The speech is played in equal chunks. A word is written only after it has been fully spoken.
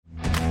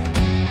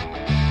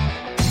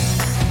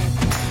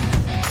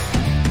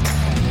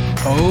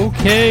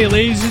Okay,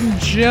 ladies and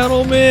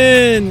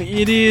gentlemen,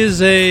 it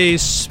is a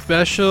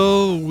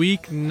special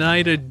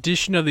weeknight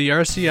edition of the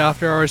RC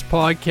After Hours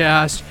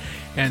podcast,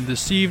 and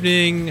this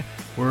evening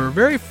we're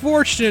very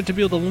fortunate to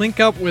be able to link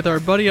up with our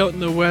buddy out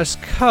in the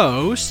West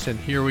Coast, and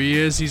here he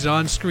is. He's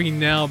on screen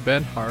now,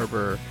 Ben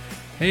Harbour.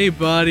 Hey,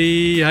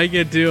 buddy, how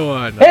you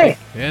doing? Hey!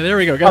 Yeah, there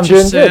we go. Got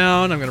your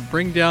sound. Good. I'm going to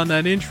bring down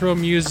that intro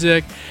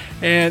music.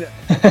 And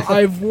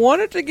I've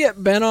wanted to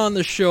get Ben on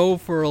the show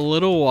for a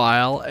little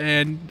while,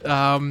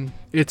 and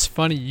it's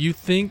funny. You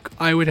think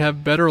I would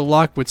have better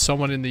luck with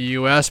someone in the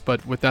U.S.,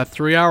 but with that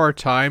 3-hour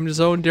time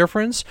zone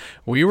difference,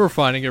 we were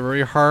finding it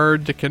very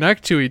hard to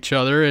connect to each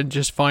other and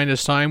just find a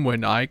time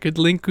when I could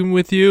link in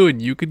with you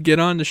and you could get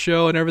on the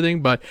show and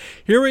everything. But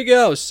here we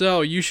go. So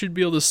you should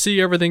be able to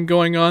see everything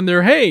going on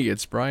there. Hey,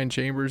 it's Brian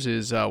Chambers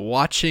is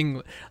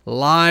watching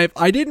live.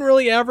 I didn't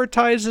really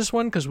advertise this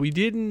one because we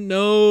didn't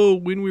know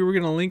when we were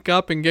going to link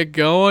up and get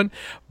going.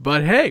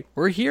 But hey,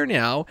 we're here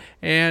now,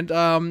 and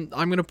I'm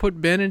going to put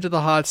Ben into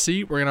the hot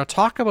seat. We're going to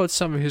talk about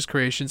some of his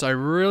creations. I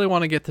really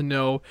want to get to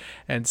know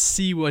and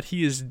see what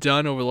he has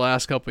done over the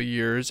last couple of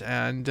years.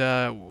 And,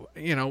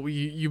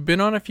 you've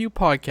been on a few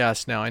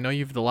podcasts now. I know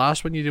the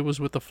last one you did was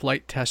with the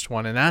flight test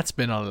one, and that's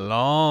been a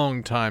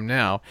long time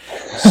now.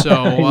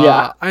 So,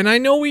 yeah. And I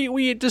know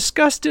we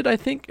discussed it, I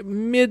think,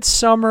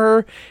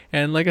 midsummer.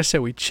 And like I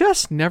said, we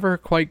just never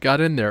quite got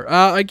in there.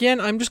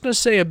 Again, I'm just going to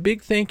say a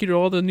big thank you to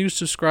all the new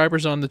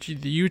subscribers on the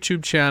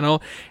YouTube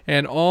channel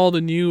and all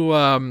the new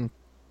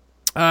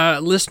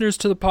listeners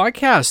to the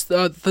podcast.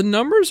 The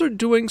numbers are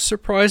doing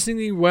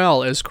surprisingly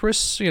well. As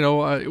Chris,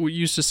 we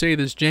used to say,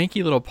 this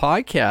janky little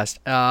podcast.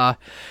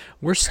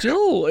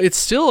 It's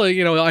still,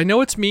 I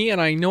know it's me, and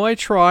I know I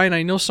try, and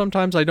I know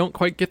sometimes I don't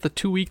quite get the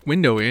 2-week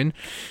window in.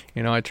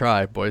 I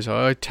try, boys.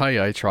 I tell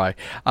you, I try.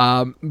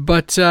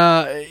 But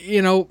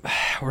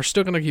we're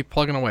still going to keep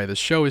plugging away. The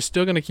show is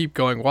still going to keep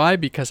going. Why?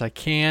 Because I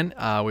can.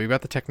 We've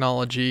got the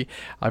technology.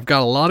 I've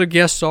got a lot of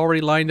guests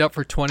already lined up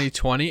for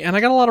 2020, and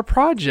I got a lot of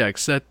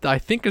projects that I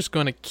think is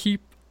going to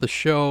keep the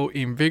show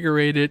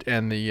invigorated,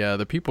 and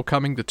the people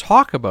coming to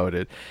talk about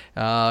it.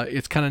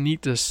 It's kind of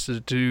neat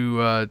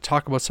to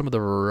talk about some of the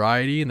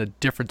variety and the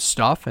different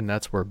stuff, and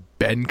that's where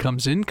Ben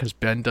comes in, because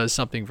Ben does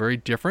something very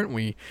different.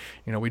 We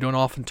don't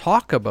often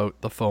talk about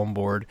the foam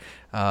board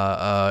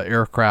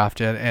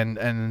aircraft,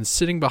 and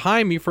sitting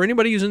behind me, for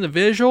anybody who's in the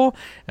visual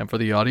and for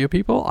the audio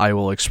people, I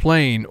will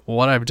explain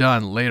what I've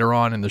done later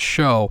on in the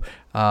show,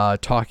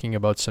 talking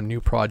about some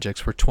new projects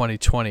for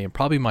 2020, and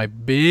probably my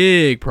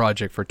big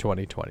project for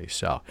 2020.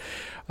 So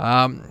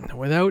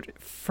without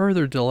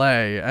further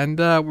delay, and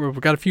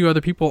we've got a few other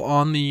people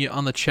on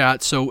the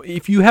chat, so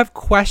if you have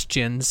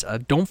questions,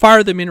 don't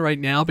fire them in right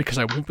now, because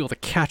I won't be able to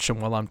catch them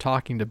while I'm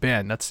talking to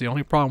Ben. That's the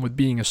only problem with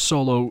being a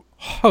solo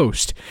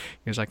host,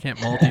 is I can't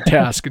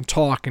multitask and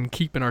talk and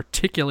keep an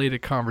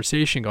articulated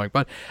conversation going.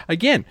 But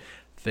again,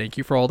 thank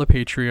you for all the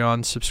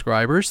Patreon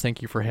subscribers.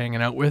 Thank you for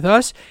hanging out with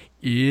us.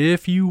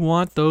 If you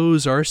want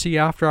those RC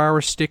After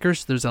Hours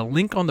stickers, there's a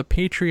link on the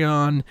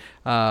Patreon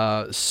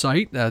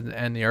site,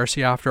 and the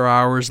RC After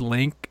Hours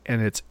link,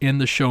 and it's in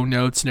the show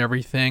notes and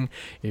everything.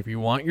 If you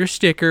want your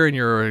sticker and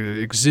you're an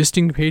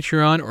existing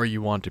Patreon, or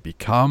you want to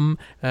become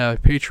a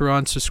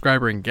Patreon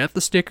subscriber and get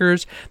the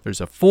stickers,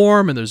 there's a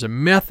form and there's a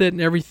method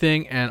and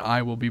everything, and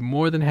I will be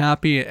more than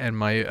happy, and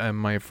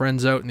my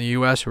friends out in the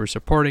U.S. who are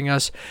supporting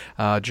us,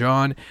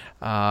 John,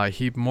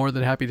 he's more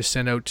than happy to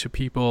send out to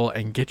people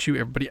and get you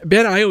everybody.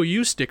 Ben, I owe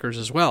you stickers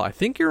as well. I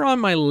think you're on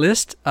my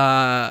list,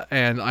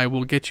 and I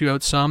will get you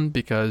out some,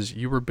 because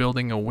you were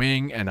building a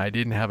wing and I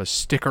didn't have a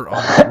sticker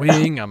on the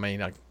wing. I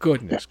mean,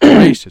 goodness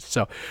gracious.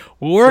 So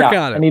we'll work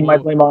on it. I need my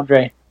Blame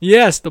Andre.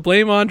 Yes, the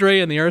Blame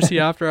Andre and the RC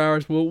After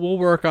Hours. We'll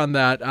work on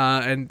that.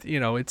 And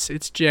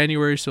it's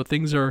January, so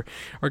things are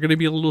going to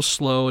be a little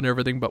slow and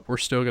everything, but we're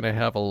still going to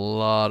have a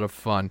lot of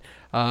fun.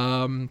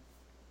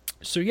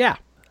 So yeah,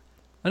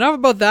 enough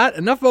about that.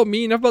 Enough about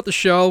me. Enough about the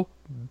show.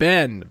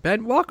 Ben,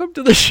 welcome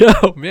to the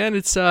show, man.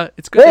 It's good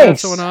to have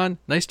someone on.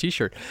 Nice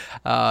T-shirt.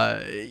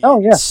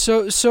 Oh yeah.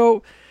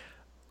 So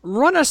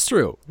run us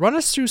through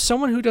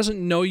someone who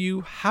doesn't know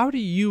you. How do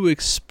you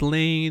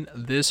explain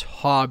this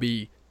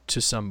hobby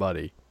to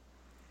somebody?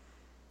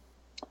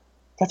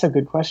 That's a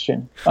good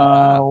question.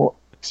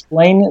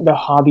 Explain the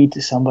hobby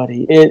to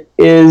somebody. It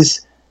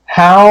is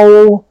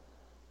how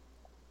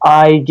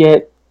I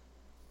get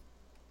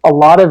a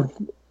lot of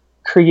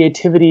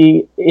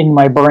creativity in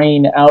my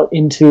brain out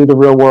into the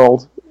real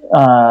world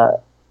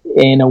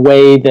in a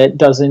way that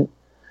doesn't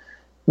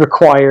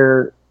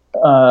require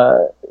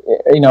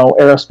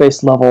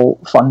aerospace level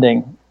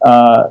funding,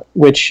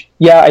 which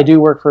I do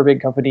work for a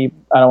big company.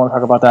 I don't want to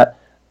talk about that.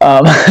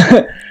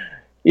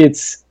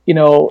 It's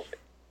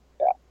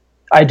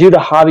I do the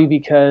hobby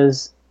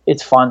because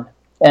it's fun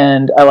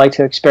and I like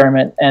to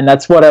experiment, and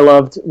that's what I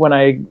loved when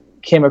I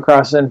came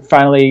across and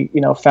finally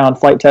found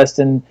Flight Test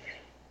and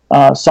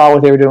saw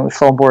what they were doing with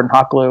foam board and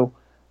hot glue,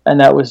 and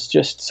that was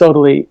just so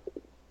right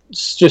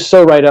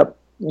up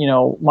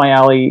my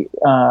alley.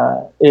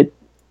 It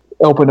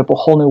opened up a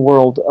whole new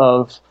world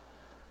of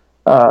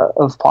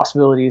of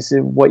possibilities,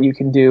 what you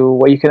can do,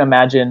 what you can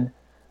imagine.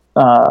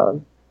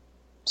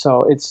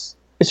 So it's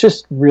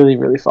just really,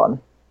 really fun.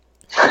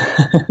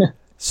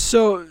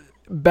 So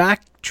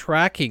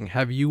backtracking,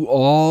 have you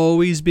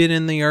always been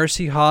in the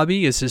RC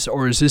hobby? Is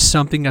this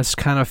something that's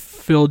kind of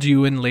filled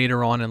you in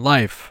later on in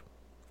life?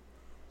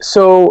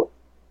 So,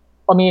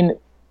 I mean,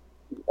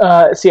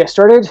 I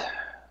started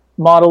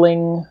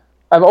modeling.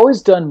 I've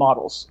always done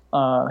models,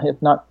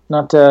 if not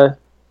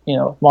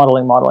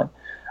modeling.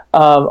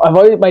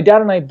 My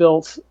dad and I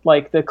built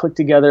like the click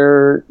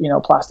together,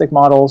 plastic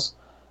models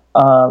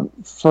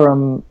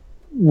from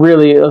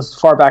really as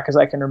far back as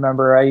I can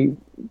remember. I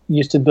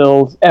used to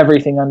build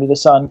everything under the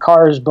sun: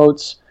 cars,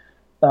 boats,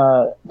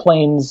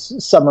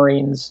 planes,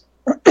 submarines.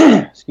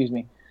 Excuse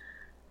me.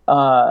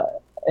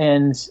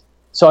 And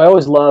so I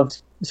always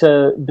loved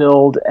to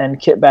build and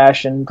kit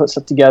bash and put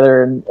stuff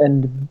together,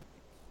 and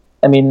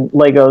I mean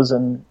Legos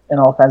and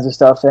all kinds of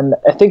stuff. And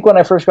I think when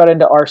I first got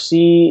into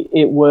RC,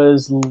 it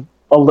was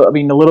a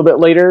little bit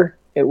later.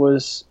 It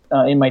was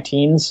in my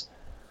teens.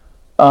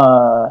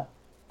 I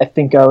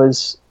think I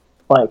was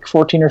like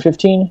 14 or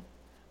 15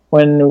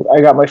 when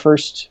I got my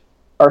first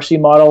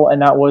RC model,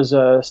 and that was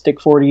a Stick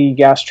 40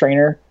 gas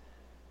trainer,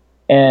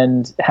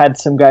 and had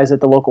some guys at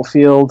the local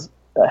field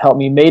help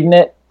me maiden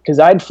it, because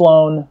I'd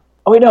flown.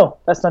 Oh wait, no,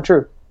 that's not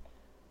true.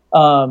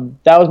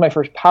 That was my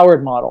first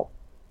powered model.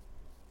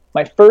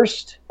 My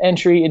first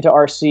entry into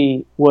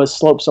RC was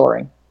slope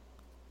soaring,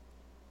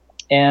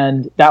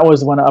 and that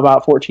was when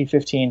about 14,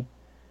 15.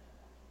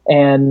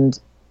 And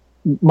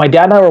my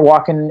dad and I were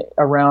walking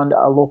around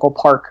a local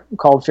park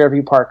called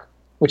Fairview Park,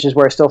 which is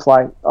where I still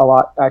fly a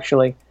lot,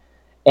 actually.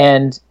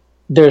 And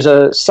there's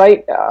a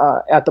site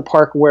at the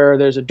park where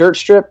there's a dirt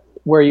strip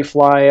where you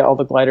fly all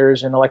the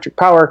gliders and electric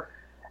power,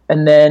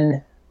 and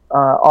then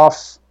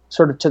off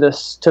sort of to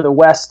the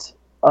west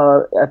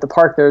at the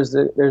park, there's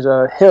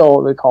a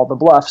hill they call the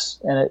Bluffs,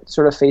 and it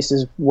sort of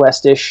faces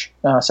westish,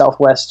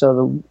 southwest,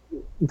 so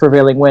the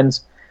prevailing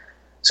winds.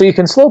 So you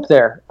can slope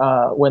there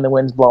when the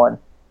wind's blowing.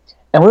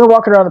 And we were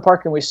walking around the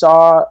park, and we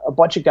saw a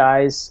bunch of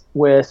guys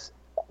with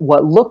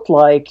what looked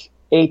like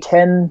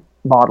A10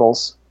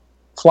 models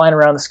flying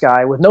around the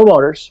sky with no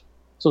motors,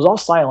 so it was all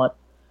silent.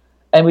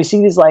 And we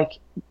see these like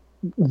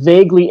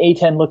vaguely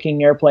A10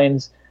 looking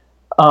airplanes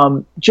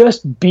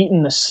just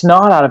beating the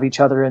snot out of each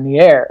other in the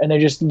air, and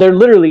they're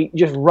literally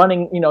just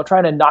running,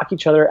 trying to knock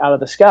each other out of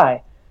the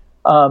sky,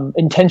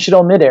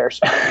 intentional midairs,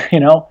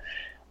 and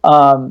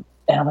I'm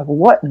like,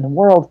 what in the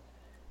world?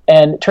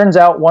 And it turns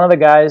out one of the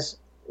guys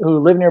who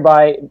lived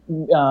nearby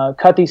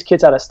cut these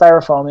kits out of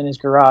styrofoam in his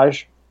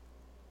garage,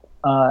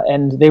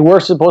 and they were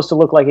supposed to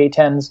look like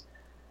A10s,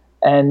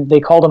 and they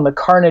called them the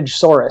Carnage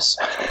Saurus.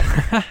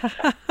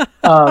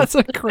 That's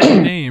a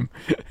great name.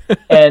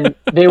 And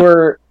they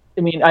were,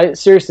 I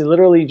seriously,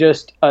 literally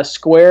just a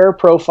square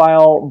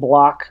profile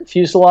block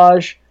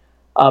fuselage,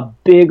 a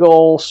big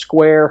old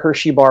square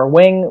Hershey bar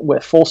wing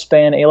with full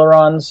span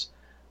ailerons.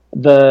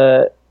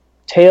 The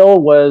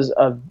tail was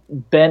a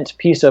bent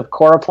piece of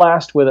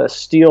coroplast with a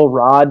steel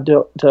rod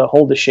to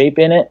hold the shape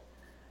in it,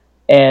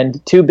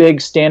 and two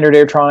big standard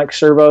Airtronic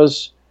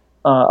servos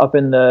up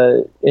in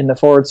the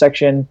forward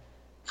section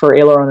for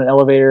aileron and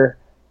elevator,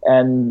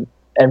 and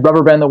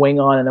rubber band the wing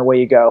on, and away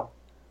you go.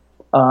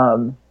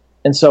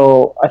 And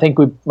so I think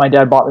my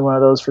dad bought me one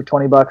of those for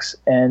 $20,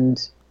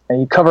 and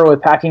you cover it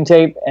with packing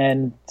tape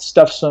and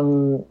stuff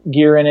some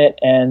gear in it,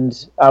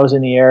 and I was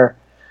in the air.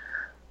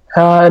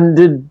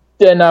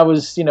 And I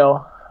was,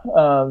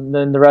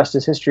 then the rest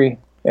is history,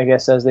 I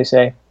guess, as they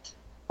say.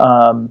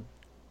 So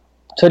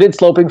I did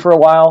sloping for a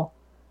while.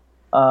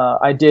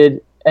 I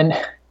did, and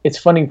it's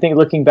funny thing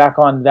looking back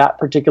on that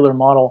particular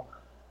model.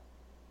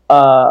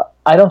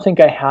 I don't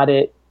think I had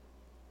it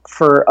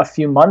for a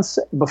few months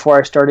before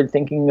I started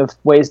thinking of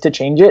ways to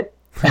change it.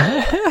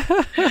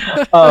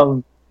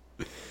 And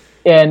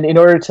in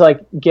order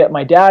to get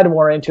my dad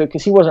more into it,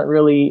 because he wasn't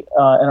really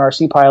an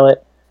RC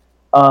pilot,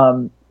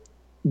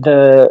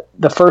 the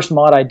first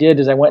mod I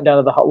did is I went down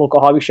to the local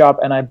hobby shop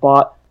and I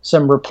bought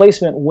some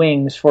replacement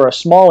wings for a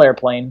small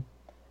airplane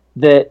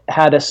that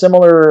had a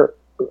similar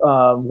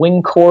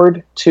wing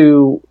cord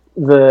to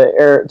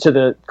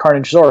the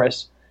Carnage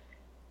Saurus,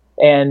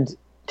 and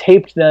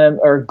taped them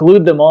or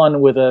glued them on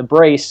with a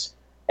brace,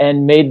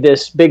 and made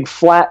this big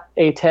flat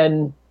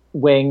A10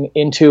 wing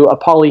into a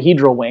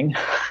polyhedral wing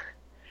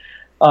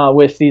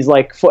with these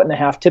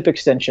 1.5-foot tip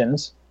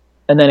extensions,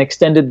 and then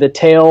extended the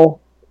tail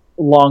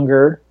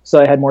longer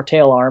so I had more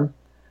tail arm.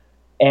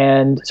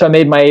 And so I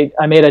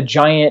made a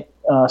giant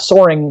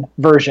soaring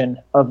version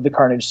of the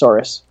Carnage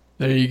Saurus.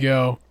 There you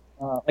go.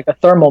 Like a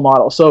thermal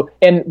model. So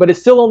but it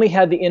still only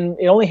had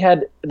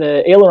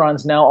the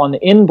ailerons now on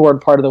the inboard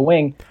part of the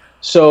wing.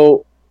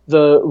 So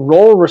the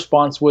roll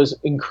response was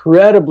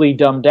incredibly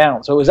dumbed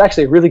down. So it was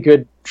actually a really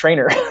good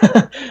trainer.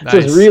 Nice. So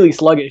it was really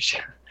sluggish.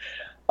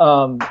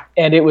 And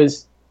it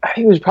was, I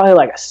think it was probably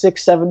like a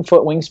 6-7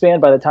 foot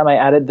wingspan by the time I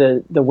added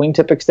the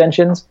wingtip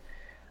extensions.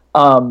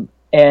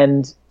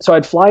 And so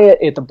I'd fly it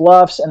at the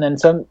Bluffs, and then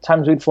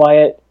sometimes we'd fly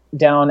it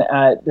down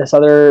at this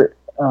other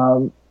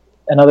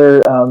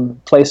another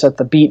place at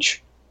the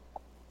beach,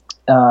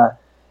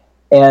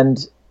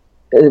 and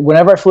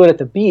whenever I flew it at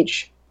the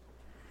beach,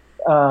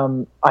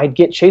 I'd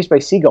get chased by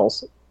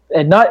seagulls,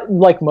 and not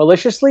like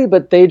maliciously,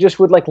 but they just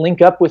would like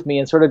link up with me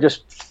and sort of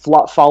just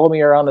follow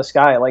me around the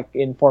sky like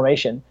in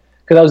formation,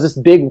 because I was this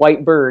big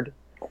white bird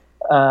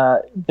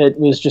that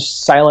was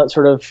just silent,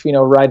 sort of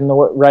riding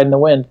the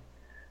wind.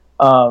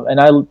 And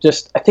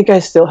I think I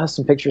still have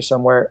some pictures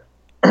somewhere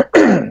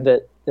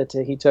that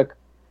he took.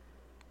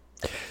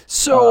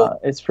 So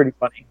it's pretty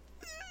funny.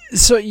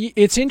 So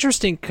it's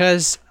interesting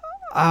because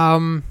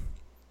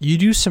you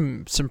do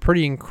some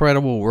pretty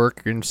incredible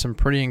work and some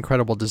pretty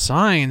incredible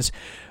designs,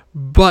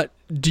 but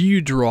do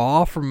you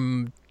draw?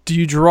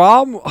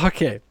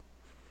 Okay.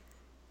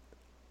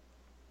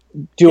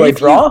 Do I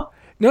draw?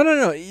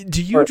 No.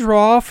 Do you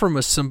draw from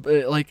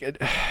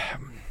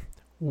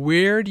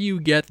where do you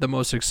get the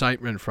most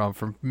excitement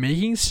from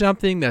making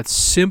something that's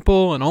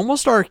simple and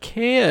almost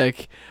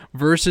archaic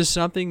versus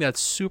something that's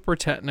super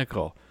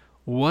technical?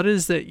 What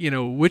is that,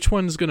 which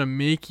one's going to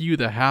make you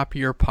the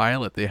happier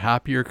pilot, the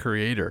happier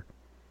creator?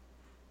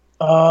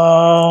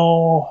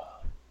 Oh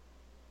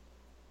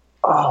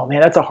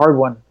man, that's a hard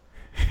one.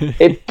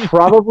 It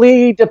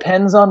probably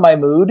depends on my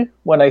mood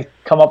when I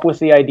come up with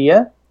the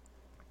idea.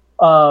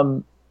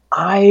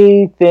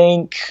 I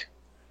think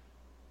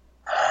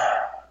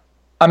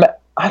I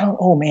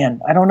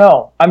don't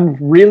know. I'm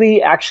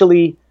really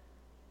actually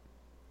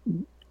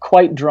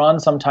quite drawn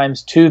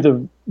sometimes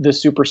to the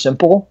super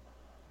simple,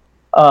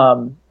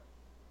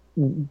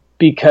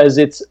 because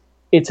it's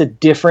a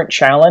different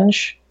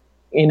challenge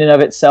in and of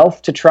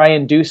itself to try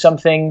and do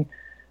something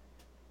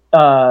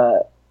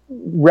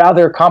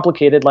rather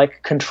complicated,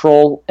 like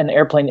control an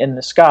airplane in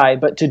the sky,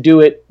 but to do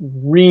it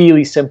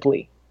really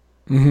simply.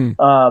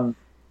 Mm-hmm.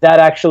 That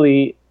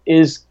actually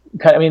is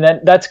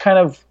that's kind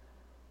of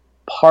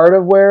part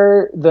of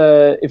where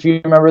if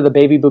you remember the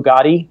baby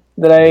Bugatti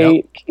that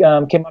I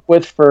came up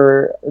with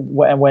for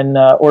when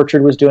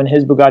Orchard was doing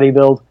his Bugatti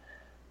build.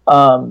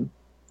 The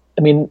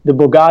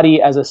Bugatti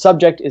as a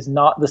subject is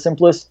not the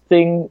simplest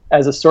thing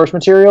as a source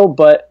material,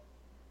 but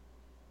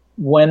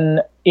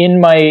when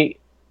in my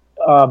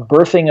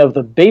birthing of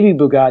the baby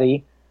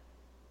Bugatti,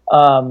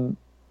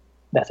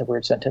 that's a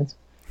weird sentence.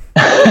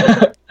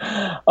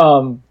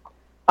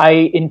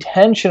 I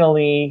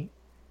intentionally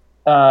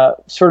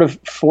sort of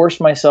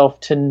forced myself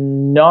to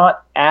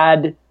not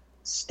add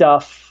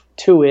stuff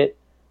to it,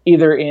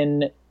 either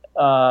in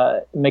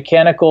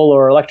mechanical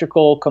or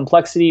electrical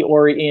complexity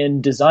or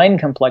in design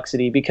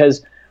complexity,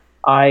 because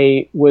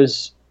it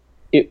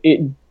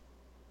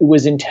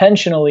was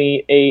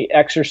intentionally a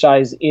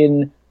exercise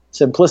in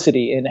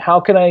simplicity. And how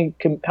can I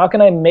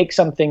make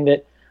something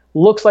that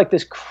looks like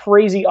this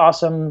crazy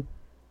awesome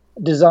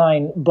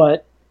design,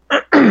 but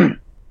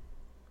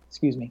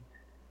excuse me,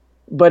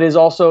 but is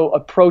also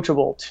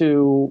approachable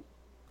to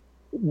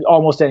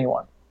almost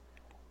anyone.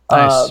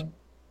 Nice.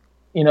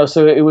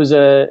 So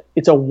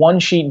it's a one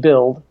sheet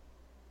build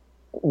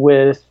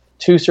with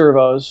 2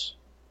 servos,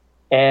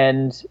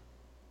 and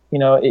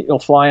it'll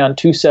fly on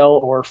 2-cell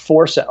or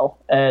 4-cell,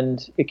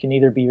 and it can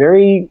either be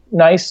very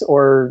nice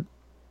or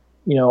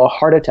a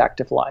heart attack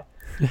to fly.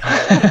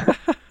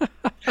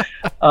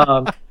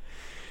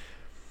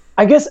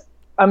 I guess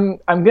I'm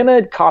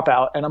gonna cop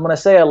out, and I'm gonna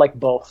say I like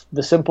both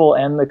the simple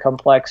and the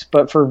complex,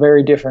 but for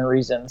very different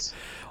reasons.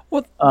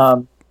 Well,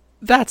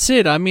 that's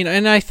it.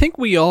 And I think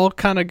we all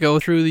kind of go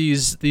through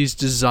these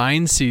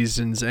design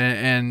seasons,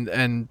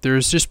 and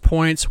there's just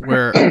points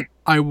where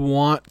I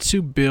want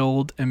to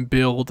build and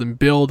build and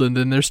build, and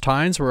then there's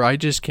times where I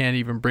just can't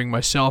even bring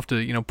myself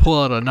to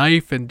pull out a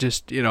knife and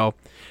just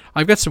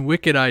I've got some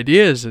wicked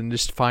ideas, and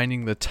just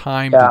finding the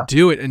time to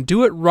do it and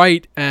do it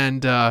right.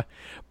 And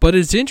but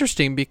it's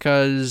interesting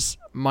because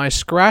my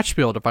scratch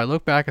build, if I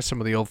look back at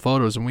some of the old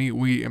photos, and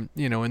we in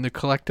the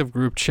collective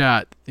group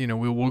chat,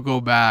 we'll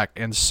go back,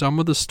 and some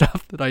of the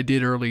stuff that I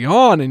did early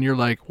on, and you're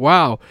like,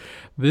 wow,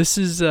 this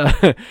is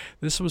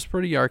this was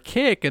pretty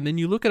archaic. And then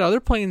you look at other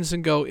planes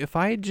and go, if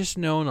I had just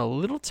known a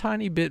little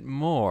tiny bit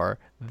more,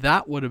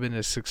 that would have been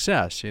a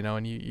success,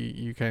 and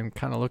you can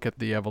kind of look at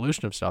the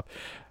evolution of stuff.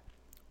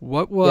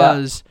 What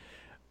was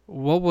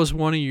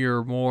one of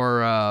your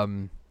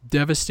more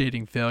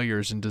devastating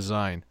failures in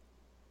design?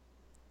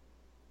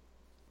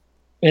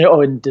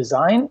 In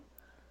design?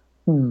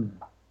 Oh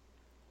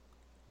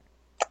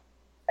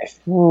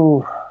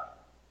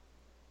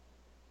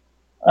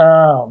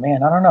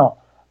man, I don't know.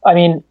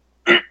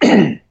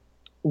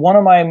 One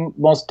of my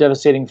most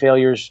devastating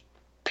failures,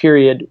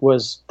 period,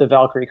 was the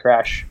Valkyrie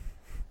crash.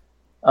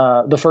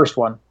 The first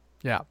one.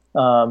 Yeah.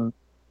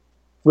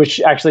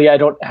 Which actually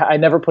I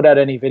never put out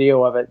any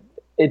video of it.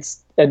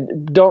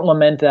 And don't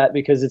lament that,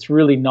 because it's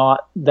really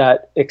not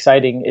that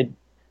exciting. It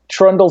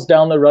trundles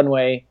down the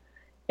runway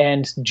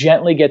and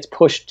gently gets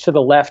pushed to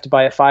the left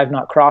by a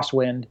 5-knot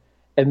crosswind,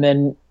 and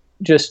then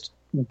just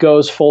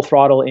goes full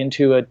throttle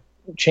into a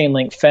chain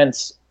link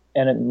fence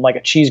and like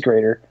a cheese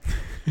grater.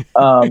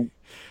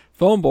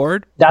 Foam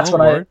board. That's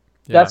when I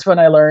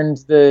learned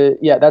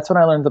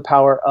the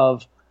power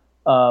of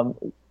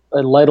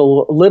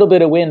little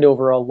bit of wind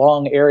over a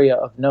long area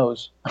of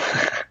nose.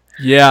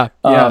 Yeah,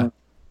 yeah.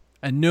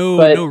 And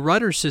but no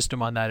rudder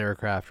system on that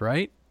aircraft,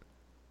 right?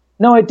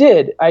 no, I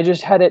did. I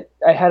just had it.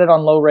 I had it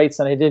on low rates,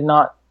 and I did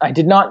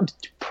not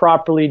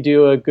properly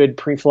do a good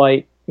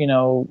pre-flight,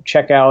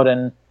 checkout,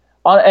 and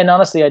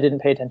honestly, I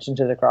didn't pay attention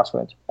to the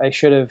crosswind. I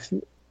should have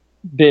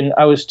been.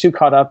 I was too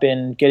caught up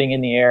in getting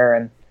in the air,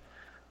 and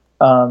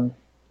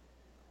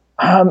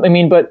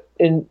but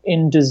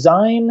in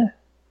design.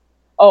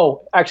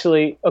 Oh,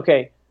 actually,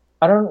 okay.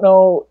 I don't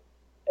know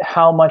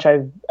how much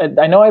I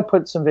know I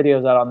put some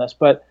videos out on this,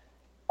 but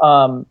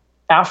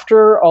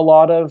after a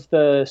lot of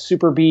the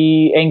Super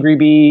Bee, Angry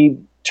Bee,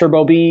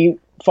 Turbo Bee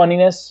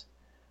funniness,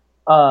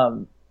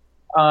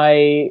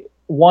 I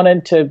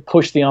wanted to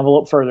push the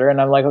envelope further,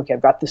 and I'm like, okay,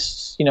 I've got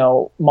this,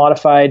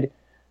 modified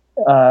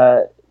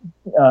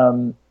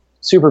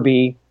Super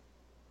Bee,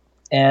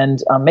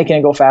 and I'm making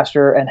it go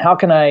faster. And how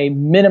can I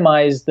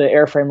minimize the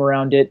airframe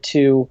around it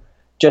to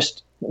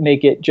just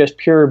make it just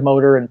pure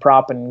motor and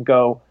prop and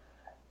go?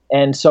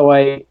 And so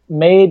I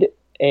made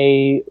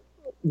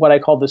what I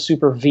called the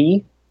Super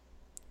V.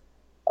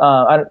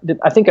 I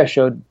think I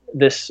showed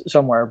this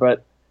somewhere,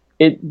 but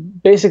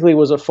it basically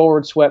was a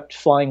forward swept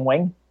flying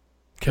wing.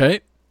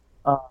 Okay.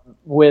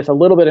 With a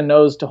little bit of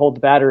nose to hold the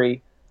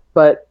battery,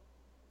 but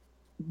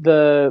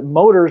the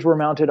motors were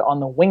mounted on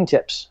the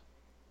wingtips,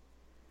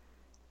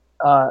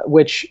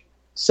 which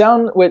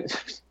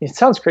it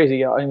sounds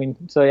crazy. I mean,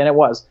 and it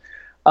was,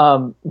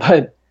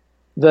 but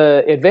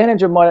the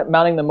advantage of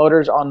mounting the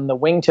motors on the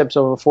wingtips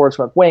of a forward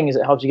swept wing is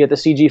it helps you get the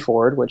CG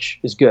forward, which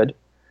is good.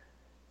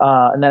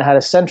 And then it had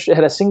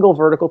a single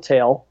vertical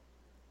tail,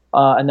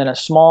 and then a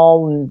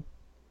small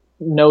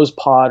nose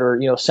pod,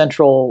 or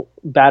central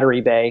battery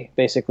bay,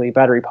 basically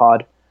battery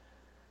pod.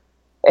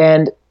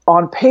 And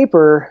on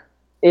paper,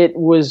 it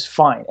was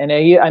fine. And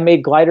I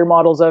made glider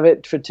models of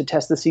it to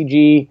test the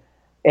CG,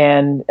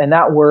 and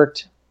that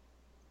worked.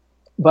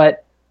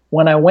 But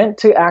when I went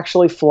to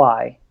actually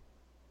fly,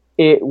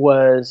 it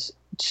was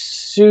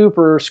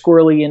super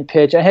squirrely in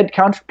pitch. I had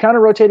counter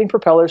rotating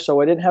propellers, so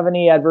I didn't have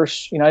any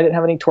adverse, I didn't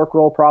have any torque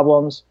roll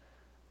problems.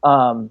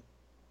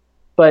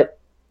 But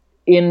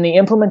in the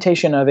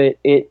implementation of it,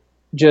 it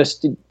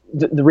just,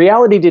 the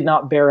reality did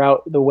not bear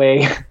out the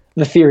way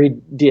the theory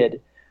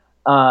did.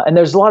 And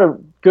there's a lot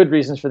of good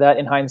reasons for that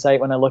in hindsight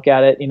when I look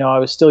at it. I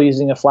was still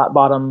using a flat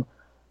bottom,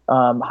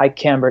 high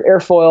cambered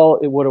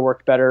airfoil. It would have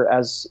worked better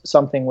as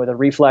something with a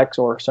reflex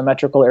or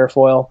symmetrical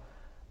airfoil.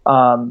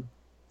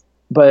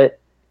 But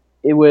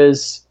it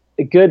was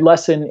a good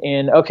lesson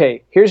in,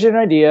 okay, here's an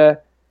idea.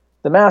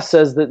 The math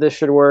says that this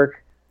should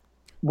work.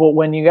 Well,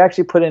 when you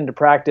actually put it into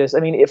practice, I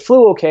mean, it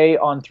flew okay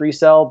on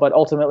 3-cell, but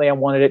ultimately I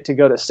wanted it to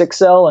go to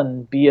 6-cell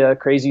and be a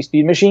crazy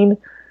speed machine.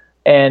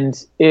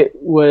 And it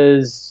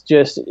was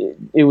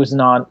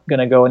not going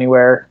to go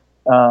anywhere.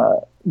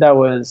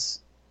 That's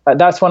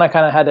when I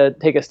kind of had to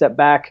take a step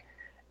back,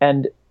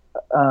 and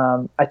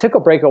I took a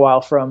break a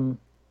while from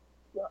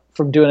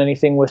doing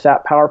anything with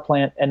that power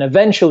plant. And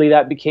eventually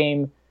that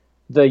became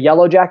the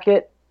Yellow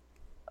Jacket,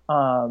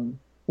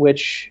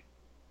 which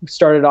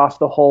started off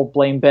the whole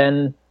Blame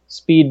Ben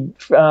speed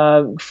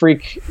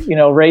freak,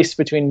 race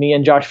between me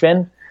and Josh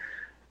Finn.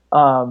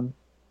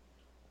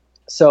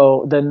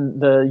 So then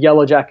the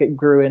Yellow Jacket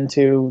grew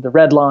into the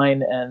Red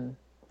Line, and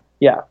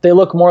yeah, they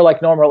look more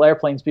like normal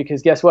airplanes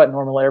because guess what?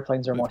 Normal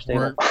airplanes are more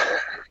stable.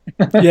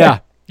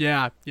 Yeah.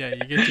 You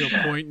get to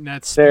a point in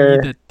that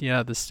speed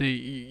that the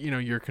state,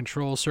 your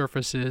control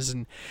surfaces,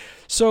 and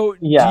so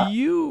do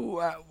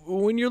you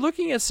when you're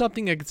looking at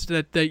something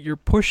that you're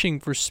pushing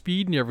for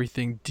speed and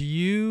everything, do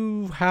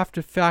you have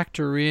to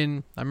factor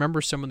in? I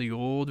remember some of the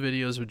old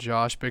videos with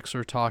Josh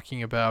Bixler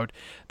talking about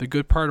the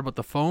good part about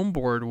the foam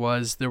board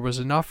was there was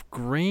enough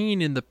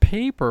grain in the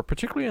paper,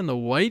 particularly on the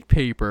white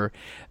paper,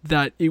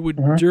 that it would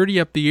dirty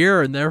up the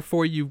air, and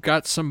therefore you've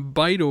got some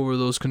bite over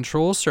those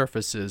control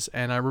surfaces.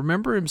 And I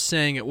remember him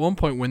saying at one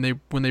point when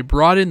they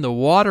brought in the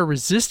water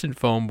resistant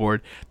foam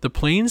board, the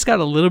planes got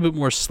a little bit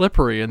more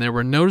slippery, and they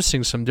were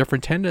noticing some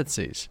different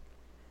tendencies.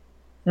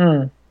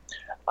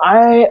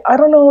 I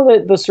don't know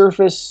that the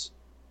surface,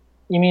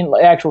 you mean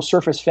actual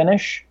surface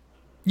finish?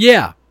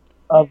 Yeah.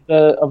 Of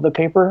the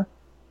paper?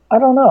 I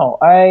don't know.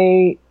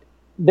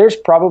 There's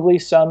probably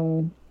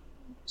some,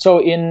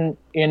 so in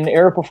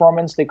air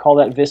performance they call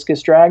that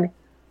viscous drag.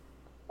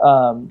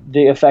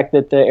 The effect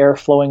that the air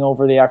flowing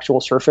over the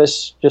actual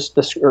surface, just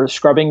or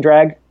scrubbing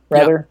drag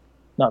rather,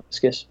 not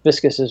viscous.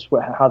 Viscous is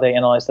how they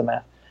analyze the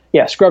math.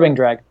 Yeah, scrubbing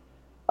drag.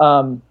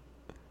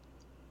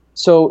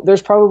 So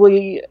there's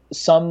probably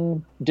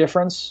some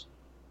difference.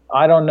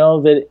 I don't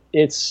know that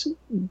it's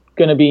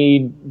going to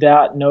be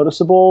that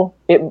noticeable.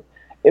 It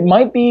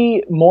might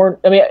be more.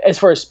 I mean, as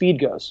far as speed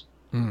goes,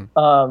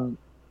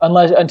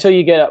 until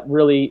you get up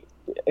really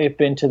up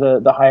into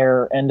the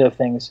higher end of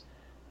things.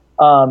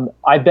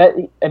 I bet.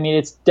 I mean,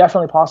 it's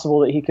definitely possible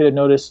that he could have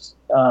noticed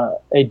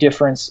a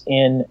difference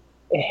in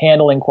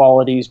handling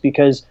qualities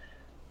because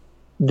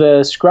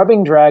the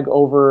scrubbing drag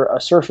over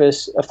a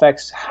surface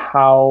affects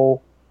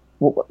how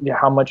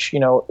how much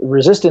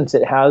resistance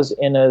it has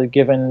in a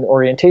given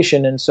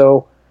orientation. And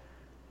so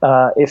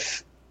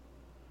if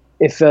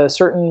a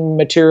certain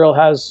material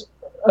has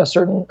a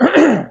certain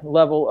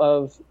level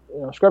of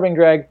scrubbing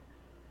drag,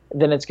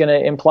 then it's going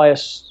to imply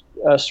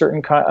a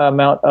certain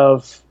amount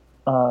of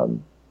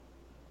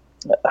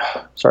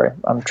sorry,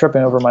 I'm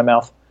tripping over my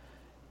mouth.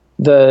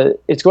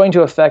 It's going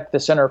to affect the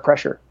center of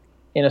pressure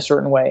in a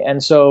certain way.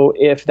 And so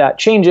if that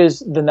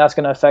changes, then that's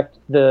going to affect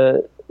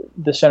the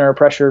center of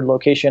pressure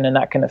location, and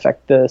that can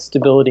affect the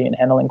stability and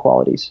handling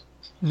qualities.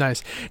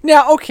 Nice.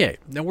 Now, okay.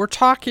 Now we're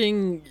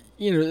talking,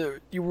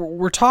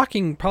 we're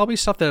talking probably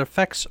stuff that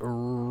affects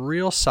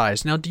real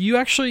size. Now, do you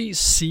actually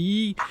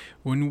see,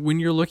 when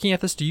you're looking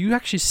at this, do you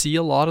actually see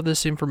a lot of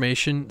this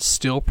information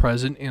still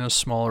present in a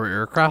smaller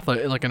aircraft,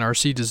 like an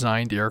RC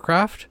designed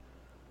aircraft?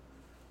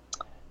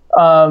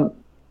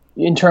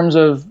 In terms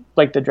of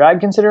like the drag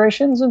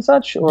considerations and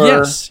such, or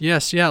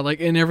yes, yeah, like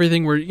in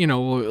everything where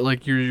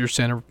like your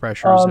center of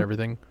pressures and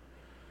everything.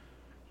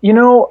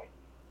 The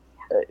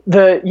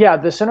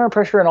center of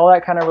pressure and all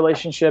that kind of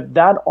relationship,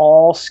 that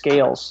all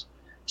scales.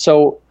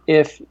 So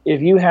if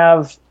you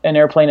have an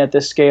airplane at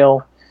this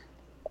scale,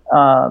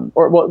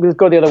 let's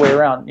go the other way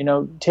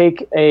around.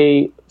 Take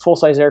a full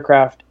size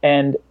aircraft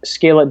and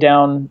scale it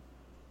down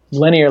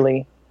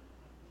linearly.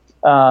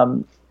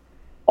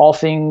 All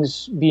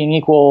things being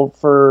equal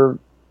for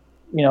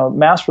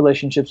mass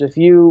relationships, if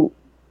you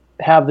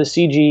have the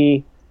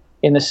CG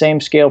in the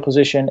same scale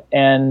position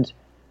and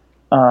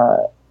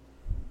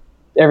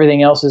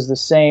everything else is the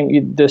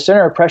same, the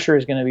center of pressure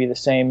is going to be the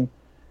same.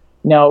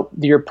 Now,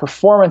 your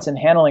performance and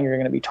handling are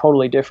going to be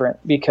totally different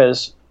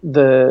because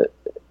the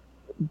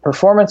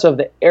performance of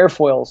the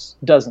airfoils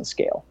doesn't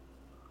scale.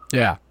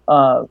 Yeah.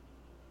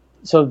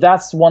 So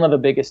that's one of the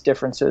biggest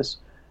differences.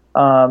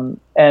 And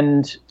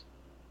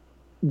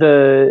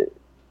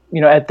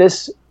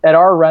at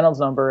our Reynolds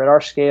number, at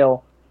our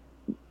scale,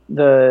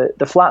 the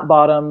flat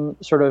bottom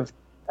sort of,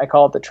 I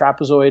call it the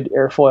trapezoid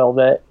airfoil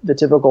that the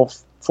typical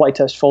flight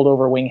test fold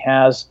over wing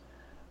has,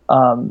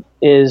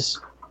 is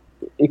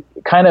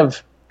kind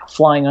of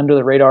flying under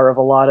the radar of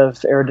a lot of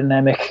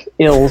aerodynamic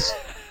ills.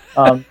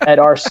 At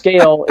our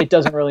scale, it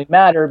doesn't really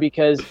matter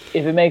because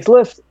if it makes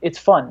lift, it's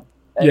fun.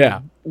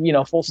 And,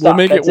 full stop.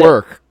 We'll make it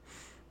work.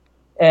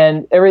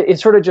 And it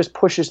sort of just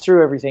pushes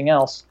through everything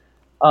else.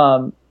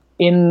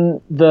 In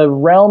the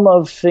realm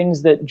of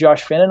things that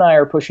Josh Finn and I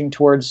are pushing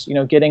towards,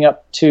 getting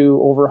up to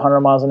over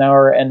 100 miles an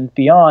hour and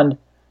beyond,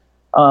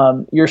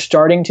 you're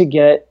starting to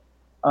get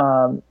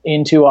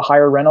into a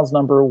higher Reynolds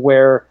number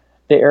where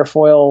the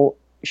airfoil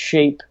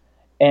shape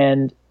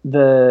and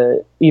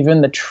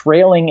even the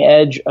trailing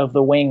edge of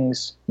the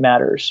wings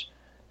matters.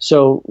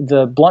 So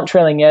the blunt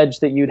trailing edge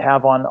that you'd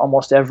have on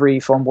almost every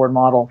foam board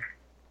model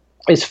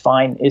is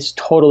fine. It's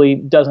totally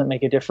doesn't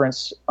make a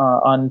difference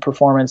on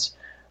performance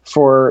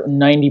for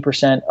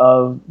 90%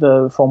 of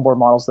the foam board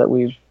models that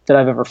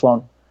I've ever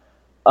flown.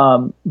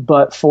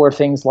 But for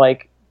things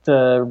like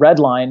the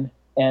Redline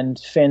and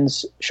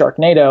Finn's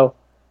Sharknado,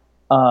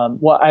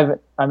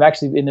 I'm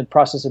actually in the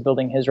process of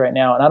building his right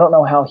now, and I don't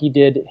know how he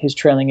did his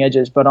trailing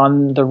edges, but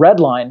on the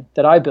Redline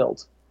that I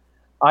built,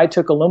 I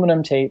took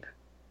aluminum tape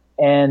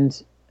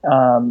and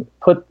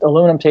put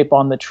aluminum tape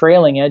on the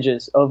trailing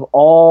edges of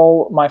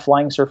all my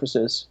flying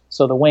surfaces,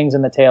 so the wings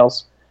and the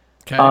tails.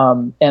 Okay.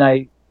 And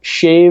I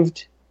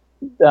shaved.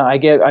 I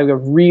get a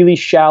really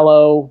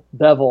shallow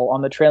bevel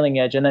on the trailing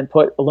edge, and then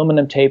put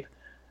aluminum tape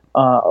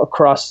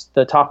across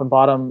the top and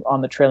bottom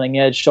on the trailing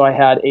edge, so I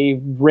had a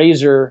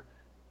razor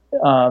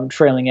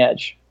trailing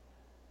edge,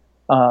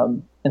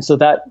 and so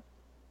that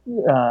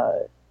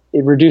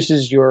it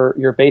reduces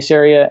your base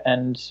area,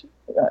 and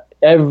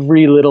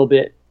every little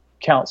bit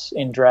counts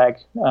in drag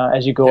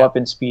as you go up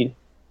in speed.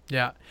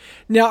 Yeah.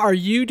 Now, are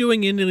you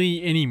doing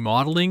any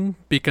modeling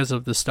because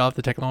of the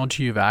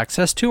technology you have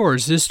access to, or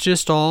is this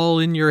just all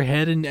in your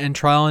head and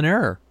trial and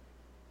error?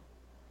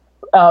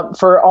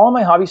 For all of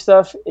my hobby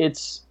stuff,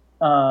 it's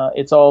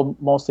all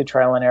mostly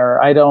trial and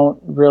error. I don't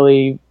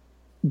really,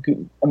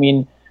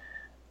 even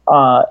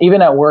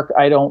at work,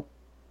 I don't,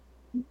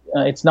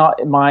 it's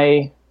not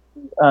my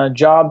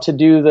job to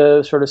do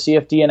the sort of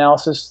CFD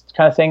analysis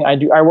kind of thing.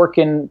 I work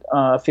in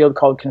a field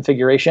called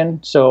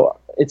configuration. So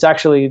it's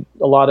actually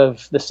a lot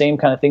of the same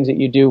kind of things that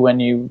you do when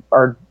you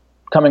are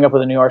coming up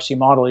with a new RC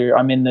model.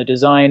 I'm in the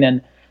design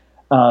and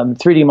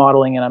 3D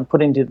modeling, and I'm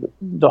putting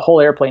the whole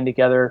airplane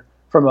together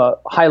from a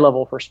high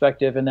level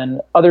perspective. And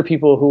then other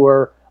people who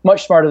are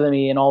much smarter than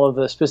me in all of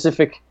the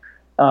specific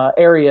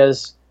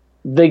areas,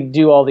 they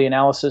do all the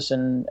analysis,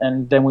 and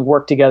then we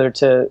work together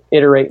to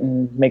iterate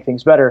and make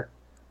things better.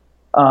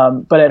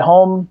 But at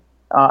home,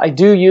 I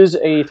do use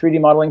a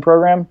 3D modeling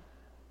program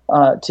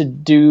to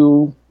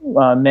do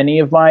many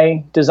of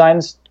my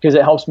designs, because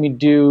it helps me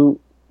do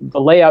the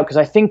layout. Because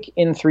I think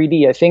in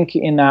 3D, I think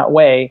in that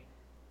way,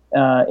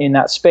 in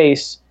that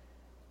space,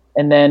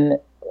 and then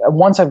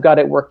once I've got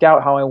it worked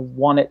out how I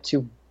want it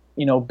to,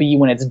 be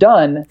when it's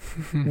done,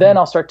 then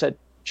I'll start to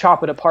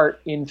chop it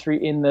apart in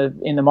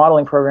the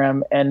modeling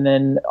program, and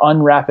then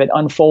unwrap it,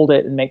 unfold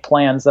it, and make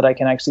plans that I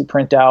can actually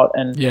print out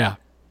and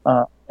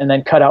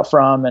then cut out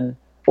from,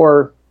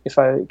 or if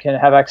I can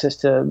have access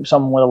to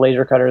someone with a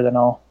laser cutter, then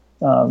I'll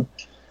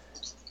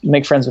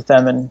make friends with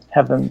them and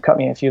have them cut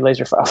me a few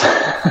laser files.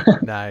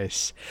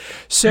 Nice.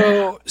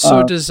 So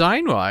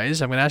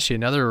design-wise, I'm going to ask you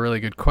another really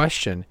good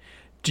question.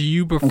 Do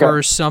you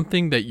prefer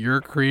something that you're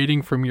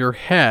creating from your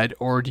head,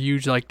 or do you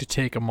like to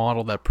take a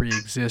model that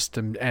pre-exists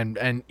and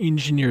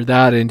engineer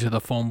that into the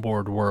foam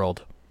board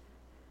world?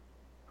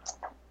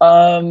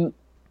 I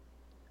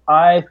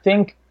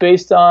think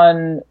based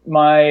on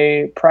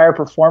my prior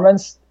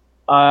performance,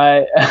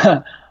 I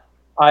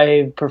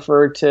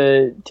prefer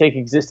to take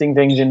existing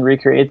things and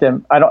recreate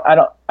them.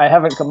 I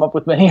haven't come up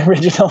with many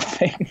original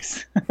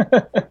things.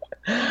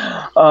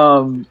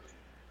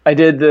 I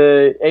did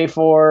the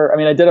A4. I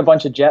mean, I did a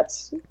bunch of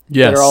jets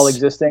that are all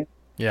existing.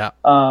 Yeah.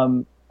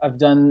 I've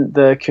done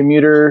the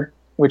commuter,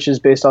 which is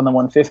based on the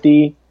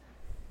 150,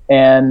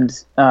 and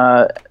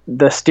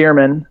the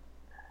Stearman,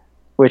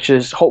 which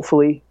is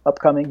hopefully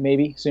upcoming,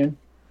 maybe soon.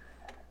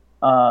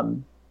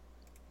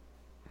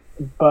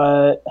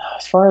 But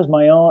as far as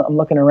my own, I'm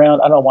looking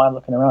around. I don't know why I'm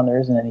looking around. There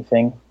isn't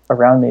anything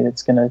around me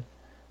that's gonna.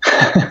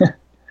 I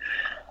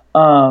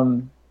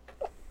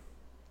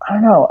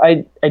don't know.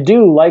 I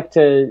do like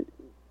to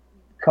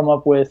come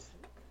up with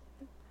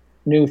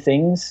new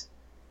things,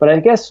 but I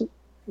guess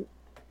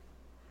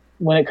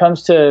when it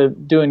comes to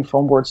doing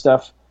foam board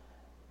stuff,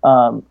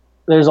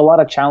 there's a lot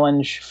of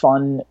challenge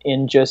fun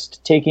in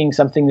just taking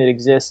something that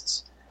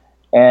exists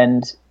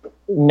and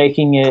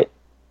making it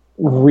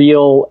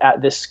real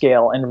at this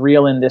scale and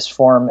real in this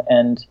form,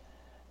 and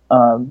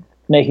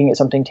making it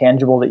something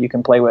tangible that you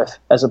can play with,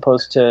 as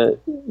opposed to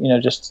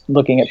just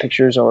looking at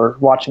pictures or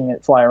watching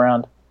it fly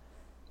around.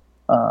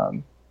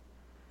 And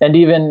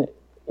even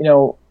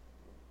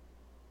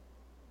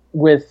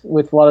with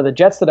a lot of the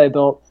jets that I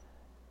built,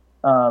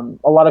 a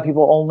lot of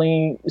people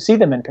only see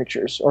them in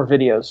pictures or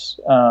videos.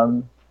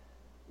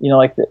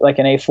 Like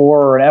an A4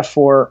 or an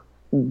F4.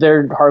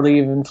 They're hardly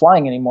even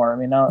flying anymore. I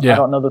mean, I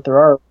don't know that there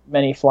are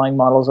many flying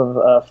models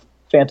of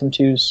Phantom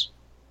 2s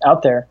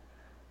out there.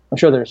 I'm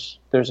sure there's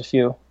a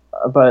few,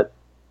 but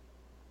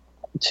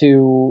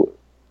to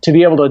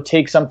be able to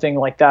take something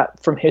like that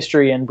from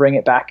history and bring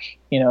it back,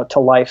 to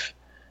life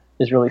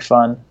is really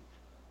fun.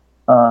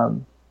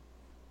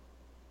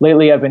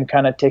 Lately, I've been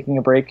kind of taking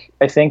a break.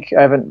 I think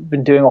I haven't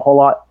been doing a whole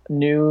lot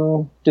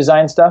new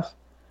design stuff.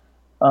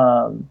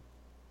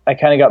 I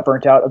kind of got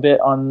burnt out a bit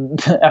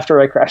after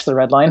I crashed the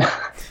red line.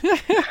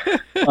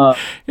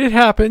 It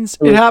happens.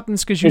 It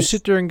happens because you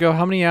sit there and go,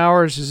 how many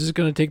hours is this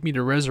going to take me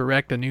to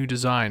resurrect a new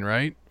design,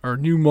 right? Or a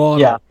new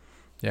model?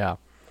 Yeah.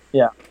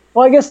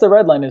 Well, I guess the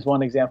red line is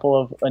one example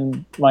of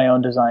my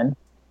own design.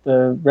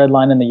 The red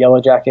line and the yellow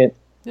jacket.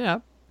 Yeah.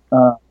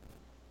 Yeah.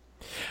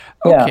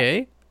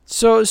 Okay.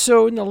 So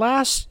in the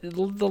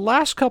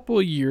last couple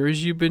of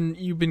years, you've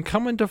been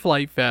coming to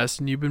Flight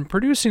Fest and you've been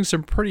producing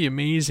some pretty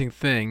amazing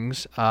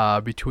things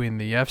between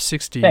the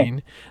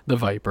F-16, the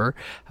Viper,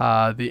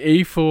 the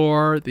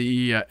A4,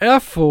 the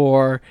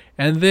F4,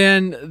 and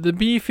then the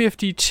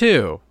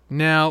B-52.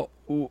 Now,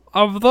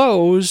 of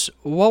those,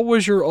 what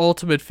was your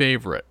ultimate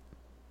favorite?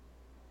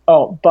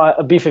 Oh, but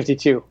a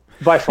B-52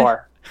 by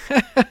far.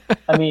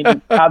 I mean,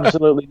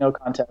 absolutely no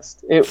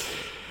contest.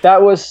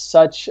 That was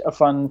such a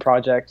fun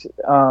project.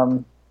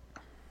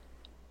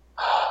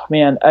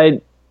 Man,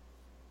 I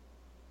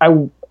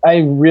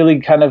really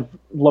kind of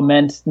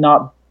lament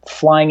not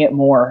flying it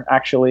more,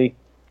 actually.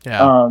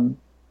 Yeah.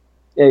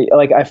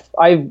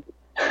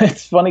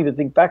 It's funny to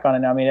think back on it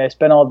now. I mean,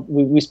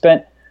 we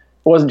spent, it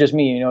wasn't just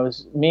me, it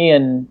was me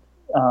and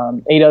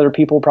 8 other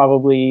people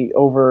probably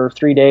over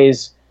 3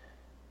 days,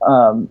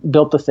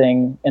 built the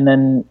thing, and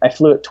then I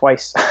flew it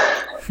twice.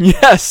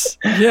 Yes.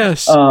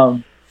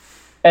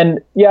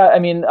 And yeah, I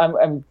mean,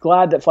 I'm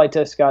glad that Flight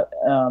Test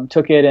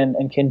took it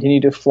and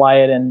continued to fly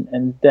it,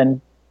 and then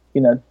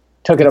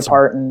took it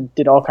apart and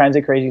did all kinds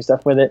of crazy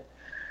stuff with it.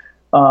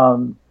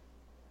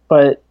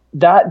 But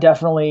that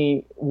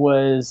definitely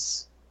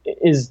is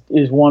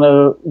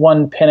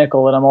one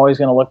pinnacle that I'm always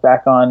going to look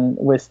back on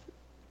with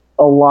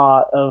a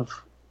lot of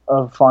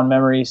fond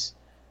memories.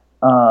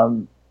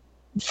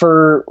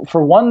 For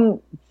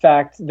one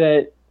fact,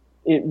 that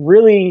it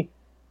really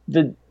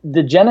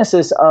the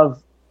genesis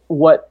of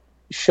what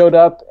showed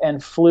up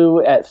and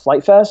flew at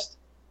Flight Fest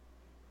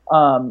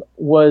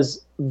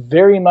was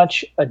very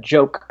much a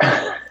joke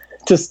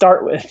to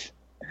start with.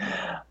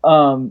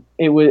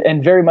 It was,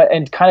 and very much,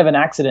 and kind of an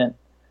accident.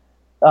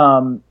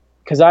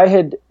 Because I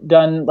had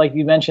done, like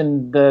you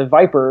mentioned, the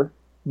Viper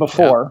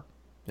before.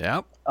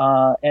 Yeah.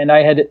 And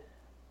I had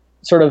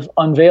sort of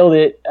unveiled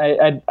it.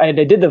 I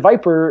did the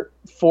Viper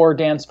for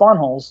Dan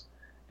Sponholz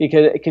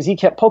because he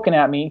kept poking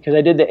at me, because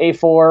I did the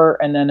A4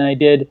 and then I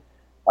did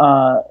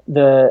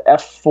the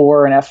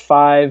F4 and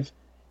F5,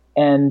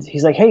 and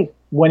he's like, hey,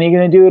 when are you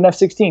going to do an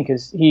F-16?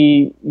 Because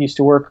he used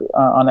to work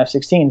on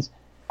F-16s.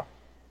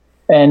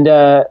 And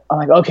I'm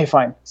like, okay,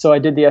 fine. So I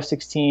did the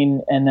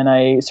F-16, and then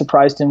I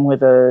surprised him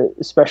with a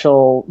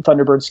special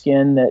Thunderbird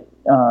skin that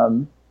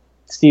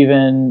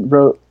Steven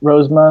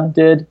Rosema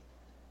did.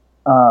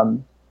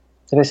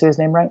 Did I say his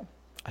name right?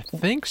 I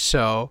think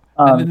so.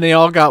 And then they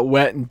all got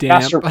wet and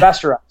damp.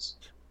 Rasterize.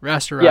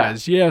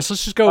 Rasterize. Yeah. Yes.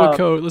 Let's just go with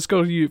code. Let's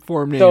go to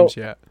form names.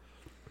 So yeah.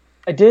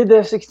 I did the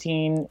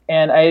F-16,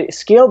 and I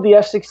scaled the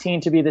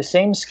F-16 to be the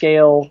same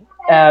scale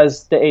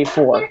as the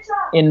A4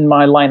 in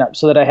my lineup,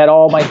 so that I had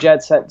all my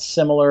jets at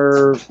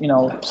similar,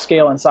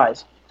 scale and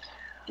size.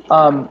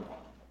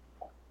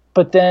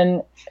 But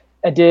then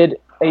I did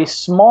a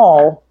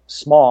small,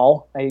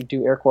 I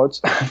do air quotes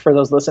for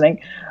those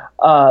listening,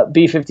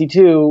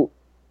 B-52,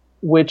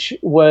 which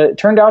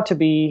turned out to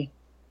be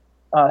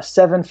a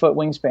 7-foot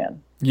wingspan.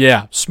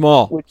 Yeah,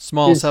 small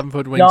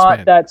 7-foot wingspan.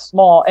 Not that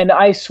small, and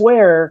I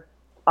swear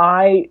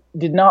I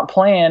did not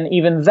plan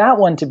even that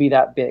one to be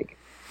that big.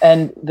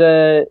 And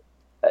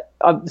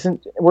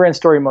since we're in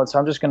story mode, so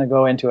I'm just going to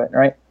go into it,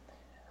 right?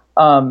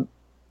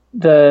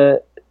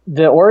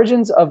 The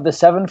origins of the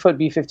 7-foot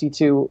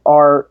B-52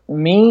 are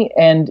me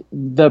and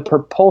the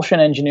propulsion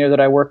engineer that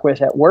I work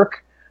with at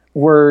work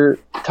were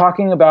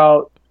talking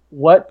about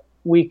what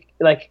we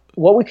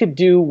could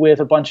do with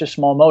a bunch of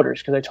small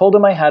motors, because I told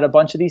him I had a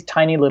bunch of these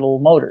tiny little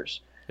motors.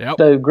 Yep.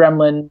 The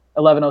Gremlin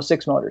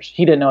 1106 motors.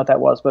 He didn't know what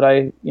that was, but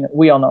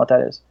we all know what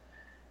that is.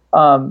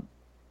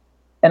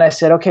 And I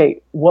said,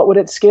 okay, what would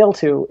it scale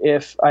to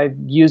if I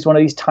used one of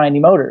these tiny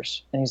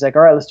motors? And he's like,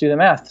 all right, let's do the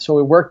math. So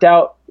we worked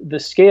out the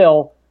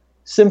scale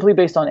simply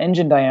based on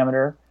engine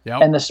diameter. Yep.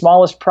 And the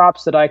smallest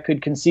props that I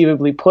could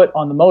conceivably put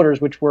on the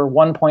motors, which were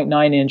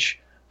 1.9-inch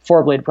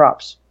 4-blade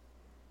props.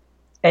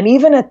 And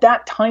even at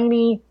that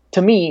tiny,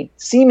 to me,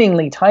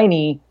 seemingly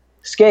tiny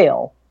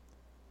scale,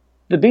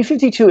 the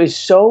B-52 is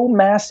so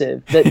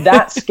massive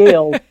that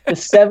scale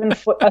is a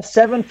 7-foot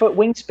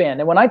wingspan.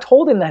 And when I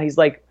told him that, he's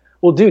like,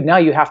 well, dude, now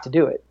you have to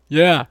do it.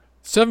 Yeah.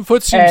 7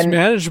 foot seems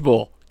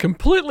manageable.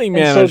 Completely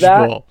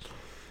manageable.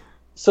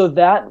 So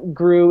that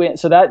grew in.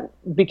 So that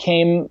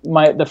became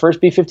the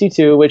first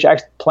B-52, which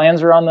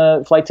plans are on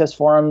the flight test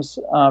forums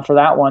for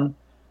that one.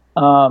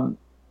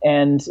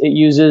 And it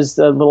uses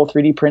the little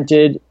 3D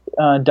printed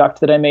duct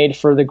that I made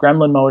for the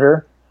Gremlin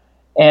motor.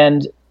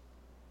 And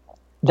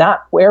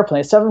that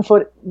airplane, a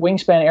 7-foot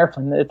wingspan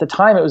airplane, at the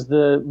time it was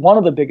one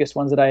of the biggest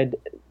ones that I had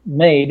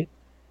made.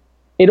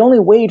 It only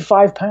weighed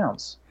 5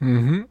 pounds.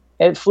 Mm-hmm.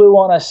 It flew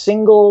on a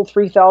single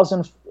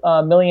 3,000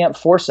 milliamp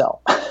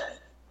 4-cell.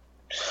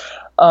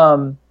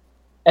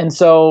 And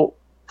so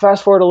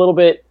fast forward a little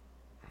bit,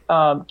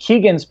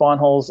 Keegan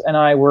Spawnholes and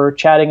I were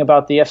chatting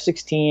about the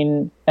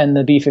F-16 and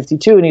the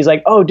B-52, and he's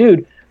like, oh,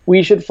 dude,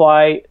 we should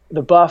fly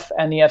the Buff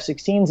and the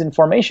F-16s in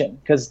formation,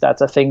 because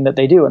that's a thing that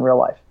they do in real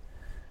life.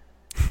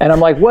 And I'm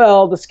like,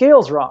 well, the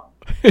scale's wrong.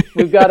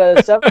 We've got a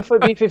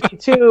 7-foot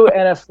B-52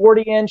 and a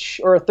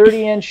 40-inch or a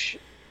 30-inch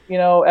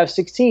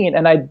F-16,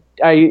 and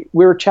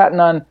we were chatting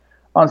on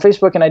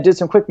Facebook, and I did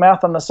some quick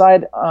math on the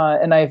side,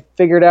 and I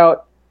figured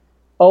out,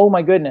 oh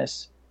my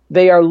goodness,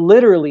 they are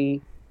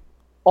literally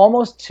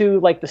almost to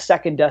like the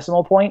second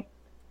decimal point,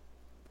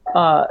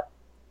 a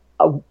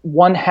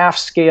 1/2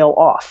 scale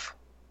off.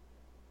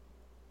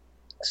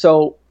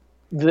 So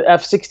the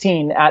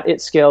F-16 at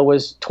its scale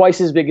was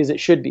twice as big as it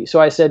should be. So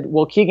I said,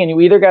 well, Keegan,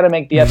 you either got to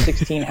make the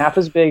F-16 half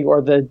as big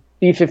or the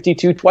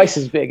B-52 twice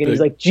as big. And he's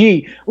like,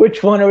 gee,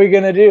 which one are we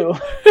going to do?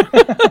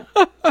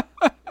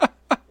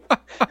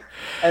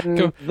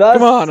 And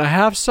come on, a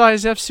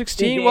half-size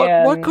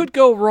F-16? What could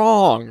go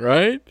wrong,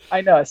 right?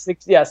 I know,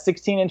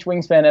 16-inch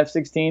wingspan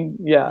F-16.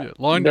 Yeah,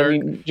 long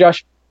dark.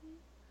 Josh.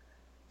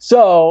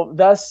 So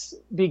thus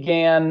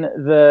began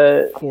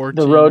the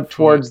road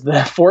towards the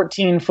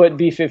 14-foot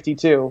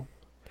B-52.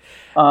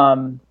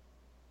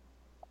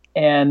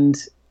 And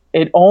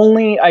it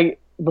only,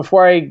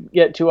 before I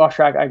get too off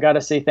track, I got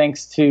to say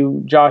thanks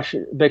to Josh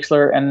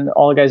Bixler and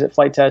all the guys at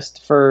Flight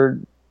Test for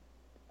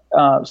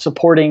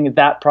supporting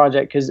that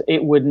project, because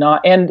it would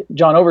not, and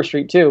John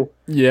Overstreet too.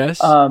 Yes.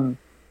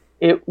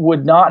 It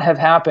would not have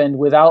happened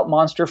without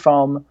Monster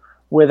Foam,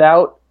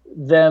 without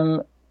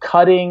them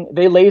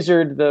they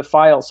lasered the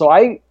file. So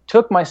I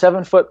took my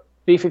 7-foot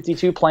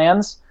B-52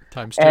 plans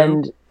 ×2,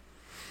 and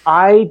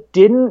I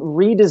didn't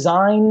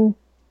redesign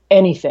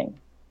anything.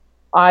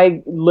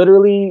 I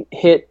literally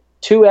hit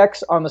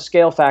 2x on the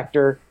scale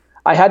factor.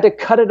 I had to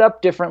cut it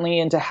up differently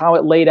into how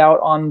it laid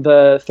out on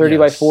the 30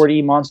 by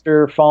 40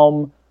 Monster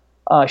Foam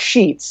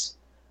sheets,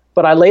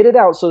 but I laid it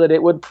out so that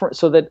it would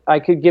so that I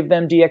could give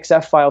them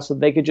DXF files so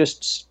they could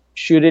just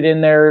shoot it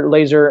in their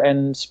laser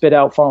and spit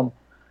out foam.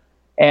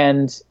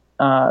 And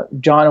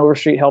John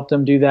Overstreet helped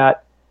them do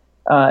that.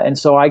 And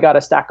so I got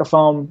a stack of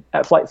foam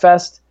at Flight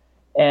Fest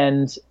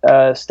and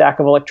a stack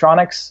of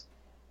electronics,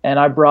 and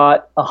I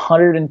brought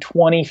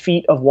 120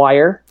 feet of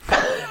wire.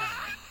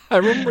 I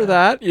remember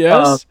that,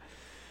 yes.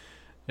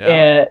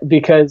 And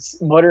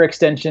because motor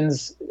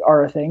extensions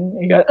are a thing.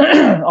 You got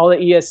all the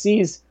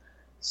ESCs,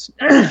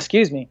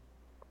 excuse me.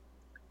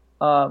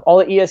 All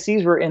the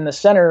ESCs were in the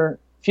center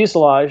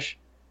fuselage,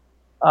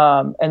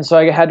 And so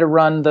I had to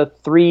run the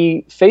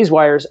 3 phase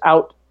wires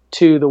out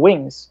to the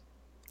wings.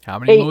 How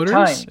many 8 motors?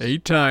 times.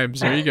 8 times.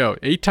 There you go.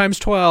 8 times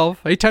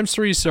 12. 8 times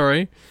 3,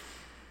 sorry.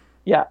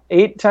 Yeah,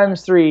 8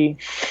 times 3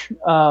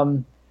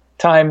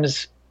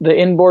 times the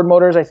inboard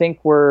motors, I think,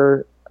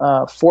 were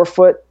 4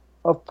 foot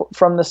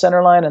from the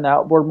center line, and the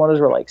outboard motors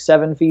were like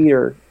 7 feet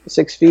or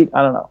 6 feet.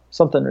 I don't know,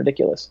 something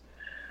ridiculous.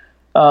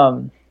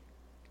 Yeah.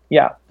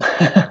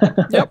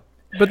 Yep.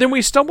 But then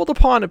we stumbled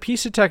upon a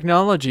piece of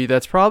technology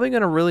that's probably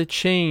going to really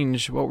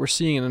change what we're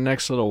seeing in the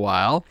next little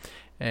while.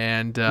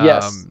 And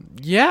Yes.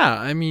 yeah,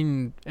 I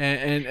mean,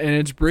 and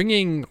it's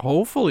bringing,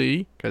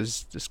 hopefully,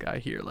 because this guy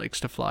here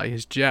likes to fly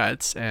his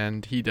jets,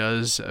 and he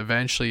does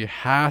eventually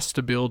has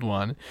to build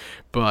one.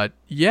 But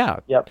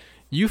yeah, Yep.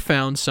 you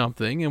found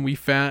something, and we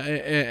found,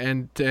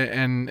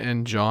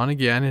 and John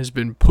again has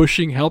been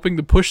helping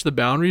to push the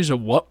boundaries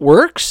of what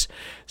works.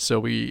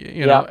 So we,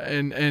 you know,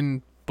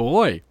 and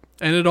boy,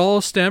 and it all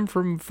stemmed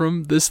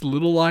from this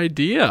little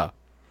idea.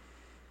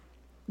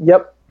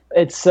 Yep.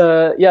 It's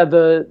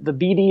the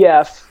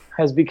BDF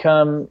has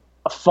become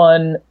a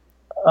fun,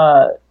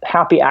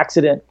 happy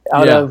accident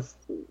out of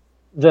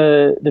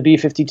the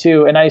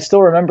B-52, and I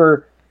still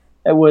remember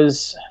I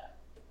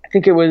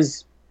think it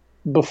was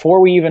before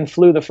we even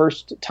flew the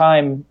first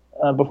time,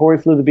 before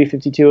we flew the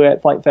B-52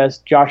 at Flight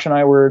Fest. Josh and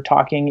I were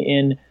talking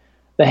in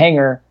the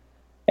hangar,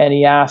 and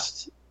he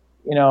asked,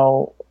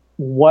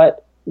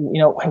 what's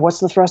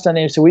the thrust on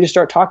it? So we just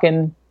start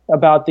talking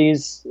about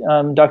these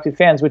ducted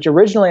fans, which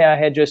originally I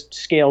had just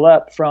scaled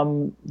up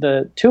from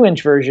the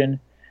 2-inch version,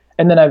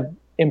 and then I've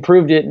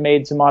improved it and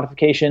made some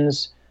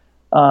modifications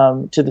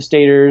to the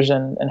stators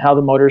and how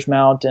the motors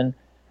mount. And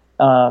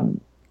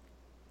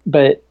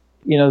but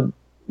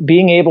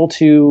being able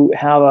to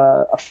have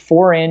a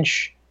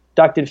 4-inch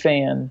ducted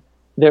fan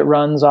that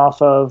runs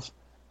off of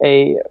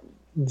a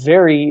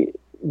very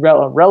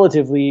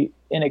relatively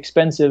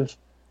inexpensive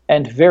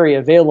and very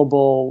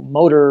available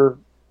motor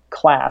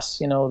class,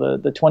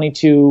 the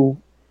 22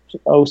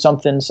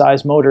 something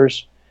size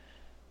motors,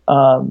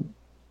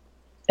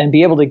 and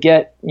be able to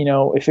get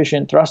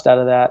efficient thrust out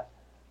of that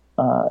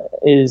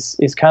is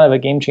kind of a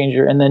game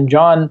changer. And then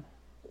John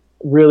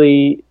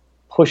really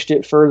pushed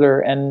it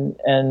further and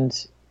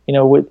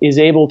is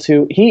able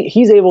to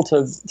he's able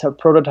to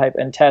prototype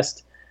and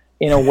test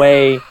in a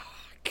way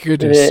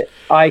Goodness. that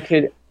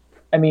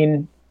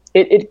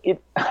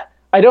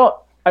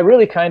I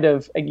really kind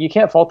of, you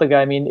can't fault the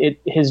guy. I mean,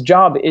 his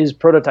job is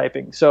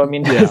prototyping. So, I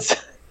mean,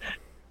 it's,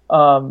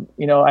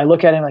 I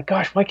look at him like,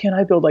 gosh, why can't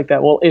I build like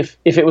that? Well, if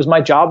it was my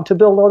job to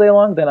build all day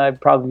long, then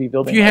I'd probably be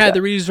building. If you like had that.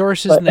 the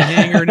resources and the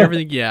hangar and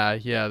everything,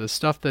 the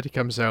stuff that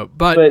comes out.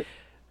 But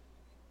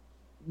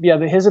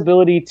his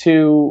ability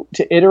to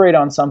iterate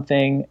on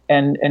something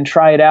and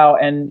try it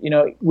out. And,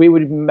 we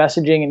would be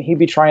messaging and he'd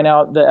be trying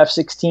out the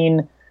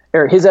F-16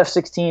 or his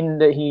F-16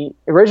 that he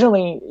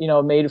originally,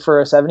 made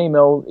for a 70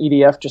 mil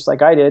EDF, just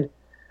like I did,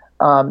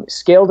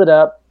 scaled it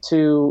up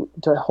to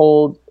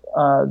hold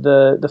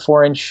the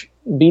 4-inch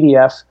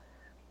BDF,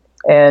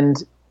 and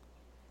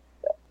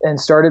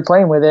started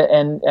playing with it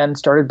and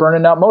started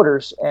burning out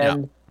motors.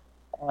 And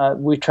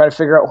we try to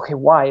figure out, okay,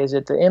 why? Is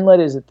it the inlet?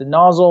 Is it the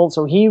nozzle?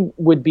 So he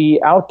would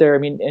be out there,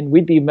 and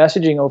we'd be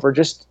messaging over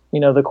just,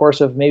 the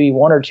course of maybe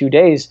 1 or 2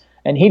 days,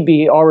 and he'd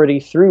be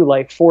already through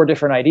like 4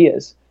 different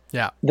ideas.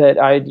 Yeah. That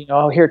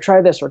here,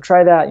 try this or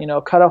try that,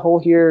 cut a hole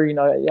here,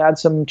 add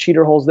some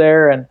cheater holes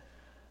there. And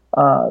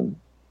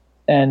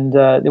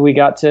we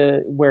got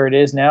to where it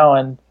is now.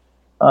 And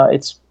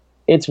it's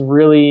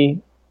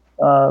really,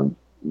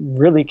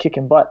 really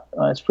kicking butt.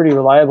 It's pretty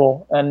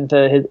reliable. And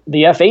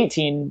the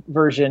F-18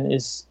 version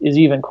is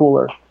even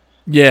cooler.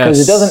 Yes.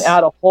 Because it doesn't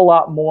add a whole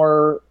lot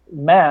more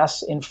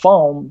mass in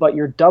foam, but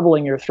you're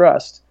doubling your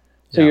thrust.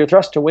 So your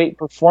thrust to weight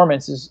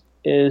performance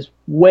is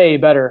way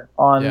better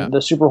on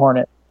the Super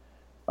Hornet.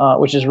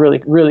 Which is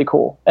really, really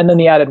cool. And then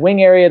the added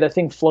wing area, the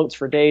thing floats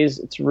for days.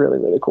 It's really,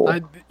 really cool.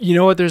 You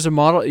know what? There's a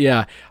model.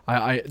 Yeah.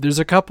 There's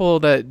a couple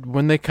that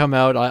when they come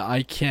out,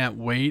 I can't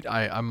wait.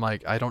 I'm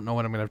like, I don't know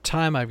when I'm going to have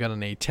time. I've got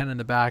an A10 in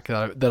the back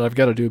that I've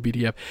got to do a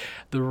BDF.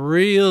 The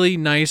really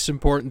nice,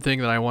 important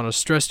thing that I want to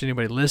stress to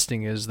anybody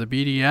listening is the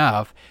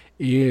BDF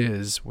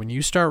is when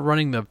you start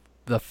running the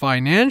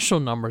financial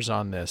numbers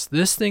on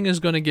this thing is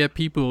going to get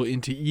people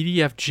into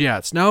EDF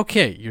jets. Now,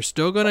 okay, you're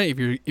still going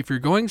to, if you're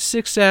going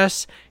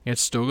 6S,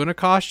 it's still going to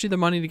cost you the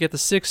money to get the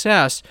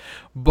 6S,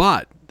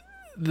 but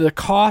the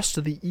cost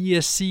of the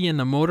ESC and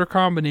the motor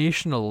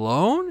combination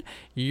alone,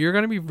 you're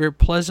going to be very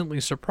pleasantly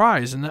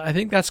surprised. And I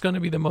think that's going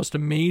to be the most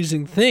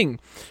amazing thing,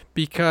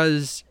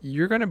 because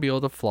you're going to be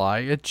able to fly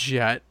a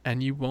jet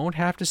and you won't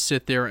have to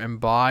sit there and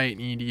buy an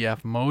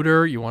EDF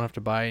motor. You won't have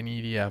to buy an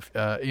EDF,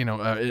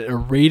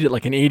 rated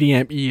like an 80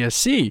 amp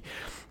ESC.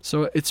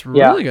 So it's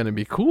really going to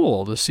be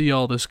cool to see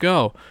all this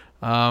go.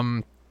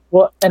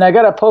 Well, and I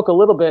got to poke a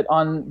little bit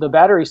on the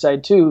battery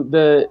side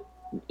too.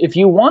 If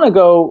you want to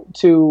go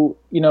to,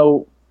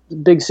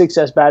 big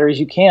 6S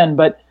batteries, you can,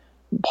 but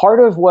part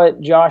of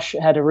what Josh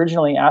had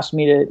originally asked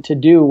me to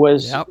do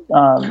was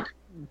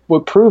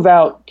would prove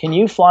out, can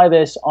you fly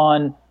this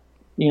on,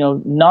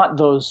 not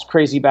those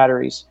crazy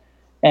batteries.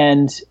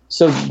 And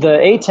so the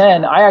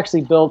A10, I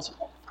actually built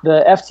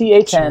the FT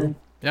A10.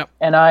 Yep.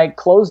 And I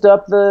closed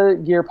up the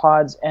gear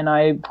pods and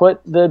I put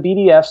the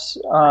BDFs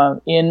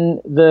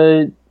in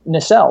the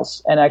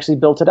nacelles and actually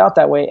built it out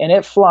that way. And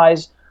it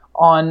flies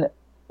on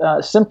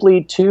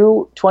simply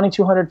two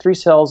 2200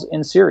 3-cells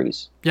in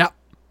series. Yeah.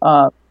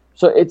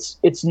 So it's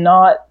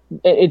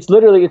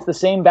literally the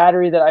same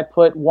battery that I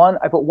put one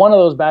of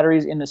those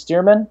batteries in the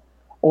Stearman,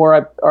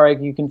 or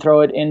you can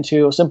throw it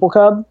into a Simple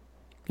Cub.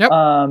 Yep.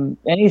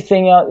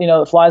 Anything else,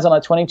 that flies on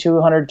a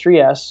 2200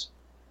 3S,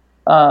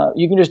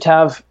 you can just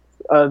have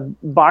a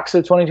box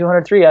of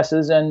 2200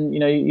 3Ss, and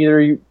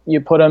either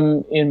you put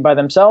them in by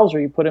themselves or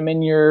you put them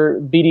in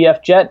your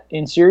BDF jet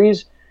in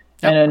series.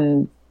 Yep.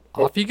 And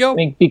off you go. I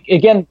mean,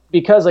 again,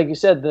 because like you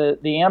said,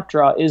 the amp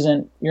draw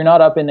you're not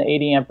up in the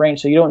 80 amp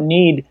range, so you don't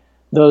need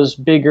those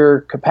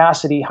bigger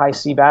capacity high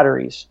C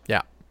batteries.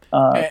 Yeah.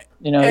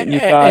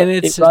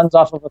 It runs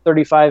off of a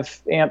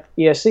 35 amp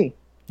ESC.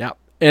 Yeah.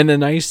 And the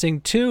nice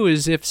thing too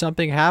is if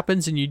something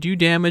happens and you do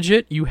damage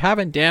it, you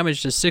haven't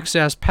damaged a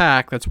 6S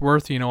pack that's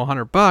worth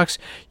 $100.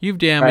 You've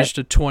damaged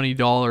a $20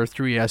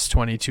 3S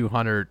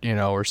 2200,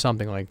 or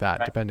something like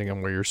that, depending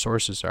on where your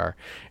sources are.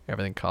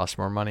 Everything costs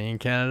more money in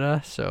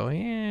Canada, so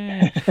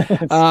yeah.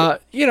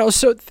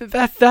 So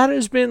that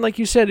has been, like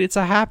you said, it's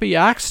a happy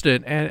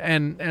accident.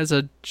 And as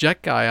a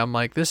jet guy, I'm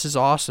like, this is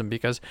awesome,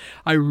 because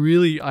I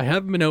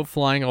haven't been out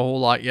flying a whole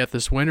lot yet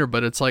this winter,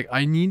 but it's like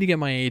I need to get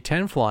my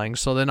A10 flying.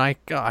 So then I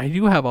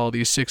do have all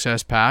these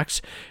 6S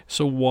packs,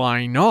 so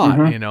why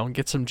not?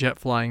 Get some jet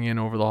flying in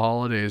over the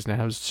holidays and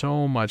have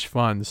so much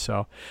fun.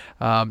 So,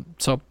 You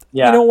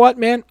know what,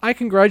 man? I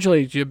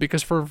congratulate you,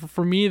 because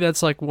for me,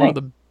 that's like one of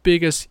the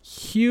biggest,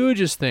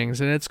 hugest things,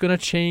 and it's going to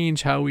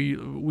change how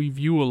we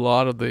view a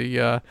lot of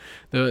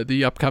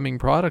the upcoming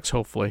products,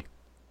 hopefully.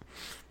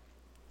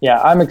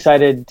 Yeah, I'm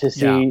excited to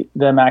see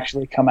them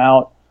actually come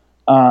out.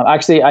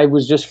 Actually, I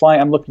was just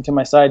flying. I'm looking to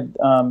my side.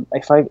 I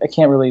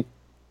can't really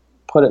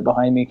put it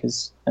behind me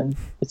because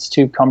it's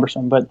too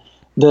cumbersome. But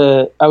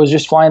I was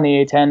just flying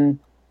the A10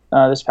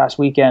 this past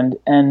weekend,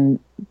 and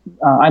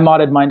I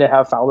modded mine to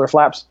have Fowler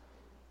flaps,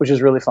 which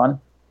is really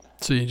fun.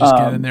 So you just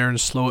get in there and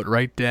slow it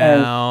right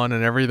down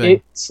and everything.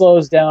 It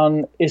slows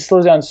down. It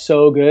slows down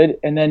so good,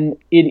 and then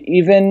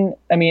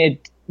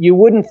you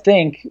wouldn't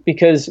think,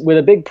 because with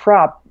a big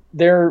prop,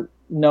 they're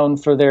known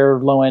for their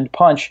low end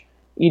punch.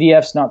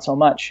 EDF's not so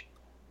much.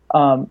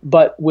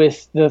 But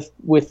with the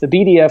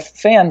BDF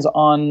fans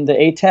on the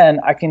A10,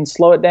 I can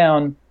slow it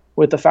down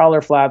with the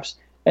Fowler flaps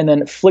and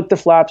then flick the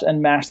flaps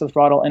and mash the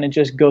throttle, and it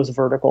just goes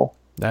vertical.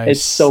 Nice.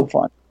 It's so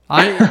fun.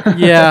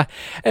 And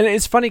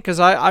it's funny because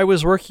I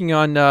was working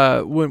on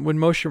when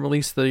Motion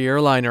released the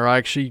airliner, I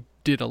actually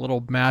did a little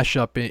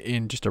mashup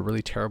in just a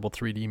really terrible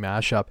 3D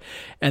mashup,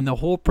 and the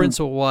whole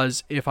principle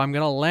was, if I'm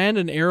going to land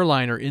an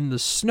airliner in the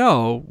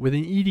snow with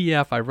an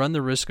EDF, I run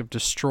the risk of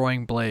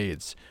destroying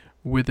blades.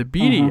 With a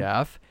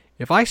BDF,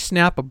 if I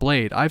snap a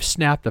blade, I've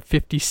snapped a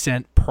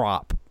 50-cent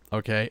prop.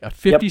 Okay, a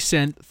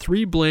 50-cent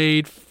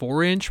 3-blade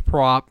 4-inch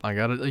prop.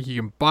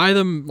 You can buy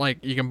them,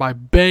 you can buy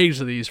bags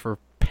of these for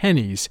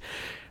pennies.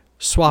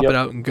 Swap it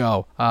out and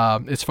go.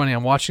 It's funny,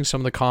 I'm watching some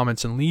of the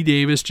comments, and Lee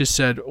Davis just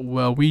said,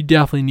 well, we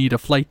definitely need a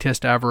flight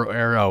test Avro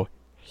Arrow.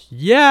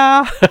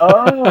 Yeah.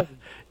 Oh.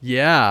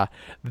 Yeah.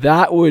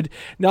 That would...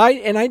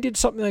 I did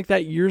something like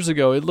that years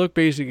ago. It looked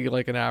basically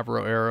like an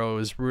Avro Arrow. It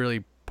was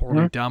really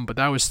poorly done, but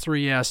that was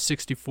 3S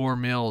 64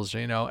 mils,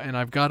 and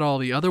I've got all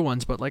the other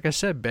ones, but like I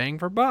said, bang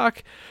for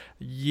buck.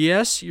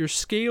 Yes, your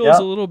scale is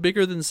a little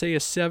bigger than, say, a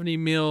 70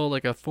 mil,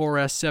 like a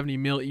 4S 70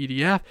 mil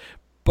EDF,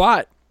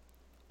 but...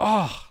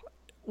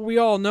 we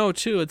all know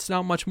too, it's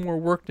not much more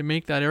work to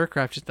make that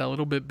aircraft just that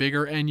little bit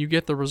bigger, and you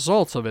get the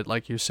results of it,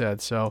 like you said.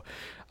 So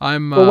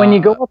but when you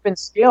go up in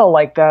scale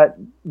like that,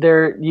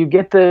 you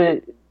get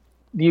the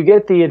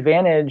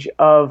advantage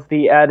of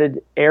the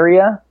added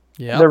area.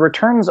 Yeah. The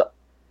returns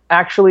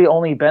actually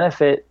only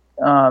benefit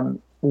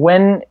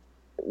when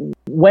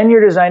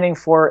you're designing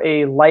for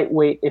a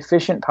lightweight,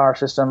 efficient power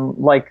system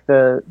like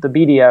the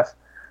BDF.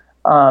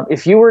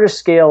 If you were to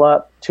scale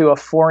up to a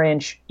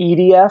 4-inch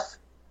EDF,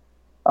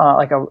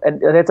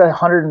 it's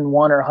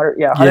 101 or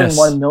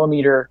 101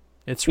 millimeter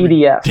it's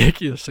EDF.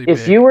 Ridiculously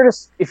if big. you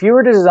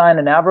were to design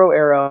an Avro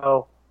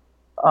Arrow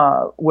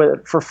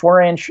for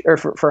 4-inch or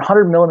for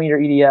 100 millimeter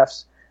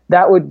EDFs,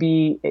 that would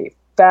be a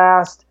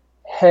fast,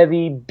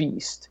 heavy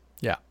beast.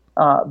 Yeah.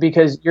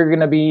 Because you're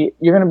gonna need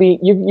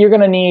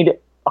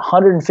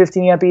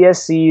 150 amp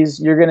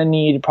ESCs. You're gonna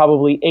need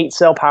probably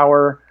 8-cell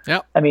power.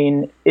 Yep. I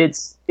mean,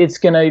 it's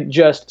gonna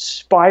just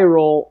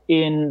spiral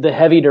in the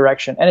heavy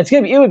direction, and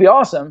it would be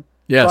awesome.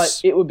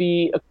 Yes. But it would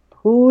be a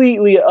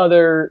completely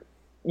other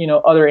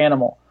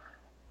animal.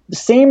 The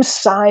same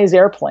size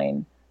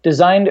airplane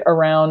designed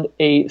around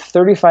a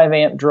 35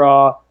 amp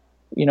draw,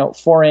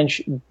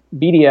 4-inch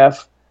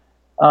BDF.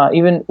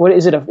 What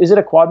is it? Is it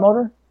a quad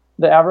motor?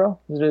 The Avro?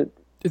 Is it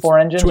 4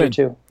 engines or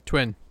 2?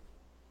 Twin.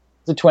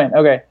 It's a twin.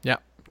 Okay. Yeah.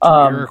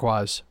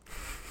 Iroquois.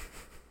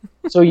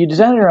 So you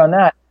design it around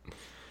that.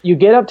 You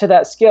get up to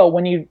that scale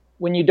when you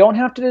when you don't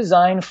have to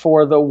design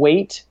for the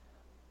weight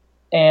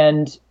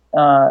and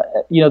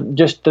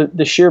just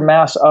the sheer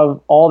mass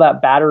of all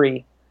that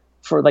battery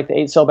for like the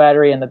 8-cell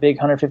battery and the big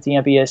 150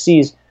 amp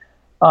ESCs,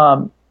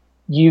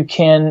 you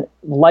can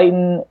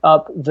lighten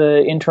up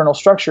the internal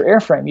structure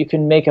airframe. You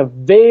can make a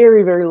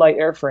very, very light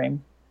airframe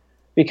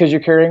because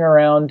you're carrying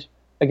around,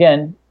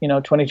 again,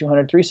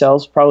 2,200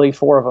 3-cells, probably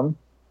 4 of them.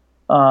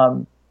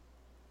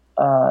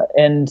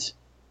 And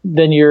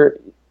then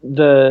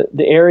the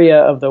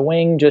area of the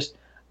wing, just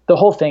the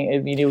whole thing. I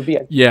mean, it would be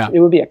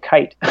a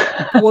kite.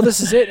 Well, this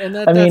is it, and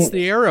that's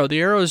the Arrow.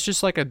 The Arrow is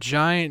just like a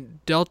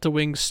giant Delta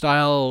Wing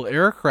style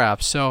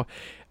aircraft. So,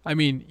 I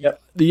mean,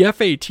 the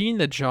F-18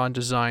 that John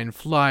designed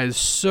flies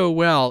so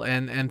well,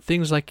 and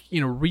things like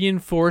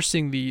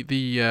reinforcing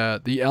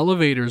the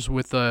elevators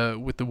with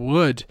the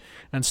wood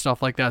and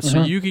stuff like that,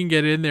 so you can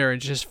get in there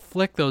and just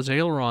flick those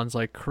ailerons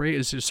like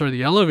crazy,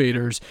 the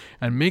elevators,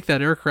 and make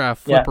that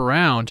aircraft flip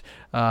around.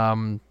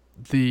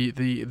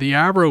 The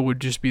Arrow would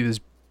just be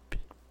this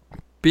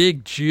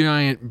big,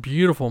 giant,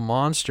 beautiful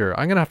monster.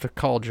 I'm gonna have to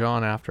call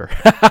John after.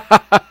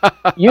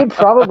 You would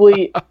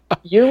probably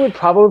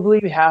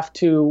have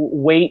to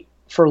wait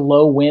for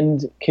low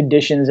wind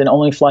conditions and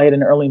only fly it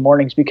in early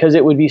mornings because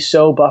it would be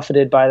so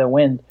buffeted by the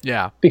wind.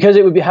 Yeah. Because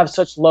it would have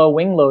such low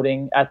wing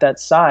loading at that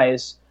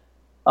size.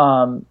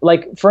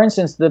 Like for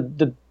instance,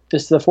 the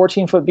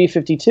 14-foot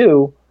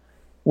B-52,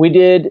 we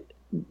did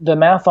the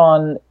math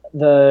on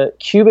the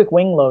cubic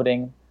wing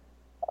loading,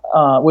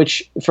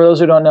 which for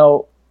those who don't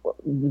know,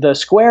 the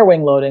square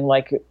wing loading,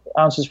 like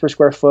ounces per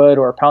square foot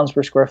or pounds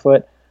per square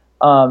foot,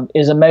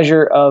 is a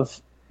measure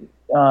of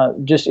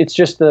it's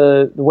just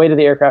the weight of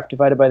the aircraft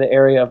divided by the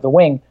area of the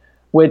wing,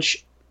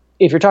 which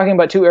if you're talking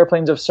about two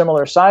airplanes of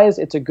similar size,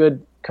 it's a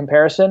good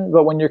comparison.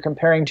 But when you're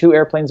comparing two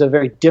airplanes of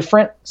very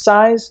different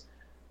size,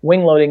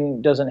 wing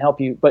loading doesn't help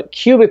you. But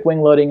cubic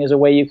wing loading is a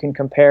way you can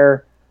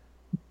compare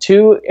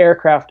two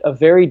aircraft of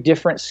very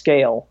different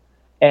scale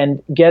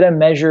and get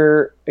an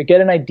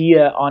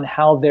idea on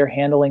how their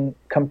handling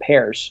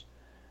compares,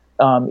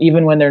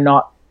 even when they're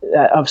not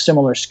of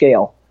similar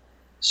scale.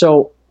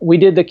 So we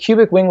did the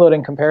cubic wing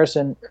loading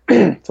comparison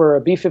for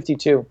a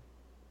B-52,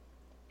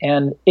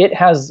 and it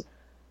has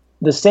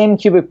the same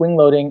cubic wing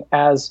loading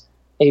as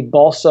a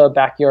balsa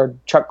backyard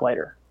truck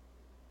glider.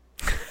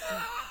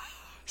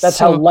 That's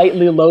how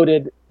lightly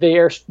loaded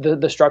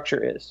the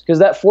structure is, because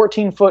that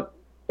 14-foot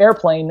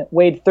airplane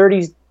weighed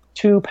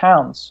 32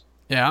 pounds.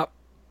 Yeah.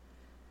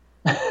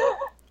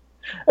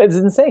 It's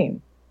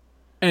insane.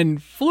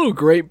 And flew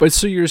great, but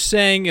so you're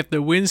saying if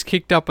the winds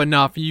kicked up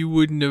enough, you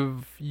would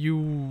have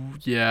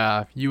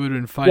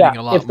been fighting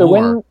a lot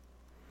more.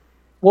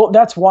 Well,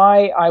 that's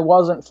why I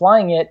wasn't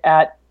flying it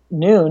at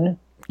noon.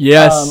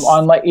 Yes.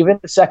 On even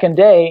the second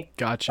day.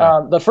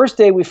 Gotcha. The first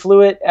day we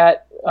flew it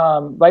at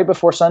right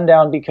before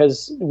sundown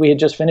because we had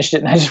just finished it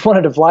and I just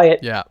wanted to fly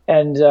it. Yeah.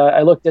 And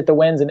I looked at the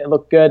winds and it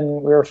looked good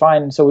and we were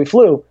fine, so we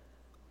flew.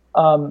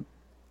 But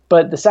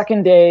the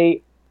second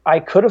day, I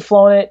could have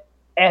flown it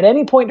at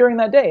any point during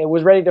that day. It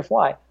was ready to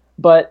fly,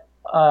 but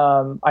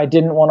I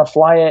didn't want to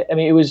fly it. I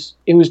mean, it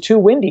was too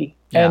windy,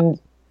 and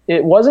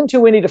it wasn't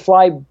too windy to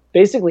fly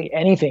basically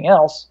anything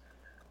else,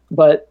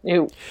 but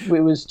it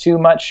was too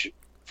much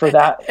for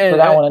that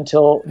one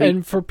until.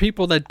 And for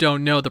people that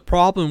don't know, the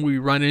problem we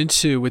run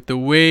into with the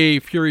way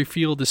Fury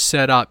Field is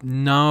set up,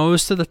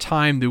 most of the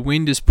time the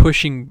wind is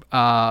pushing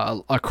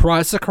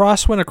across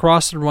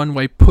the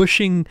runway,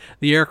 pushing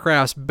the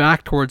aircrafts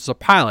back towards the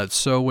pilots.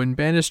 So when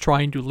Ben is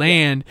trying to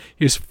land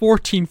his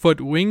 14-foot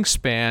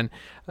wingspan,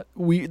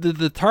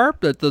 the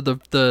tarp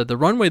the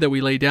runway that we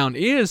lay down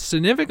is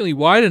significantly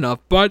wide enough,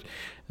 but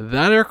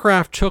that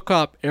aircraft took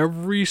up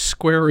every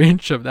square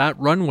inch of that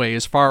runway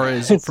as far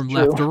as from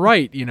left to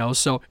right,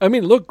 So I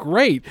mean, it looked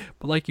great,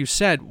 but like you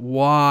said,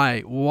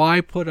 why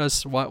put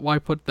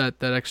that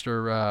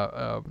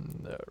extra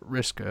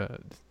risk?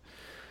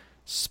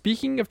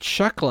 Speaking of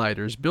chuck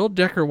gliders, Bill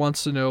Decker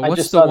wants to know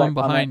what's the one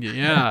behind you?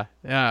 Yeah.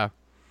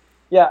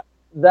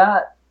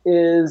 That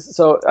is,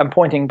 so I'm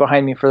pointing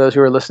behind me for those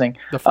who are listening.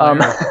 The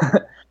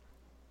flare.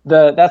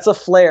 That's a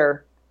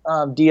flare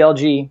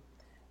DLG.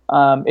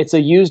 It's a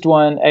used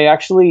one. I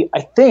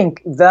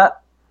think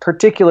that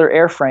particular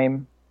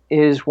airframe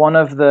is one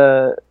of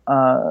the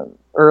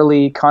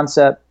early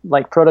concept,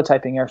 like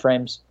prototyping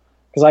airframes,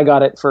 because I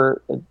got it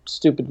for a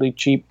stupidly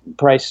cheap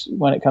price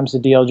when it comes to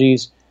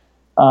DLGs.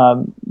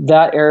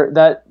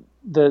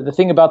 The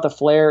thing about the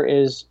flare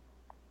is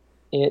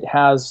it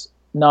has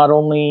not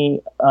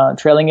only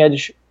trailing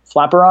edge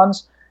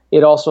flaperons,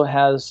 it also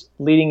has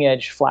leading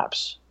edge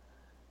flaps,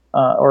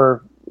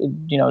 or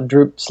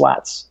droop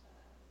slats.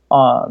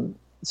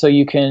 So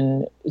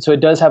it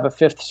does have a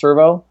fifth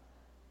servo.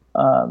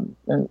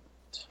 And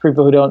for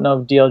people who don't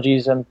know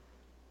DLGs,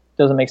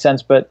 doesn't make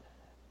sense, but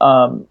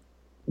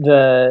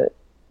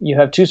you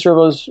have two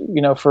servos,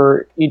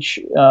 for each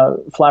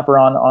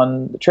flaperon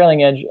on the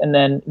trailing edge, and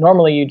then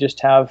normally you just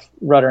have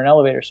rudder and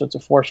elevator, so it's a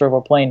 4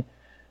 servo plane.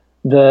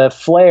 The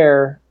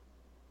flare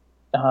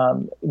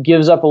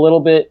gives up a little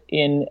bit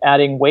in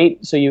adding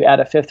weight, so you add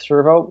a fifth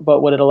servo.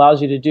 But what it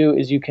allows you to do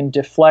is you can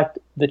deflect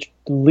the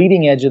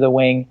leading edge of the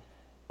wing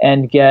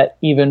and get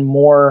even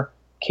more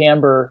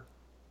camber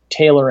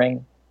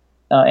tailoring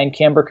and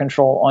camber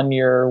control on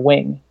your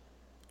wing.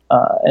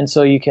 And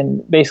so you can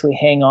basically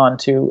hang on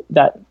to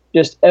that,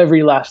 just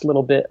every last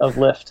little bit of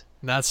lift.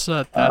 That's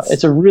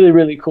it's a really,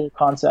 really cool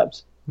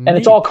concept. neat. And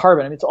it's all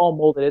carbon. I mean, it's all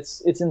molded.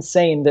 It's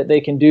insane that they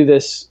can do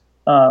this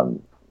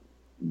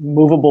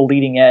movable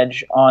leading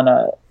edge on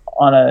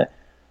a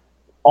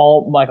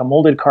all like a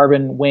molded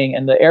carbon wing,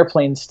 and the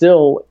airplane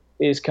still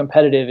is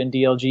competitive in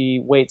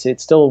DLG weights. It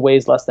still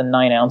weighs less than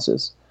 9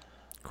 ounces.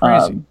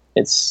 Crazy.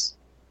 It's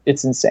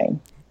insane.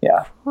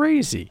 Yeah.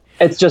 Crazy.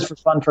 It's just for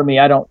fun for me.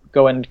 I don't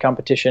go into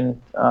competition,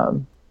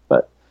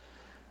 but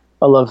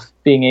I love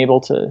being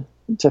able to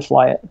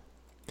fly it,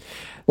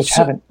 which I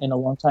haven't in a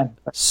long time.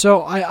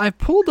 So I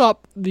pulled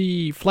up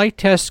the Flight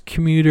Test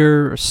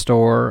commuter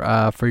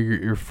store for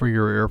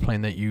your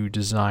airplane that you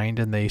designed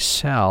and they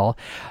sell.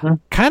 Mm-hmm.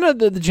 Kind of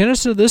the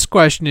genesis of this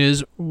question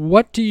is,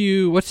 what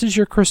does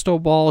your crystal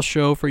ball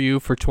show for you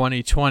for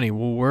 2020?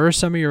 Well, where are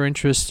some of your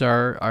interests?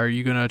 Are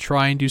you going to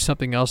try and do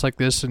something else like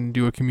this and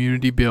do a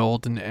community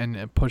build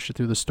and push it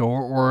through the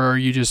store, or are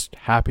you just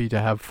happy to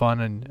have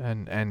fun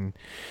and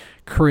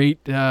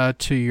create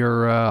to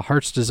your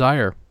heart's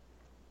desire?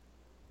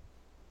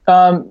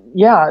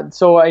 Yeah,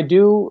 so I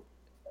do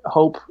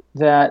hope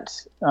that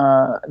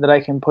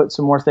I can put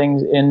some more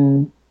things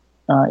in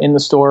the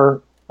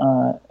store.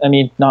 I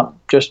mean, not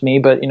just me,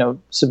 but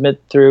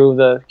submit through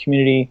the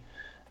community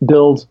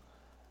build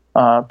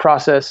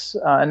process,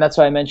 and that's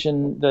why I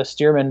mentioned the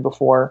Stearman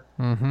before.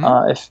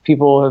 Mm-hmm. If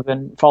people have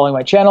been following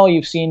my channel,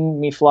 you've seen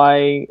me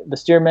fly the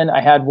Stearman.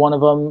 I had one of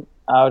them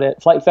out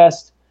at Flight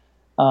Fest.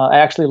 I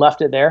actually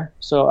left it there,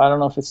 so I don't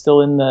know if it's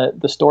still in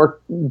the store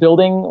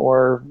building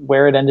or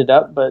where it ended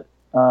up, but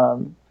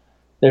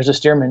there's a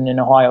Stearman in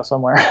Ohio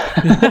somewhere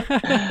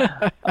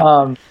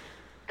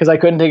because I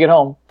couldn't take it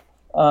home.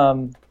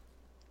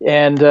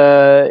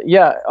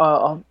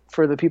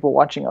 For the people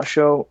watching,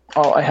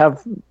 I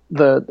have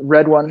the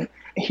red one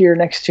here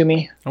next to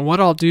me. And what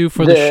I'll do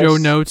for the show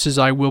notes is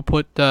I will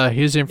put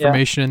his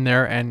information in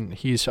there, and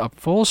he's up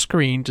full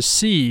screen to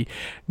see.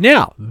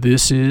 Now,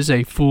 this is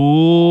a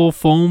full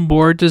foam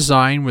board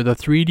design with a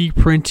 3D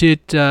printed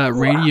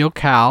radial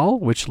cowl,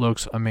 which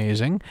looks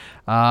amazing.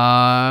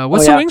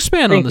 What's the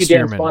wingspan on the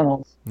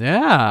Stearman?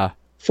 Yeah.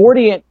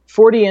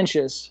 40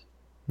 inches.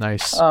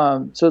 Nice.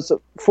 So it's a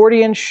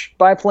 40-inch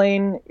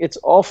biplane. It's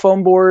all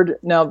foam board.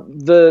 Now,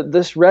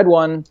 this red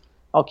one,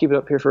 I'll keep it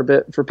up here for a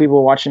bit for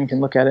people watching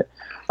can look at it.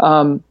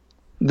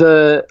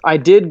 I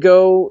did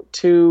go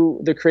to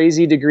the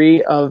crazy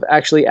degree of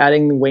actually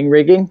adding the wing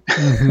rigging,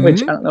 mm-hmm.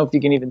 which I don't know if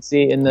you can even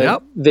see in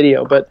the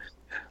video, but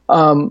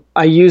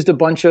I used a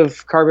bunch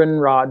of carbon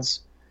rods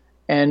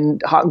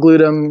and hot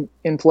glued them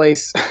in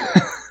place.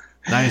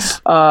 Nice.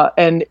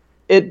 And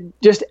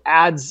it just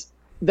adds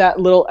that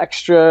little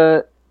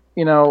extra,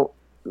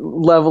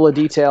 level of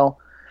detail.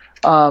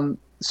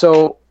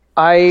 So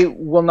I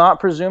will not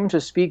presume to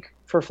speak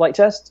for Flight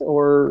Test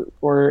or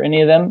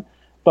any of them,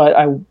 but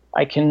I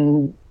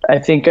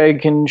think I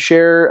can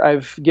share.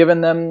 I've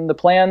given them the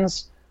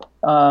plans.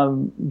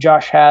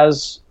 Josh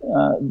has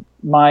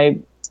my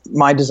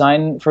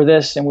design for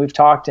this, and we've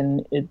talked,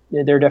 and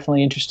they're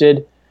definitely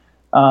interested.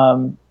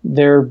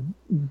 They're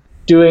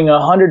doing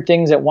 100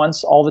 things at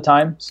once all the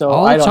time, so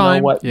I don't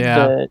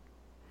know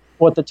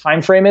what the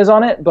time frame is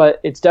on it, but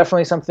it's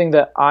definitely something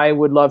that I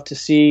would love to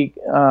see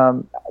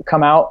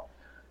come out.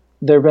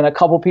 There have been a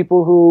couple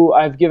people who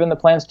I've given the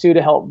plans to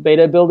help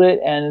beta build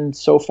it, and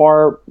so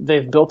far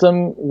they've built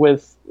them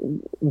with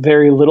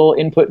very little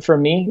input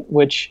from me,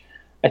 which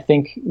I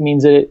think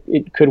means that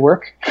it could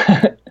work.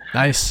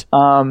 Nice.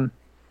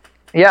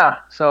 Yeah,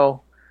 so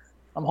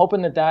I'm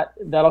hoping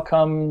that'll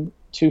come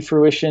to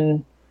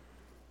fruition.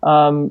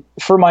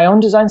 For my own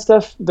design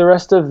stuff, the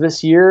rest of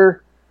this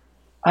year,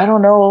 I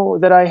don't know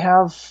that I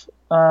have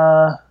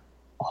a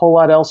whole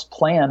lot else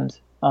planned.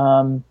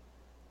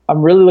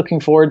 I'm really looking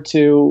forward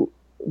to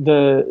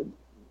the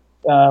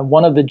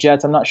one of the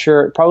jets. I'm not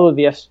sure. Probably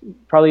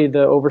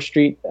the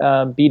Overstreet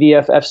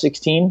BDF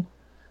F-16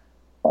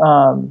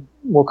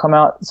 will come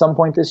out at some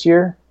point this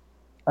year.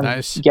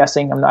 I'm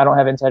guessing. I don't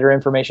have insider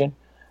information.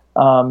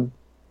 But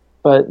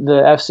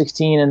the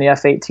F-16 and the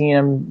F-18,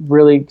 I'm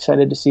really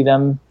excited to see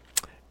them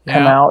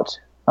come out.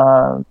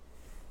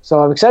 So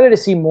I'm excited to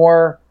see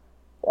more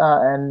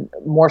and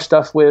more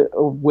stuff with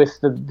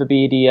the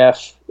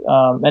BDF.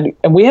 And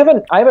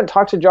I haven't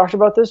talked to Josh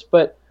about this,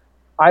 but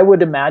I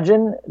would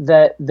imagine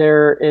that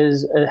there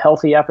is a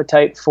healthy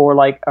appetite for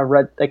like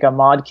a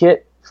mod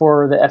kit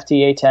for the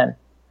FTA-10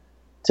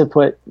 to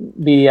put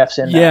BDFs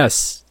in.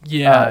 Yes.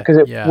 Yeah. Because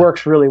it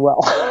works really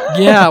well.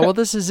 Yeah. Well,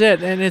 this is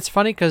it. And it's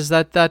funny because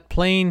that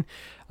plane,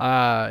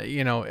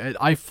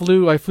 I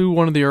flew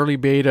one of the early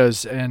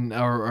betas and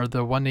or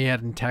the one they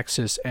had in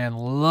Texas and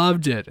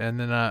loved it. And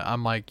then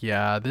I'm like,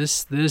 yeah,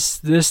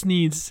 this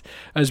needs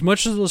as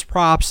much as those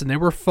props, and they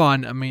were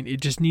fun. I mean,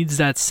 it just needs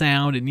that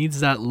sound, it needs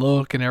that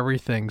look and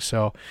everything.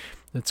 So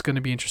it's going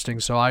to be interesting.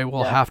 So I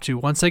will have to,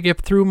 once I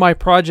get through my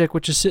project,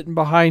 which is sitting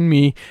behind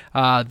me,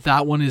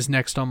 that one is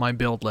next on my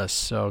build list.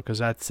 So, because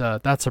that's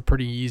a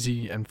pretty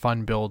easy and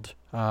fun build.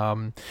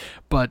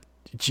 But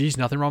geez,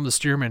 nothing wrong with the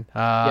Stearman.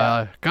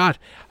 God,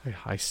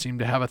 I seem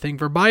to have a thing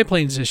for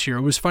biplanes this year.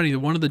 It was funny.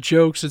 One of the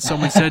jokes that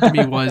someone said to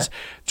me was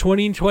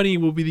 2020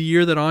 will be the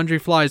year that Andre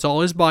flies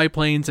all his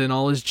biplanes and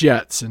all his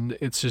jets. And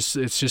it's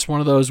just one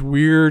of those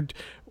weird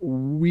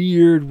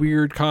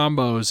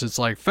combos. It's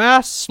like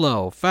fast,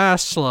 slow,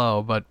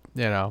 but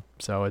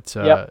so it's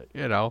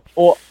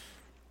Well,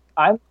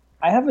 I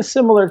have a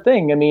similar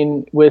thing. I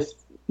mean, with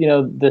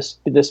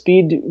the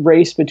speed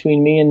race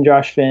between me and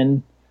Josh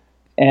Finn,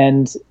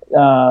 and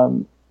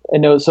I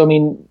know. So I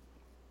mean,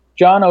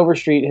 John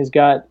Overstreet has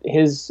got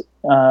his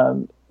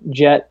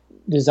jet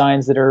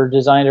designs that are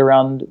designed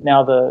around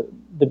now the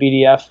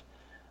BDF.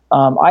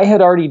 I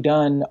had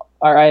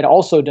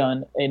also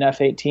done an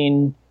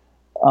F-18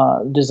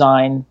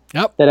 design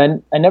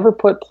that I never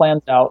put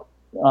plans out,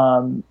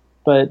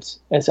 but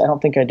I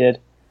don't think I did.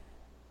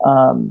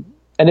 I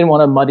didn't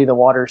want to muddy the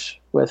waters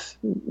with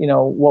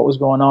what was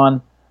going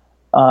on,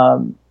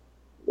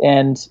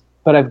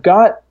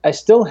 but I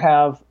still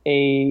have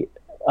a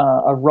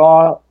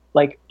raw,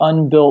 like,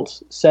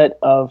 unbuilt set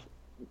of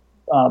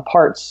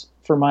parts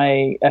for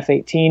my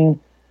F-18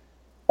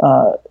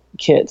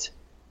 kit.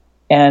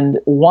 And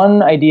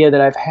one idea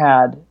that I've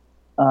had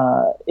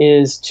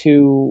is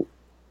to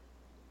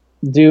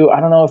do, I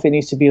don't know if it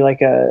needs to be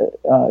like a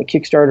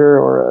Kickstarter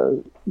or a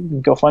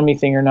GoFundMe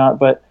thing or not,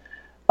 but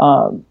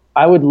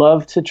I would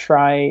love to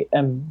try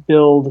and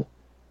build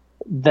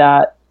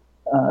that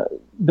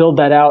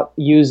out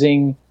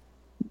using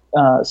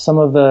some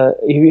of the.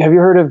 Have you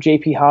heard of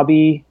JP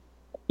Hobby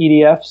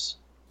EDFs?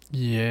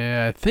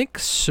 Yeah, I think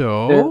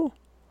so.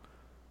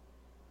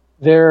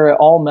 They're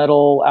all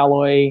metal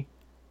alloy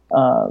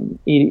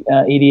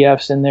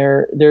EDFs, and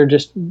they're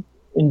just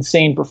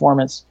insane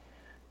performance.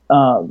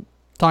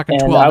 Talking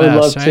 12S, and I would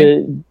love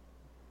to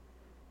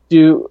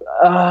do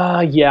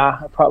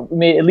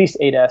probably at least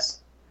 8S.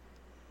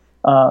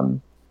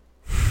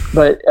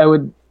 But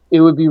it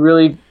would be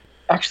really,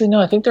 actually no,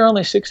 I think they're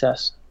only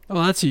 6S.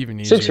 Oh, that's even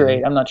easier. 6 or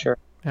 8, I'm not sure.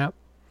 Yep.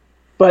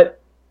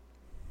 But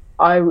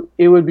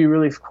it would be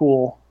really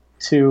cool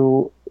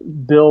to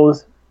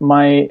build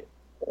my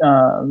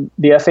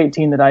the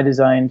F-18 that I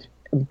designed,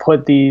 and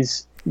put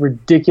these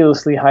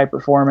ridiculously high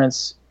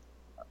performance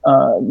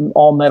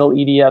all metal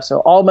EDF. So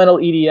all metal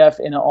EDF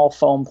in an all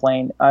foam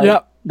plane.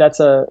 That's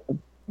a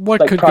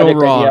could go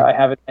wrong? Idea I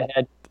have in my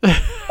head.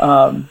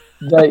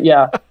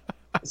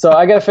 So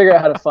I got to figure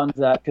out how to fund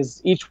that, because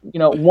each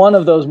one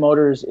of those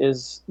motors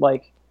is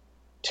like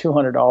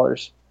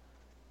 $200.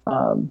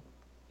 And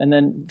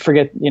then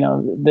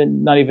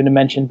then not even to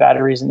mention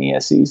batteries and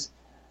ESCs.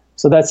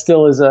 So that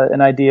still is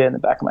an idea in the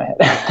back of my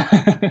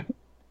head.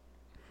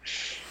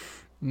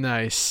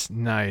 Nice.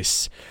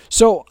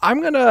 So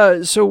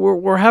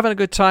we're having a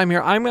good time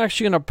here. I'm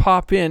actually gonna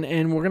pop in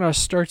and we're gonna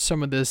start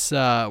some of this.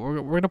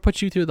 We're gonna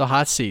put you through the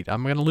hot seat.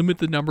 I'm gonna limit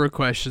the number of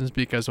questions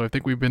because I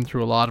think we've been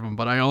through a lot of them.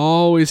 But I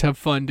always have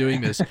fun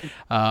doing this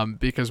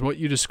because what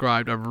you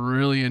described, I'm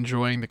really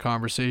enjoying the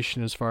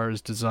conversation as far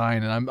as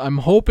design, and I'm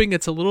hoping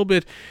it's a little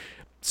bit.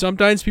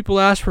 Sometimes people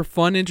ask for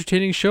fun,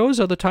 entertaining shows.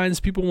 Other times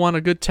people want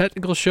a good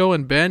technical show.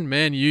 And Ben,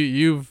 man,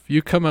 you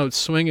come out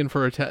swinging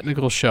for a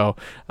technical show.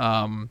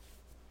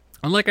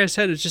 And like I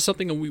said, it's just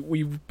something that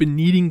we've been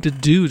needing to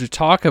do, to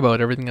talk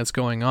about everything that's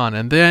going on.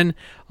 And then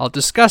I'll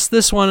discuss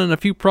this one and a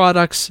few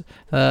products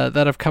that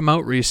have come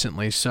out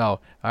recently. So,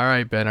 all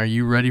right, Ben, are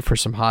you ready for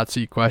some hot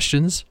seat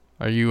questions?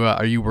 Are you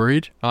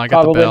worried? Oh, I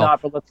got Probably the bell.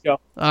 not, but let's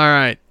go. All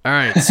right.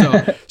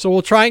 So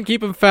we'll try and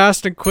keep them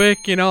fast and quick.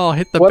 I'll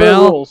hit the bell. What are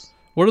the rules?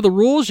 What are the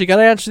rules? You got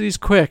to answer these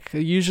quick.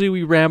 Usually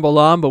we ramble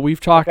on, but we've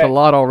talked a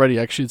lot already.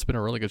 Actually, it's been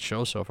a really good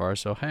show so far,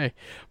 so hey.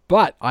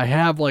 But I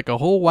have like a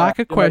whole whack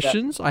of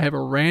questions. I have a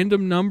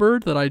random number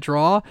that I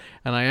draw,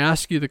 and I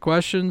ask you the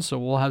questions, so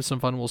we'll have some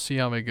fun. We'll see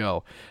how we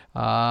go.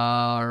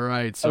 All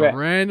right, so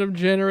random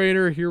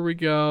generator, here we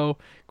go.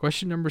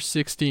 Question number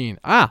 16.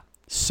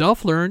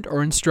 Self-learned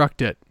or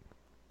instructed?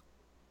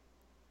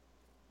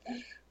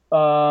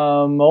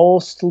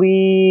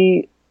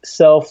 Mostly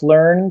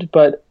self-learned,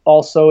 but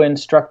also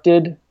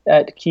instructed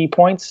at key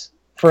points.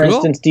 For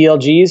instance,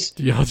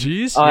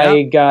 DLGs.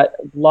 I got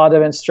a lot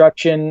of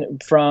instruction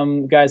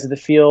from guys at the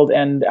field,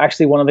 and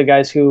actually one of the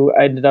guys who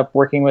I ended up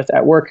working with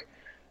at work,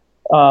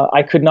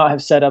 I could not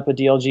have set up a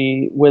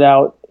DLG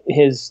without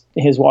his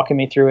walking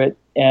me through it.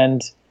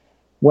 And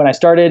when I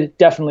started,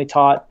 definitely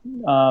taught.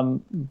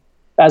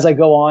 As I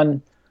go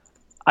on,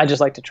 I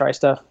just like to try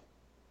stuff.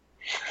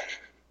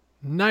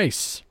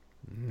 Nice.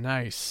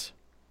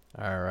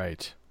 All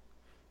right.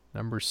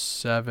 Number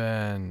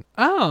 7.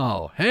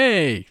 Oh,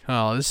 hey.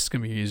 Oh, this is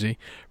going to be easy.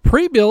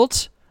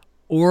 Pre-built,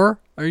 or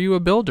are you a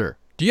builder?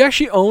 Do you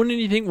actually own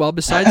anything? Well,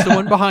 besides the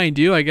one behind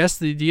you, I guess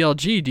the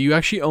DLG. Do you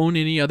actually own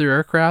any other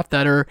aircraft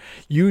that are?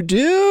 You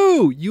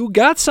do. You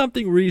got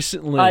something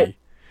recently.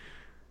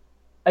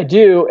 I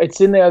do.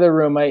 It's in the other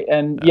room.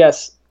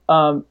 Yes.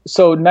 So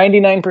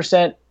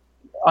 99%,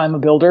 I'm a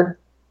builder.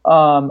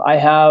 I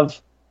have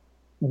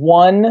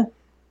one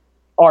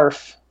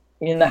ARF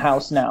in the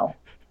house now,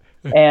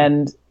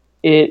 and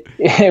it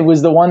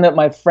was the one that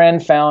my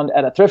friend found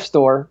at a thrift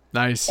store.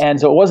 Nice. And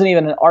so it wasn't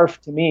even an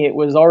ARF to me. It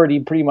was already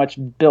pretty much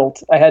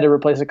built. I had to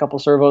replace a couple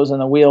servos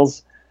and the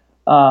wheels,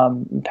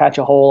 patch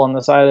a hole on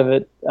the side of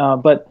it.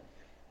 But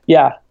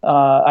yeah,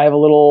 I have a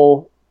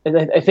little.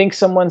 I think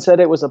someone said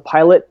it was a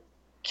pilot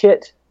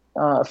kit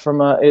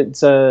from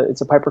it's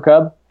a Piper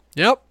Cub.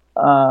 Yep.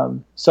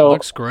 So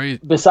looks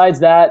great.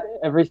 Besides that,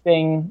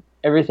 everything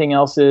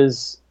else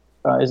is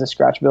a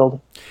scratch build.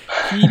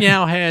 He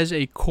now has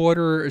a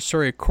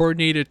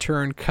coordinated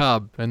turn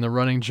Cub, and the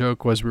running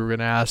joke was we were going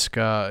to ask,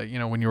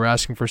 when you were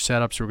asking for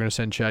setups, we were going to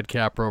send Chad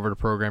Capper over to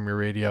program your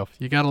radio.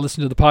 You got to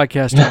listen to the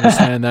podcast to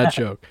understand that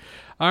joke.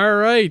 All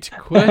right,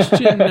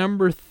 question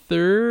number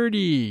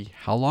 30.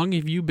 How long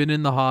have you been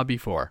in the hobby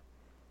for?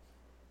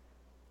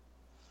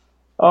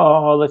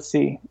 Oh, let's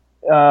see.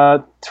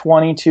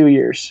 22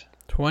 years.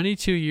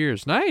 22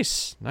 years.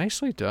 Nice.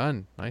 Nicely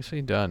done.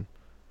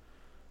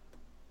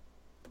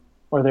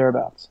 Or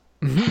thereabouts.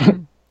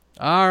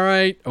 All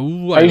right.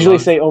 Ooh, I usually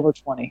say over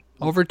 20.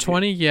 Over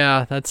 20?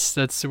 Yeah, that's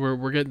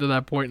we're getting to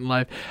that point in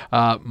life.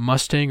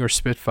 Mustang or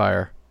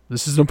Spitfire?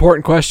 This is an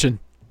important question.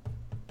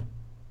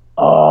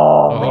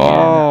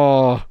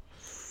 Oh.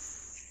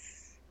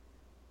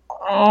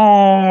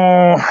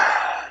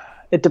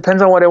 It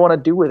depends on what I want to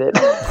do with it.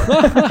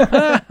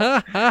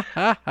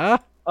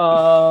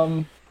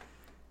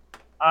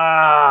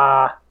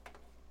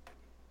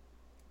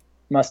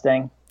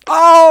 Mustang.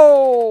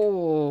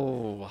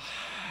 Oh,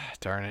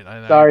 darn it!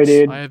 Sorry,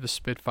 dude. I have the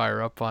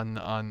Spitfire up on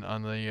the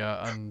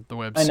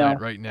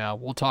website right now.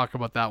 We'll talk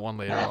about that one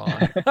later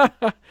on.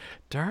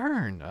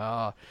 Darn.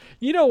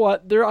 You know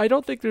what? I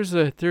don't think there's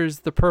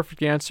the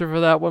perfect answer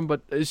for that one,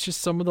 but it's just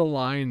some of the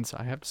lines.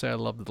 I have to say, I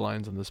love the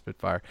lines on the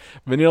Spitfire.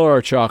 Vanilla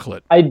or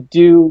chocolate? I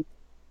do.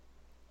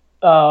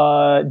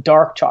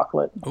 Dark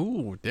chocolate.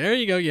 Ooh, there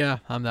you go. Yeah,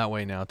 I'm that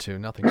way now too.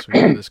 Nothing sweet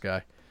for this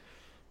guy.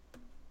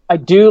 I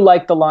do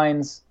like the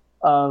lines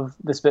of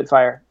the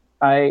Spitfire.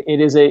 I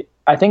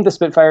think the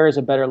Spitfire is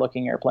a better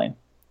looking airplane.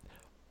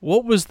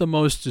 What was the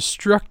most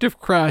destructive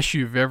crash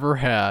you've ever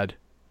had?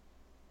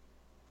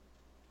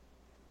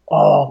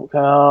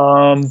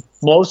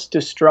 Most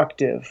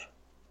destructive.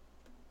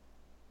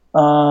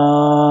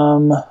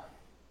 I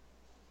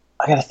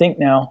gotta think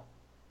now,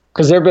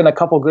 because there have been a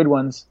couple good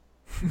ones.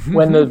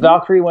 When the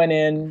Valkyrie went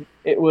in,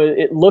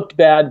 it looked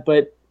bad,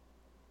 but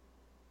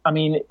I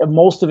mean,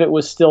 most of it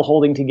was still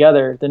holding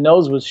together. The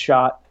nose was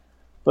shot,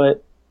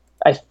 but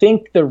I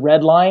think the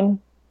Redline,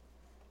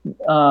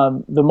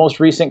 the most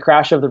recent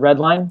crash of the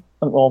Redline,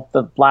 well,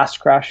 the last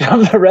crash of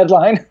the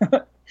Redline,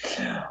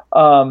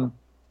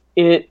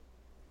 it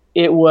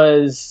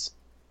was,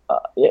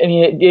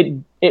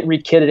 it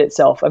rekitted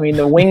itself. I mean,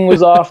 the wing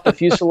was off, the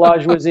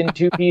fuselage was in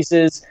two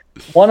pieces.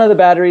 One of the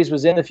batteries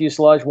was in the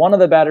fuselage. One of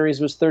the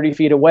batteries was 30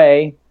 feet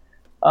away.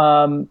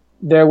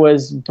 There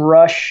was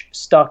brush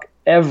stuck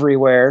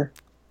everywhere.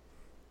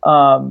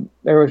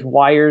 There was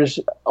wires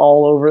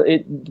all over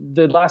it.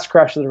 The last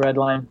crash of the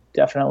Redline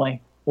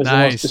definitely was the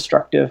most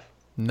destructive.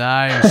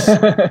 Nice.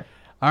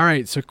 All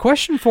right, so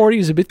question 40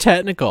 is a bit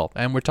technical,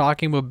 and we're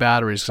talking about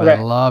batteries because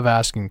I love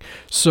asking.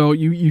 So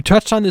you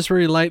touched on this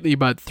very lightly,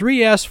 but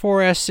 3S,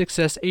 4S,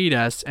 6S,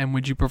 8S, and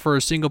would you prefer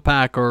a single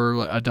pack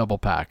or a double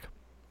pack?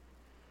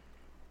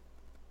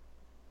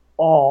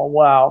 Oh,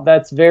 wow.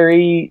 That's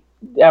very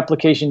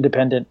application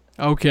dependent.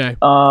 Okay,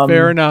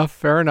 fair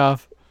enough.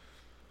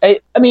 I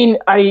mean,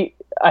 I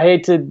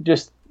hate to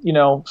just,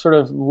 sort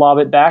of lob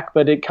it back,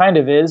 but it kind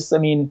of is. I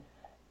mean,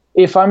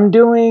 if I'm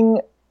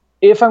going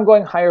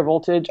higher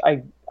voltage,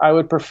 I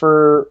would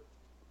prefer,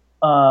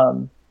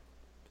 I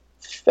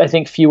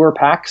think, fewer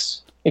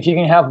packs. If you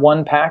can have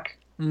one pack,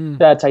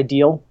 that's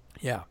ideal.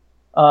 Yeah.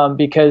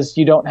 Because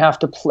you don't have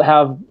to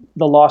have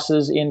the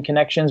losses in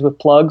connections with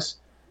plugs,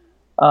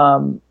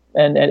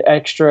 and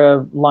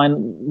extra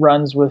line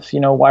runs with,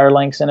 wire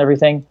lengths and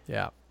everything.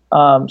 Yeah.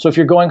 So if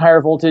you're going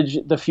higher voltage,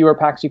 the fewer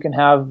packs you can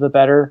have, the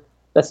better.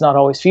 That's not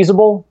always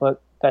feasible,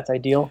 but that's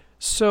ideal.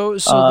 So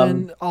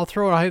then I'll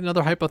throw out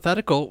another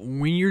hypothetical.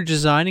 When you're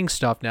designing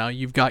stuff now,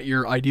 you've got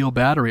your ideal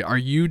battery. Are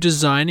you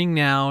designing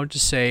now to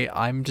say,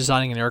 I'm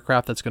designing an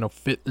aircraft that's going to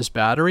fit this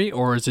battery?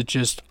 Or is it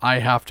just, I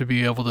have to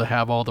be able to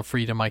have all the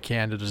freedom I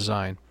can to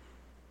design?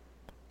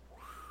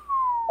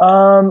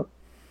 I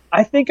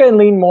think I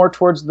lean more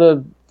towards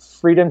the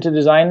freedom to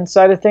design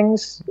side of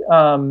things.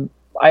 I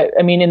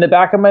mean, in the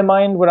back of my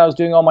mind, when I was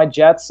doing all my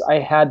jets, I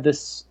had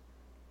this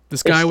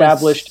guy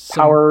established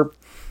power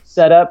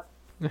setup.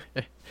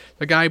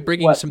 The guy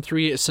bringing some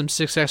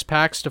 6S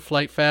packs to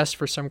Flight Fest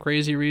for some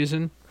crazy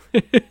reason.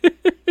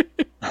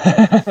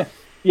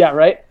 Yeah,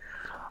 right.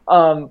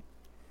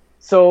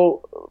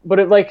 So, but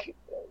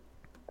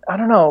I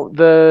don't know,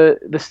 the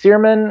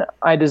Stearman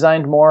I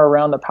designed more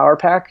around the Power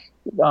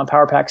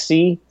Pack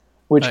C,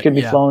 which could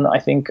be flown, I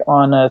think,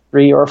 on a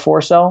 3 or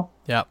 4 cell.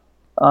 Yeah.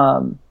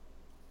 But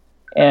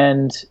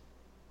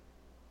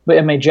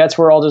my jets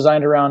were all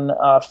designed around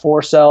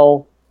 4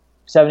 cell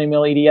 70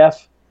 mil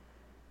EDF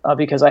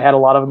because I had a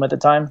lot of them at the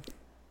time,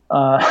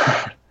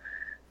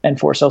 and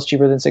 4 cells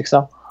cheaper than 6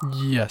 cell.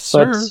 Yes,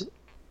 sir. But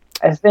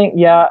I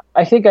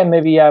think I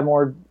maybe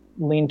more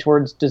lean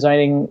towards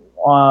designing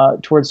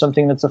towards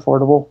something that's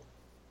affordable.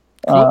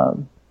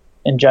 Cool.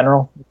 In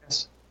general.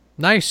 Yes.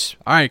 Nice.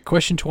 All right,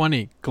 question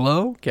 20.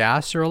 Glow,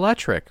 gas, or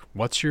electric?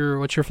 What's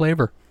your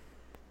flavor?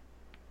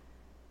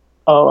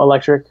 Oh,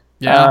 electric.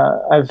 Yeah.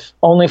 I've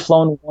only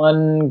flown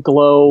one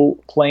glow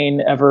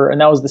plane ever,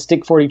 and that was the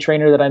Stick 40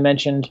 trainer that I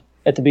mentioned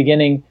at the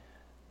beginning.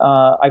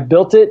 I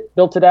built it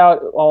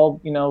out,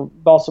 all,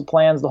 balsa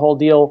plans, the whole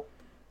deal.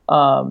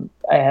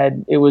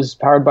 It was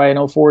powered by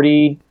an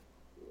 040,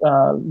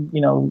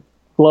 glow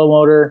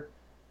motor.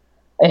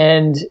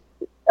 And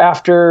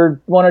after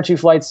 1 or 2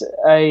 flights,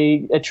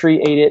 a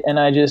tree ate it, and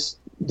I just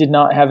did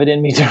not have it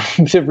in me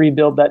to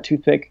rebuild that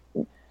toothpick.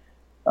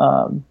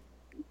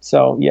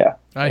 So yeah.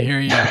 I hear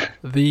you.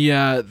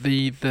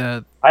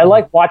 I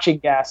like watching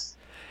gas.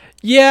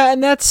 Yeah,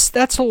 and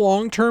that's a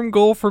long-term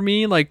goal for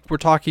me. Like, we're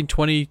talking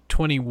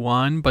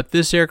 2021, but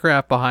this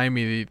aircraft behind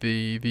me,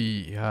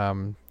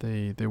 the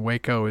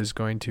Waco, is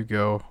going to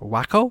go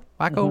Waco.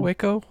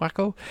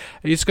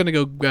 It's going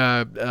to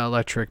go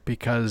electric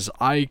because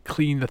I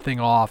cleaned the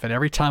thing off, and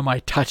every time I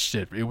touched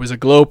it, it was a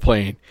glow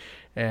plane,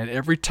 and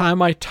every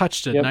time I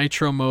touched it,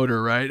 nitro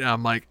motor, right?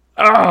 I'm like,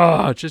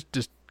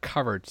 just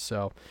covered.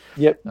 So,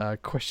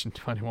 question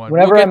 21.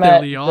 Whenever we'll get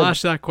there, Lee. I'll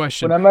ask that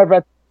question.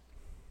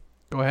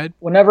 Go ahead.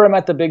 Whenever I'm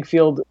at the big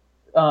field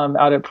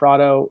out at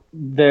Prado,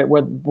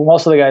 where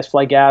most of the guys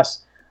fly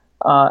gas,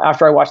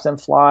 after I watch them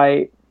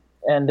fly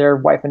and they're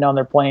wiping down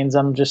their planes,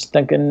 I'm just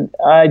thinking,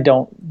 I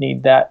don't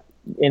need that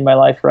in my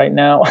life right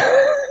now.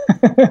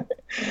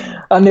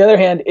 On the other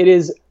hand, it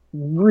is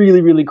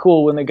really, really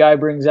cool when the guy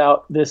brings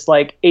out this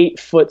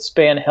 8-foot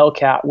span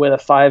Hellcat with a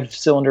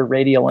 5-cylinder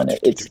radial in it.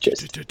 It's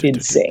just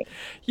insane.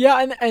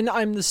 Yeah, and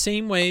I'm the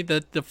same way.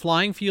 That the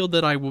flying field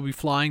that I will be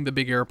flying the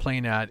big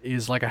airplane at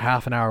is like a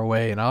half an hour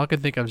away, and all I can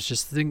think of is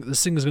just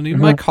this thing is going to be in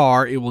my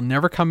car. It will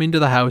never come into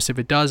the house. If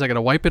it does, I got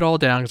to wipe it all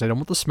down because I don't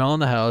want the smell in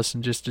the house.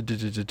 And just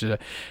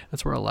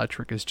that's where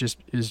electric is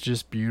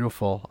just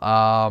beautiful.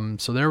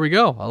 So there we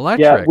go,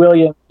 electric. Yeah,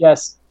 William.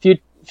 Yes,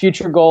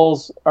 future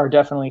goals are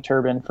definitely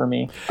turbine for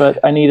me, but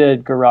I need a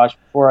garage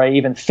before I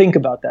even think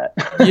about that.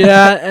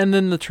 Yeah, and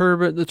then the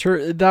turbine,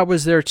 that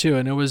was there too,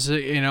 and it was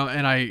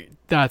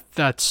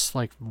that's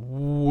like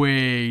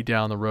way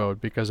down the road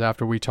because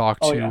after we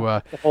talked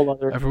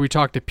after we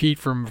talked to Pete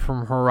from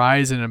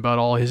Horizon about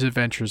all his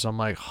adventures, I'm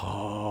like,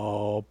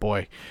 oh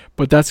boy,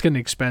 but that's getting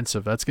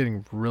expensive. That's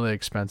getting really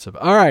expensive.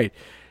 All right,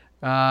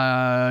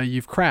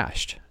 you've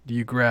crashed. Do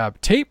you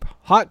grab tape,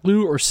 hot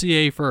glue, or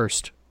CA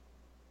first?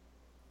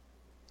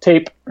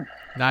 Tape.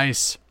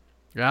 Nice.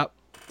 Yep.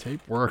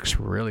 Tape works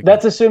really good.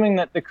 That's assuming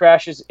that the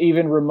crash is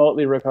even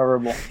remotely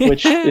recoverable,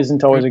 which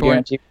isn't always a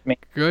guarantee for me.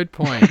 Good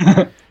point.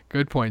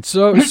 Good point.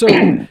 So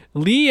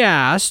Lee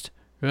asked,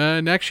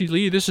 and actually,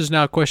 Lee, this is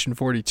now question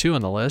 42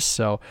 on the list.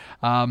 So,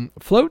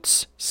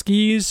 floats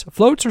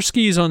or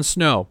skis on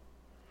snow?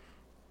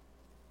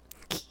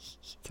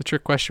 It's a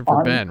trick question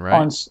for Ben,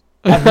 right?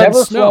 I've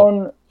never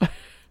flown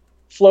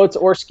floats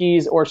or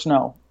skis or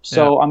snow,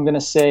 so I'm going to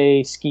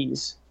say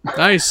skis.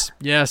 Nice.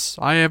 Yes,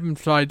 I haven't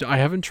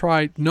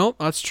tried. No,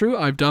 that's true.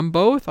 I've done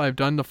both. I've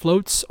done the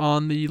floats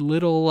on the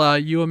little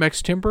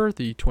UMX Timber,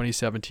 the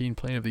 2017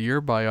 Plane of the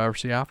Year by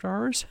RC After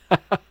Hours.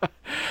 But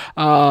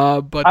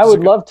I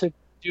would love to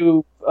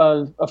do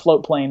a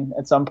float plane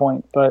at some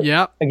point, but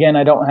again,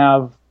 I don't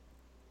have.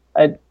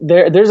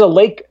 There's a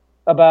lake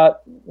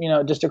about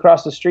just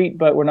across the street,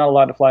 but we're not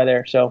allowed to fly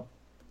there. So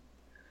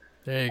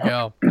there you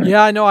go.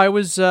 Yeah, I know. I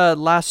was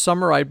last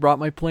summer. I brought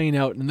my plane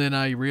out, and then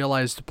I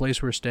realized the place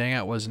we were staying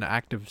at was an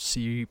active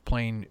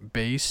seaplane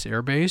base,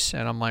 air base,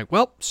 and I'm like,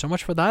 well, so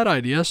much for that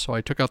idea. So I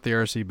took out the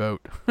RC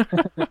boat.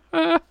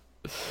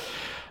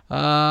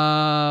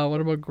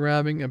 What about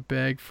grabbing a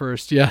bag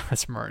first? Yeah,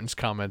 that's Martin's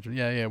comment.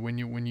 Yeah. When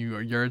you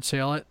yard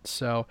sale it.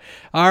 So,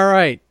 all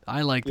right.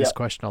 I like this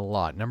question a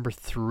lot. Number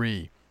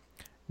 3.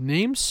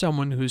 Name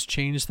someone who's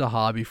changed the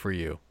hobby for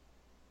you.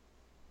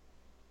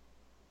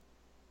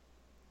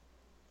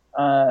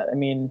 I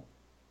mean,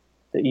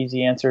 the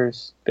easy answer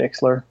is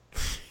Bixler.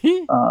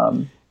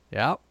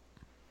 Yeah.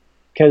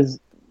 Because,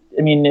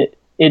 I mean,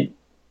 there's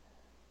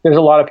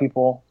a lot of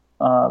people,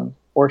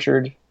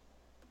 Orchard,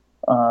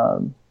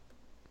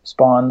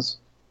 Spawns,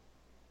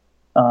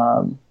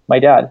 my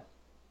dad.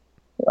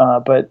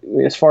 But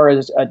as far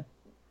as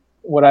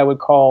what I would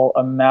call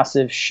a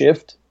massive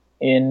shift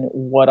in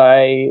what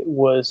I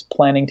was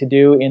planning to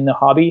do in the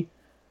hobby,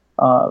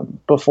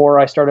 before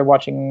I started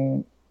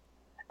watching,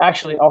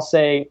 actually, I'll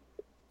say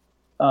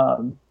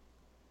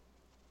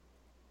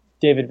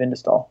David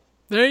Vindestall.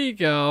 There you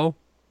go.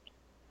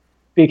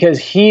 Because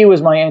he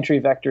was my entry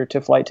vector to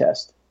flight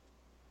test.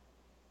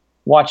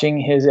 watching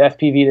his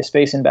FPV to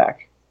space and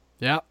back.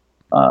 Yeah.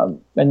 And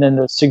then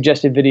the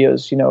suggested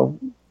videos,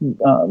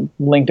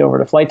 linked over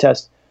to Flight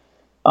Test.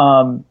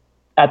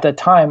 At the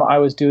time,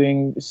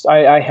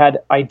 I had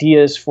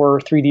ideas for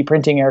 3D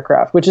printing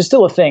aircraft, which is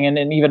still a thing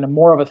and even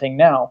more of a thing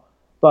now.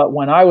 But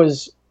when I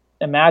was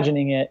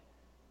imagining it,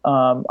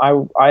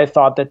 I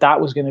thought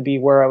that was going to be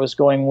where I was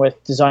going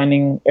with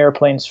designing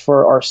airplanes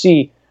for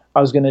RC.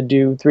 I was going to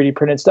do 3D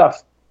printed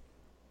stuff.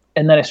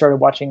 And then I started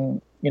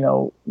watching,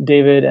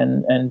 David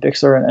and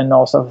Bixler and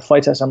all stuff with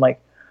Flight Test. I'm like,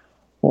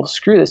 well,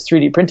 screw this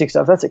 3D printing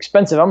stuff. That's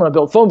expensive. I'm going to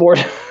build foam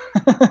board.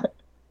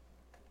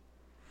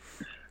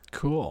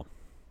 Cool.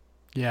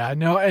 Yeah,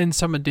 no, and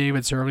some of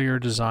David's earlier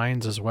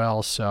designs as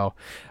well. So,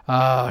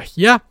 there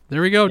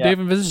we go. Yeah.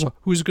 David Vincenzo,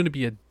 who's going to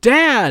be a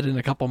dad in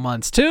a couple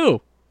months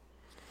too.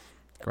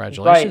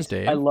 Congratulations,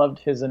 Dave. I loved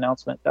his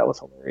announcement. That was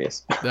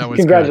hilarious. That was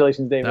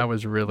Congratulations, good. David. That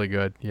was really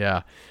good.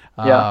 Yeah.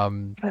 Yeah.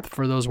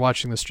 For those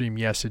watching the stream,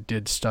 yes, it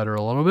did stutter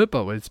a little bit,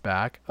 but it's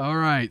back. All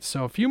right.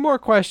 So a few more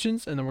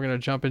questions, and then we're going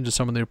to jump into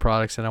some of the new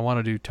products, and I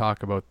want to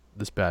talk about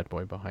this bad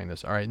boy behind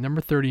us. All right,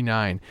 number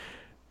 39,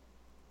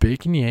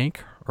 Bacon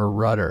Yank or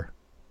rudder?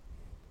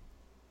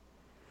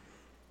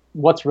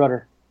 What's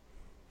rudder?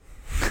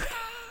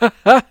 I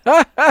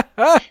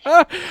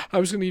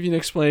was going to give you an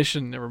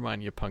explanation. Never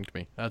mind. You punked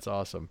me. That's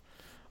awesome.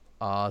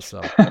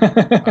 Awesome.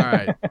 All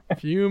right. A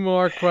few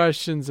more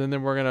questions, and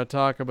then we're going to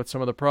talk about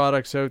some of the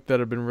products out that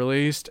have been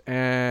released.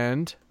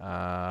 And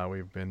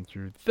we've been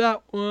through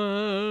that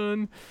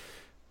one.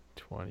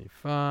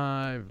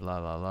 25.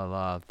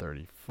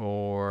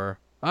 34.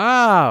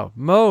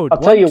 Mode. I'll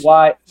tell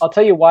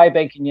you why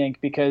Bacon Yank,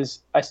 because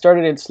I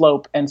started in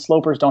slope, and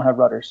slopers don't have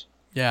rudders.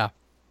 Yeah.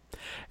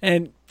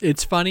 And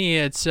it's funny,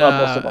 it's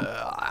most of them.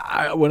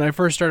 when I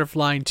first started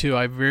flying too,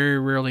 I very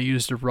rarely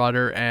used a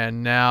rudder,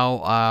 and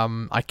now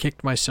I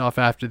kicked myself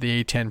after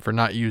the A10 for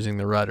not using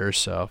the rudder.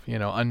 So,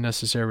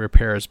 unnecessary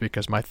repairs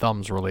because my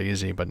thumbs were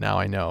lazy, but now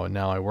I know, and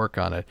now I work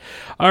on it.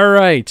 All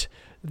right,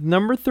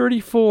 number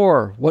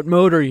 34. What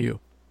mode are you?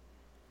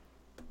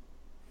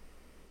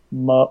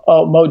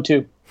 Mode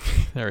 2.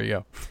 There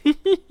you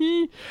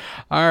go.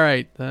 All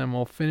right, then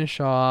we'll finish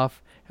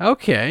off.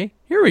 Okay,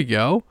 here we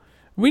go.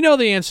 We know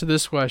the answer to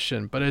this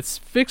question, but it's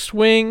fixed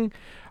wing.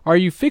 Are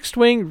you fixed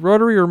wing,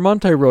 rotary, or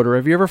multi-rotor?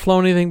 Have you ever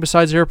flown anything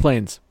besides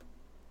airplanes?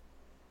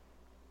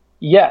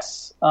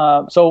 Yes.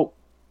 So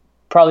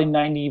probably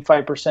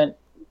 95%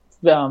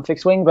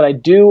 fixed wing, but I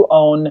do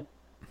own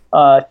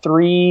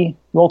 3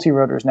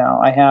 multi-rotors now.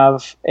 I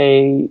have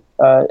a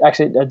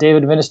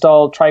David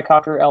Vinestall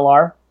Tricopter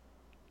LR,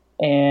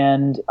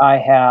 and I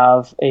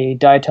have a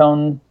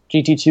Diatone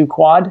GT2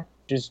 quad,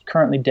 which is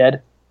currently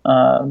dead.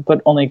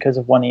 But only because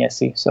of one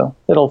ESC, so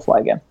it'll fly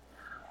again.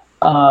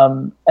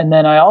 And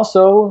then I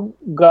also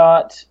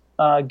got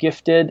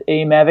gifted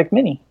a Mavic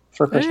Mini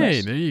for Christmas.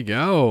 Hey, there you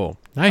go.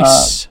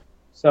 Nice.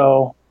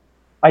 So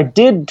I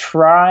did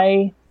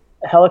try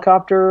a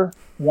helicopter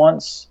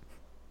once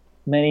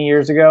many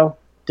years ago.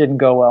 Didn't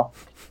go well.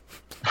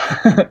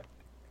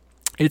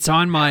 It's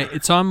on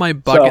my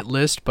bucket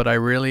list, but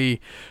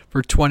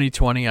for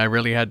 2020, I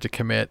really had to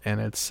commit, and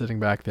it's sitting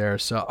back there.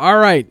 So, all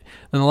right.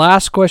 Then the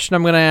last question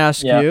I'm going to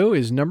ask you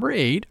is number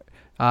 8.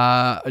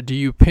 Do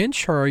you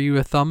pinch, or are you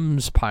a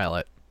thumbs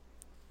pilot?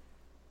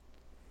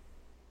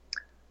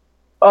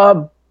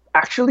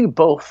 Actually,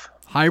 both.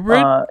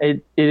 Hybrid?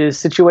 It is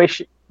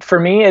situation for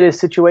me. It is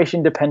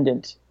situation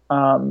dependent.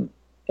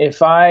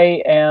 If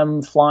I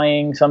am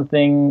flying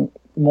something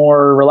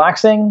more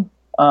relaxing,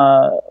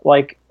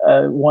 like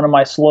one of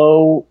my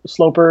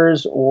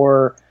slopers,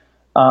 or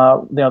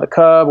the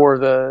Cub or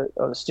the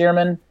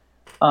Stearman,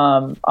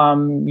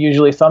 I'm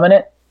usually thumbing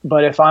it.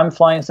 But if I'm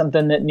flying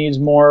something that needs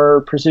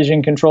more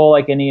precision control,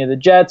 like any of the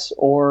jets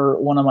or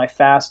one of my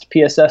fast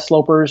PSS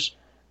slopers,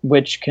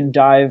 which can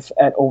dive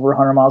at over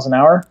 100 miles an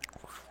hour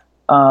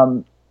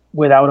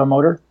without a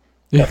motor,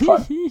 that's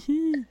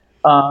fun.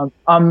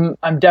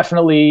 I'm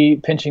definitely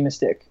pinching the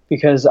stick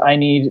because I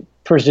need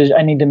precision.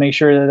 I need to make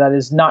sure that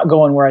is not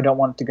going where I don't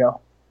want it to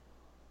go.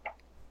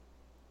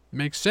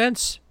 Makes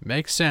sense.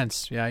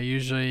 Yeah,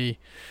 usually,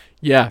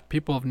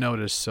 people have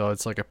noticed. So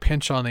it's like a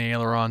pinch on the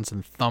ailerons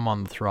and thumb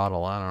on the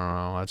throttle. I don't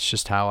know. That's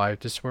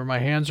just where my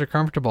hands are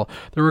comfortable.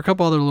 There were a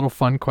couple other little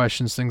fun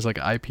questions, things like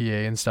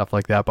IPA and stuff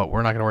like that, but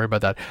we're not going to worry about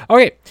that.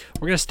 Okay,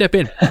 we're going to step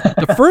in.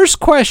 The first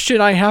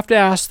question I have to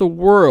ask the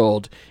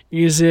world,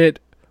 is it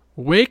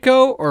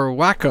Waco or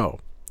Wacko?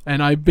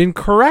 And I've been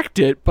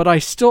corrected, but I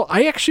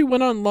actually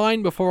went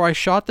online before I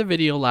shot the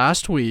video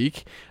last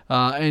week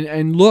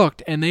and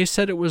looked, and they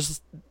said it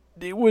was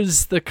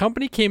the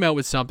company came out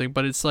with something,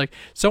 but it's like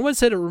someone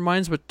said it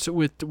reminds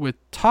with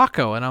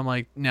taco, and I'm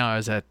like, now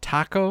is that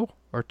taco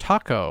or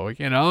taco?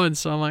 And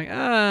so I'm like,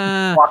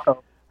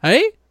 Waco.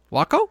 Hey,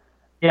 Waco?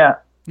 Yeah,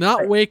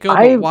 not Waco,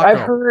 but Waco. I've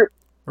heard,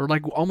 or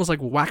like almost like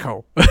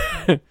Wacko,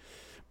 but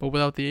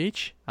without the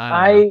H.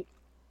 I've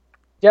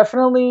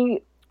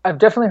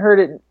definitely heard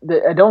it.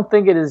 I don't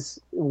think it is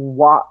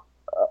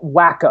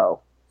Wacko.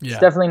 Yeah. It's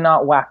definitely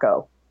not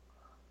Wacko.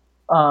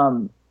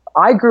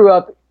 I grew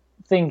up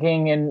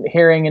thinking and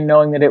hearing and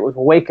knowing that it was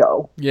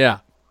Waco. Yeah,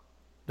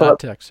 But not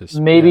Texas.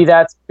 Maybe Yeah.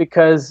 that's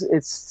because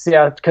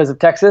because of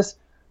Texas.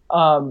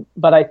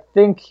 But I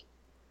think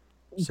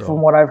So-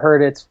 from what I've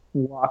heard, it's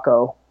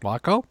Waco.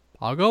 Waco?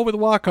 I'll go with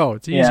Waco.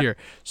 It's Yeah. easier.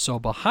 So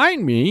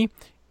behind me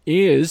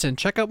is, and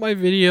check out my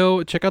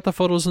video, check out the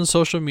photos on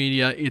social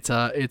media. It's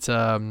a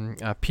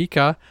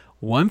Pika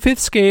 1/5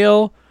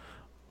 scale.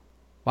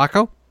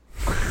 Waco?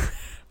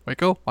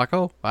 Waco?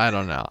 I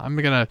don't know. I'm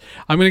gonna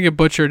get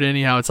butchered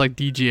anyhow. It's like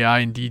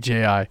DJI and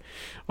DJI.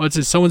 What's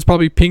it? Someone's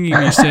probably pinging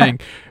me saying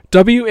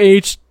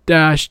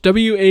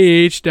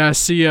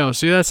WH-WAH-CO.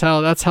 See, that's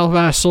how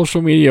fast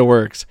social media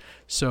works.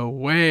 So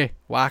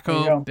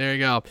Waco. There you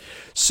go.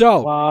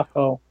 So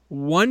Waco.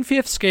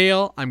 1/5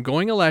 scale. I'm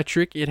going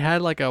electric. It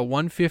had like a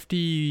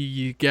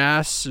 150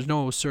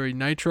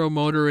 nitro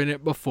motor in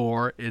it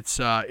before. It's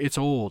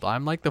old.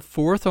 I'm like the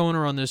 4th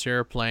owner on this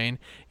airplane.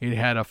 It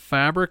had a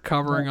fabric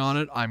covering on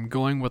it. I'm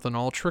going with an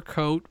ultra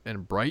coat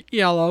and bright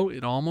yellow.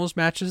 It almost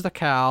matches the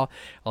cowl.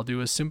 I'll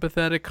do a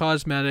sympathetic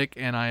cosmetic,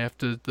 and I have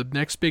to. The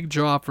next big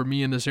job for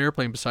me in this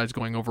airplane, besides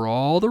going over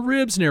all the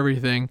ribs and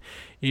everything,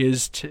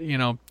 is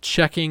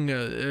checking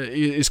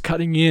is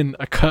cutting in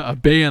a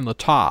bay on the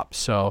top.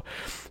 So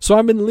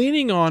I've been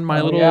leaning on my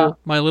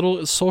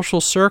little social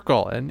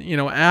circle, and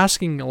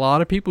asking a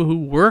lot of people who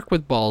work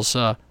with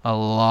balsa a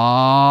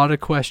lot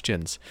of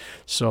questions.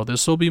 So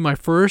this will be my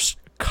first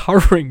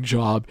covering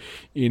job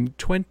in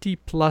 20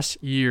 plus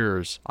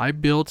years. I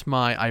probably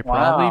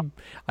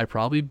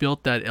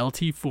built that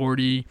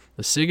LT40,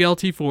 the SIG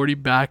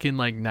LT40 back in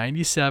like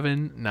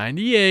 97,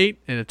 98,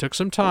 and it took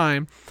some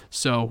time.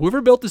 So whoever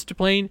built this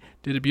plane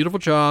did a beautiful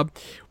job.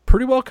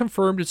 Pretty well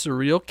confirmed it's a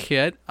real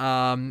kit.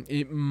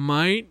 It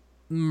might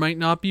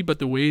not be, but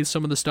the way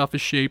some of the stuff is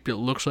shaped, it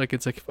looks like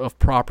it's a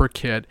proper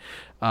kit.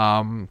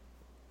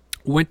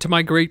 Went to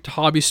my great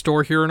hobby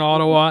store here in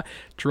Ottawa,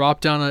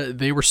 dropped down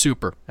they were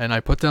super, and I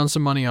put down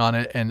some money on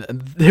it,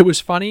 and it was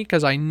funny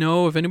because I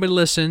know if anybody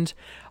listened,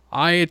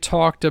 I had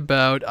talked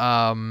about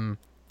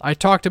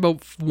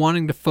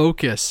wanting to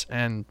focus,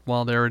 and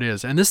well, there it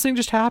is. And this thing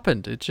just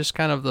happened. It just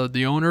kind of,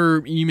 the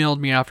owner emailed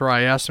me after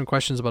I asked some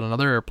questions about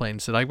another airplane,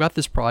 said, I've got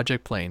this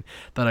project plane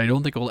that I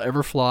don't think will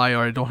ever fly,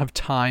 or I don't have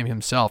time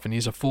himself, and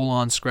he's a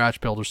full-on scratch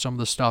build, or some of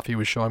the stuff he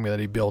was showing me that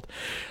he built,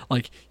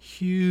 like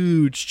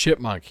huge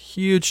chipmunk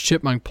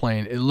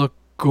plane. It looked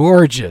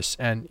gorgeous,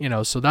 and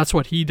so that's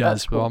what he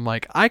does. Cool. So I'm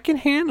like, I can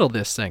handle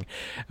this thing.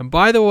 And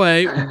by the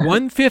way,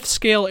 1/5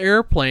 scale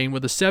airplane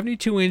with a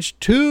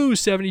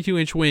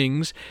 72-inch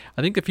wings.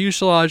 I think the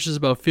fuselage is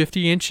about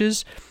 50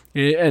 inches,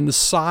 and the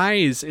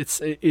size,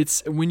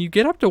 it's when you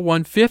get up to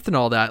 1/5 and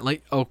all that,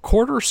 like a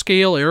 1/4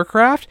 scale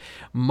aircraft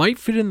might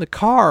fit in the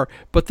car,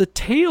 but the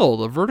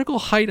vertical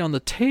height on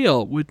the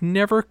tail would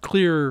never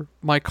clear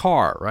my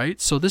car, right?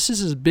 So this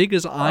is as big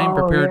as I'm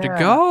prepared to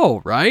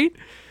go, right?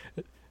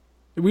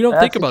 We don't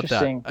think about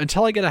that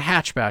until I get a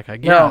hatchback, I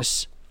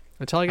guess. No.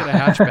 Until I get a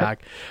hatchback,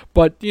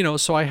 but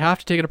so I have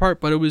to take it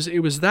apart. But it was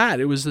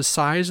the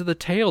size of the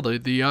tail,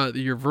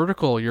 your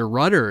vertical, your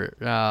rudder.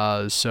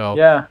 But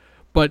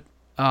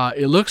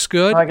it looks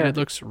good. And it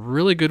looks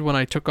really good when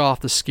I took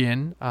off the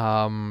skin.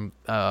 And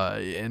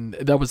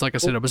that was, like I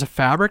said, it was a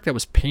fabric that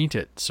was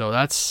painted. So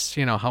that's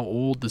how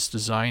old this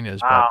design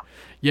is. Wow. But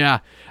yeah,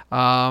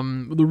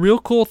 the real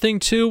cool thing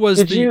too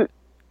was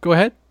Go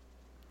ahead.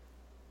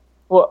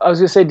 Well, I was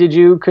going to say, did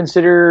you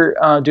consider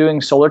doing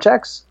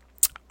Solartex?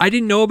 I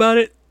didn't know about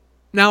it.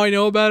 Now I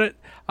know about it.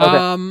 Okay.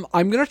 I'm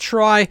going to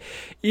try.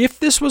 If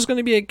this was going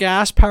to be a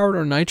gas-powered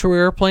or nitro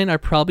airplane, I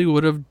probably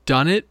would have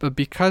done it. But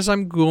because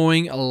I'm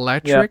going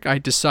electric, I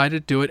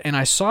decided to do it. And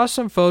I saw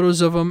some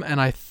photos of them, and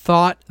I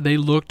thought they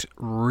looked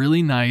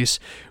really nice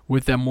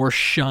with them more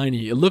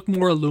shiny. It looked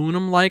more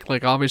aluminum-like.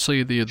 Like,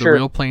 obviously, the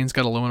real plane's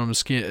got aluminum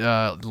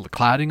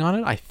cladding on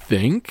it, I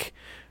think.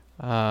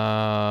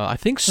 I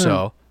think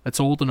so. It's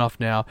old enough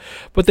now,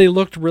 but they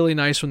looked really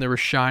nice when they were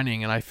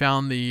shining. And I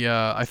found the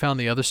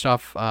other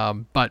stuff.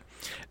 But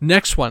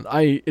next one,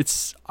 I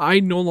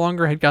no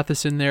longer had got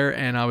this in there,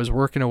 and I was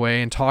working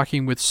away and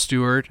talking with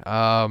Stuart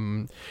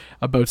about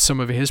some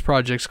of his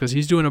projects, because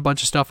he's doing a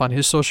bunch of stuff on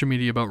his social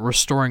media about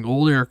restoring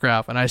old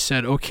aircraft. And I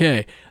said,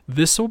 okay,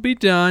 this will be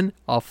done.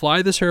 I'll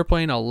fly this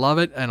airplane. I'll love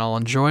it and I'll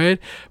enjoy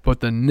it. But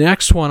the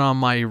next one on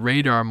my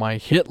radar, my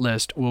hit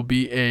list, will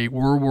be a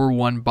World War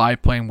I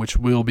biplane, which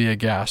will be a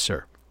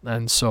gasser.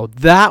 And so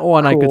that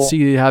one, cool. I could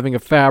see having a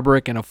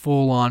fabric and a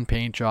full-on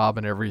paint job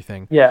and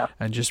everything. Yeah.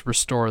 And just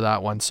restore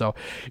that one. So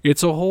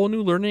it's a whole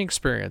new learning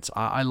experience.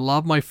 I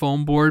love my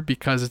foam board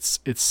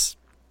because it's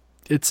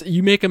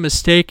you make a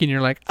mistake and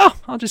you're like, oh,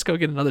 I'll just go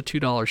get another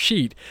 $2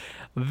 sheet.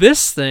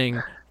 This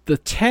thing, the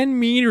 10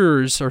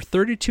 meters or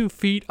 32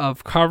 feet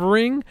of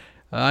covering,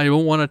 I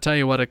won't want to tell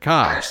you what it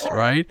costs,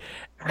 right?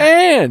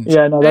 And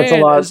yeah, no, that's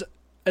a lot.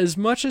 As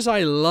much as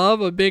I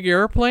love a big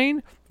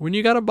airplane, when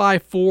you got to buy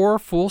 4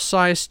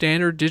 full-size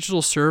standard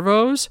digital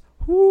servos,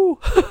 whoo.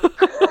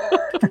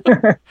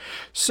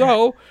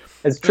 So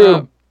it's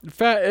true.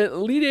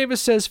 Lee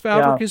Davis says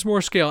fabric is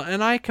more scale,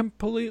 and I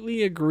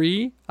completely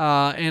agree.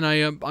 And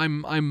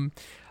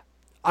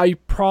I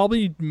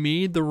probably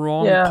made the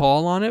wrong Yeah.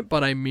 call on it,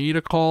 but I made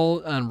a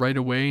call right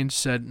away and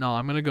said, no,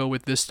 I'm going to go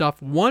with this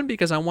stuff. One,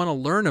 because I want to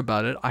learn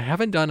about it. I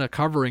haven't done a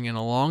covering in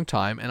a long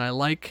time, and I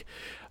like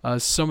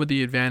some of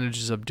the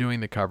advantages of doing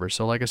the cover.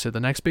 So like I said,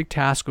 the next big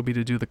task will be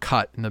to do the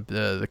cut and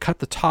the cut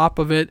the top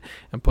of it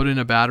and put in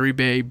a battery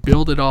bay,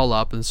 build it all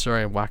up. And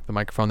sorry, I whacked the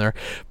microphone there.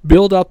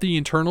 Build up the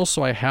internal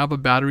so I have a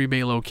battery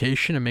bay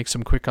location and make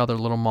some quick other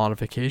little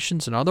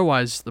modifications. And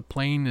otherwise, the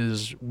plane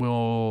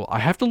I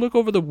have to look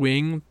over the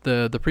wing.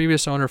 The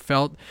previous owner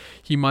felt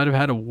he might have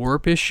had a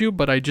warp issue,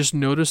 but I just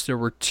noticed there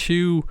were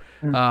two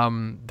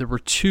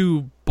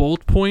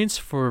bolt points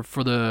for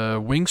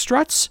the wing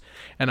struts,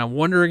 and I'm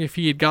wondering if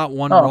he had got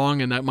one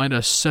wrong, and that might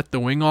have set the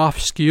wing off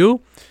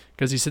skew,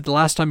 because he said the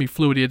last time he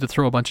flew it, he had to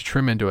throw a bunch of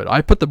trim into it.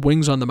 I put the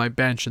wings onto my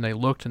bench, and they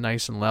looked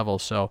nice and level,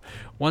 so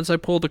once I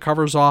pull the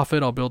covers off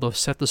it, I'll be able to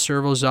set the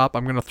servos up.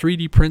 I'm going to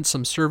 3D print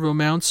some servo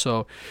mounts,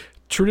 so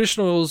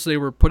traditionals, they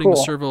were putting the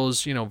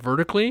servos,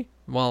 vertically.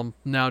 Well,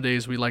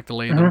 nowadays we like to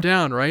lay them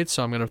down, right?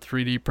 So I'm going to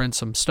 3D print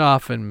some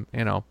stuff, and,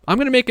 I'm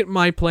going to make it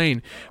my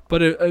plane.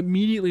 But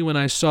immediately when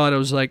I saw it, I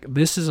was like,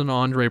 this is an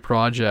Andre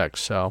project.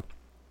 So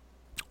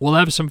we'll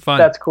have some fun.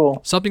 That's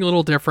cool. Something a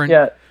little different.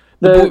 Yeah.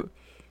 Go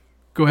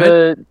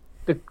ahead.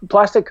 The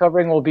plastic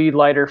covering will be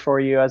lighter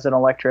for you as an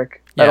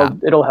electric.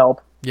 It'll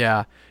help.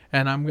 Yeah.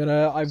 And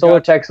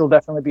Solartex will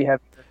definitely be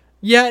heavy.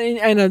 Yeah,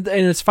 and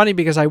it's funny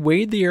because I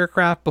weighed the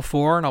aircraft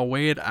before and I'll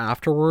weigh it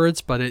afterwards,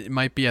 but it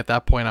might be at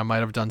that point I might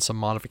have done some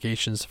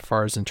modifications as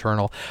far as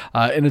internal.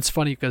 And it's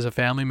funny because a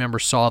family member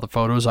saw the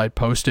photos I'd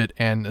posted,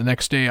 and the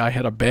next day I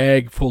had a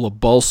bag full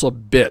of balsa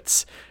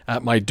bits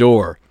at my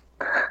door.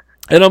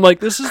 And I'm like,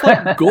 this is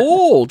like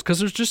gold, because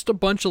there's just a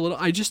bunch of little,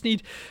 I just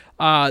need,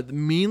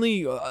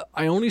 mainly,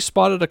 I only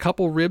spotted a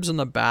couple ribs in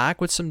the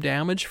back with some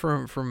damage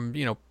from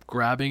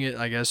grabbing it,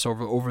 I guess,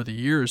 over the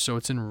years, so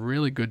it's in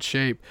really good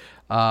shape.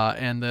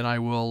 And then I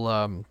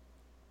will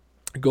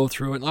go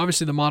through it. And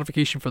obviously the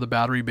modification for the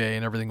battery bay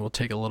and everything will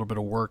take a little bit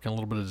of work and a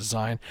little bit of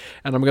design.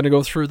 And I'm going to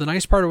go through. The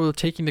nice part about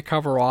taking the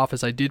cover off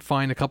is I did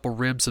find a couple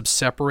ribs have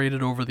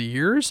separated over the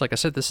years. Like I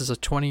said, this is a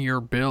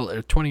 20-year build,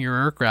 a 20-year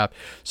aircraft.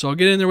 So I'll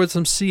get in there with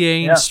some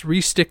CA and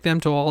re-stick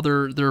them to all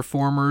their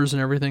formers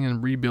and everything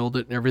and rebuild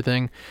it and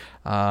everything.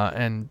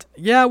 And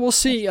yeah, we'll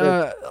see.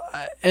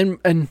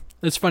 And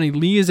it's funny,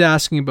 Lee is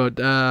asking about,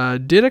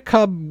 did a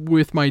Cub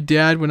with my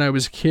dad when I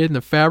was a kid, and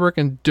the fabric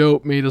and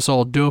dope made us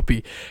all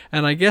dopey.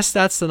 And I guess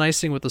that's the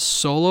nice thing with the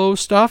Solo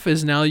stuff,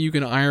 is now you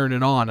can iron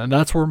it on. And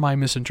that's where my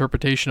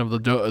misinterpretation of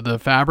the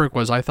fabric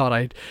was. I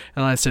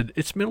said,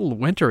 it's middle of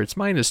winter, it's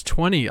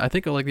 -20. I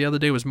think like the other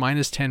day was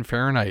 -10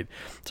 Fahrenheit.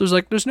 So it's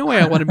like, there's no way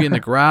I want to be in the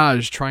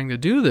garage trying to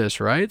do this,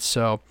 right?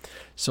 So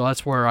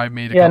that's where I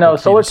made a couple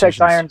Solartex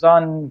irons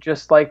on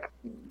just like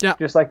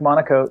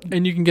Monocoat.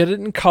 And you can get it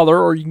in color,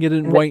 or you can get it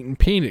in white and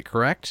paint it,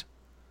 correct?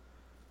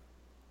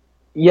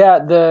 Yeah,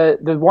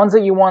 the ones that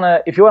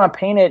if you want to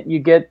paint it, you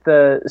get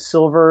the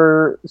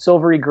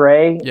silvery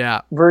gray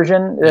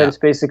version. It's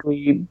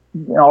basically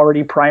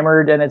already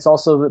primered, and it's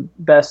also the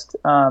best.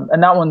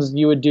 And that one's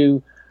you would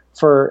do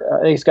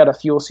for, it's got a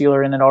fuel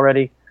sealer in it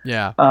already.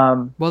 Yeah.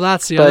 Well,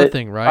 that's the other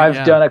thing, right?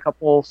 I've done a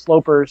couple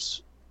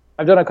slopers.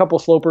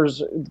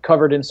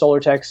 Covered in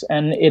Solartex,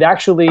 and it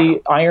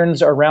actually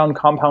irons around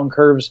compound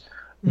curves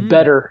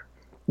better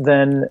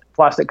than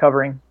plastic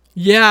covering.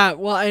 Yeah,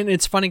 well, and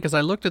it's funny because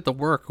I looked at the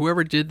work.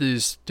 Whoever did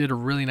this did a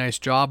really nice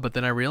job, but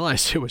then I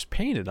realized it was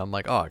painted. I'm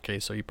like, oh, okay,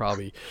 so you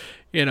probably,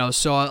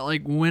 so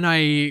like when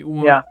I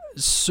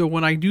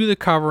do the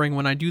covering,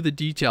 when I do the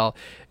detail,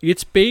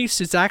 its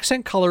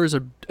accent color is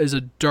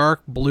a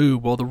dark blue.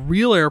 Well, the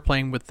real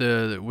airplane with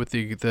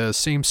the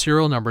same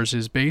serial numbers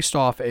is based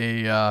off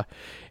an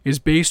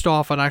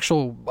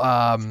actual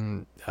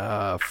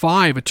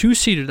 5, a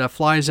 2-seater that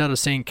flies out of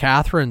St.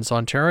 Catharines,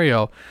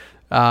 Ontario.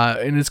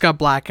 And it's got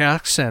black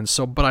accents.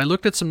 But I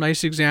looked at some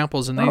nice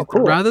examples, and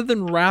rather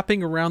than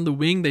wrapping around the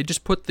wing, they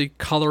just put the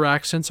color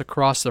accents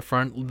across the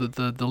front,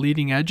 the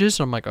leading edges.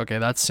 So I'm like, okay,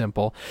 that's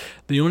simple.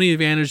 The only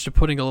advantage to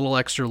putting a little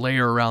extra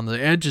layer around the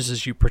edges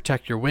is you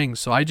protect your wings.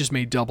 So I just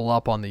made double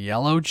up on the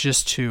yellow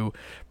just to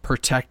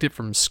protect it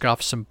from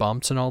scuffs and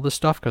bumps and all this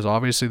stuff, because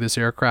obviously this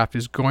aircraft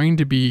is going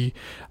to be,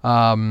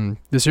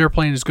 this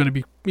airplane is going to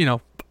be,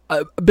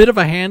 a bit of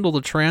a handle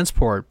to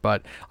transport,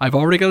 but I've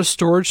already got a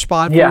storage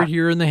spot for it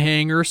here in the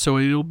hangar, so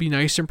it'll be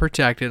nice and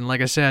protected. And like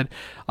I said,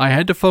 I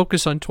had to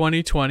focus on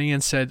 2020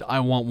 and said, I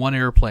want one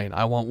airplane.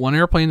 I want one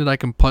airplane that I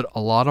can put a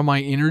lot of my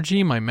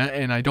energy,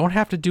 and I don't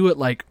have to do it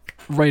like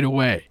right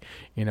away.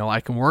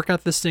 I can work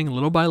at this thing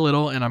little by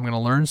little, and I'm going to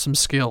learn some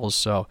skills.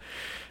 So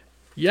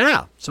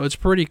yeah, so it's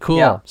pretty cool.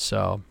 Yeah.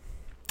 So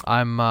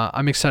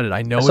I'm excited.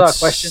 I know I saw a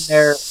question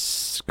there.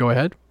 Go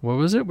ahead. What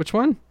was it? Which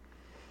one?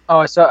 Oh,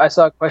 I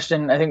saw a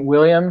question. I think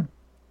William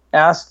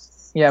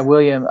asked. Yeah,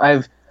 William.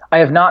 I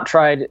have not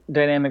tried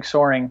dynamic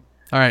soaring.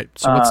 All right.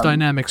 So what's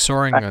dynamic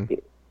soaring then?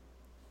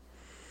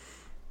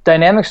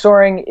 Dynamic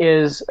soaring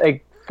is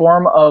a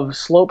form of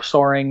slope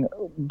soaring,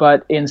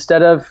 but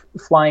instead of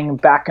flying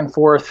back and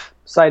forth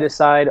side to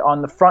side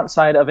on the front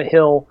side of a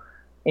hill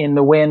in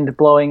the wind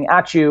blowing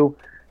at you,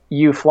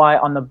 you fly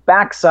on the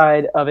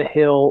backside of a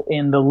hill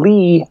in the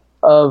lee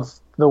of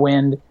the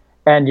wind,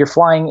 and you're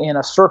flying in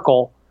a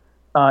circle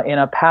in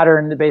a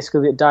pattern that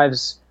basically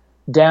dives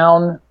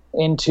down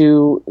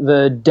into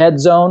the dead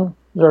zone,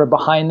 sort of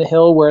behind the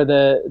hill where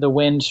the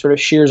wind sort of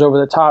shears over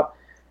the top,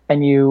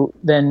 and you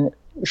then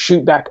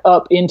shoot back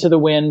up into the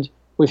wind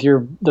with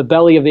the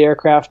belly of the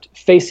aircraft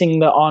facing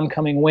the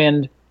oncoming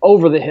wind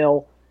over the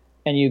hill,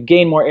 and you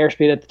gain more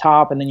airspeed at the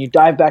top, and then you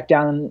dive back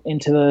down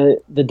into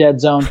the dead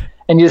zone,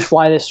 and you just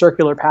fly this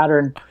circular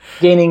pattern,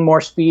 gaining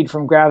more speed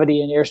from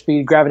gravity and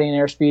airspeed, gravity and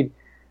airspeed.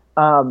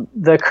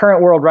 The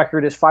current world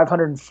record is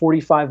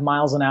 545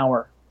 miles an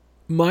hour.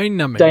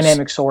 Mind-numbing.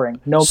 Dynamic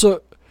soaring. No.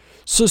 So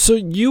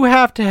you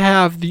have to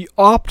have the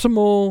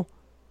optimal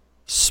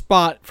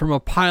spot from a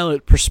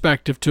pilot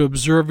perspective to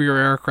observe your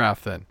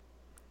aircraft then.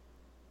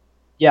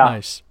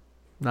 Yeah.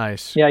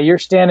 Nice. Yeah, you're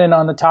standing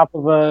on the top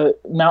of a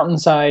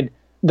mountainside.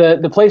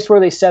 The place where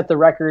they set the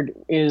record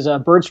is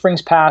Bird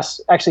Springs Pass,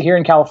 actually here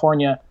in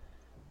California.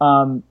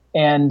 And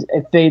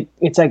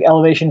it's like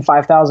elevation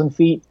 5,000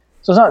 feet.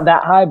 So it's not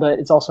that high, but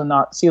it's also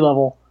not sea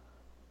level.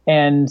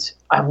 And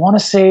I want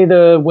to say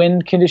the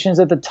wind conditions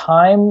at the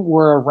time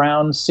were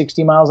around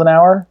 60 miles an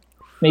hour,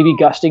 maybe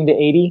gusting to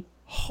 80.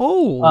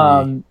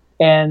 Holy.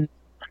 And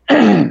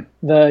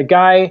the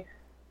guy,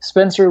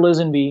 Spencer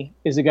Lisenby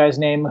is the guy's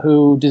name,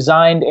 who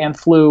designed and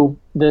flew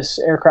this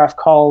aircraft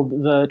called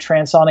the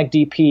Transonic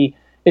DP.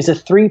 It's a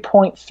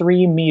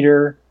 3.3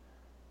 meter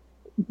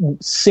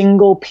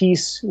single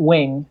piece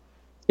wing.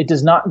 It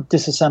does not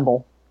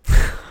disassemble.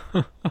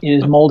 It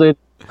is molded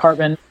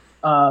carbon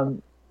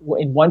in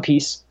one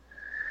piece,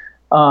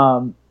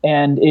 and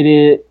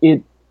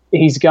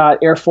he's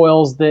got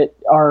airfoils that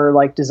are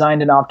like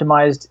designed and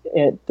optimized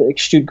at the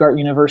Stuttgart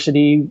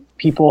University.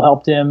 People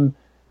helped him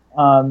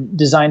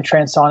design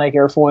transonic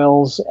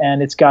airfoils,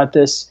 and it's got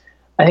this,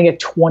 I think, a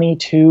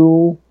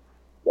 22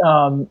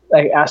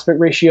 aspect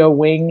ratio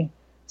wing,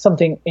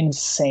 something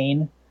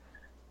insane.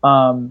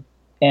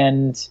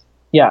 And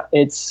yeah,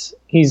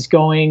 he's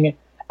going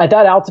at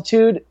that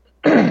altitude.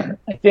 I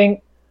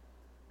think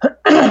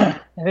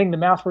the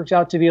math works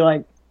out to be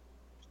like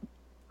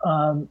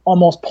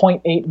almost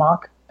 0.8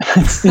 Mach.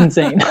 It's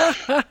insane.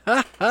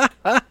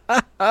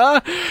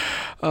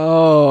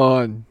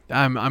 Oh,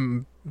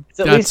 I'm.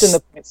 It's at least in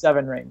the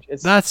 0.7 range.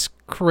 That's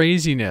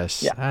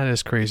craziness. Yeah. That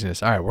is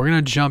craziness. All right, we're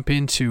gonna jump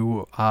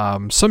into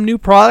some new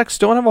products.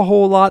 Don't have a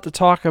whole lot to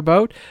talk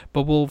about,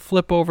 but we'll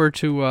flip over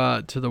to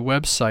the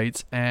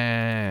websites,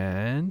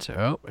 and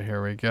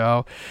here we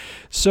go.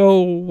 So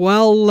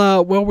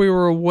while we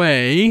were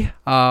away,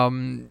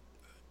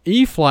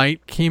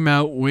 E-flite came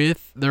out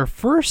with their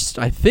first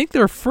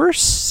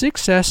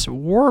 6S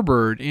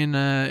Warbird in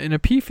a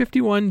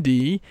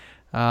P-51D.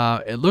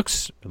 It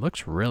looks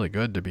really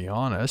good, to be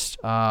honest.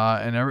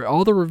 And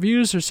all the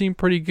reviews seem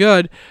pretty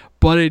good,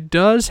 but it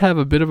does have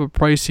a bit of a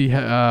pricey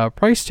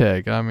price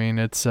tag. I mean,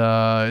 it's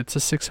a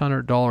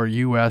 $600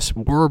 US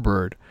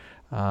Warbird,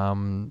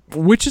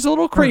 which is a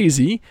little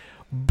crazy,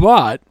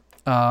 but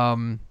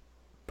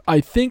I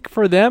think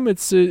for them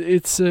it's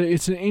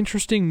an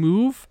interesting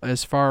move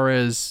as far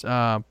as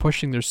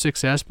pushing their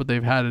 6S. But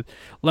they've had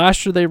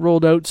last year they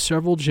rolled out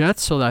several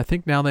jets, so I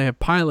think now they have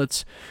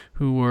pilots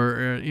who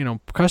are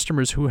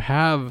customers who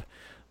have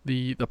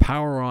the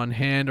power on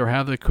hand or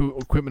have the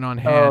equipment on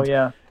hand. Oh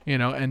yeah.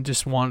 And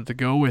just wanted to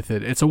go with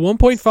it. It's a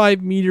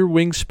 1.5 meter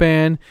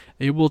wingspan.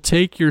 It will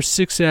take your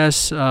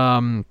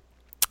 6S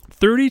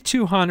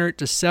 3,200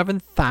 to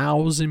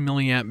 7,000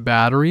 milliamp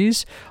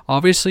batteries.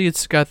 Obviously,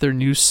 it's got their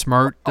new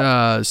smart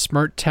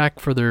tech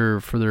for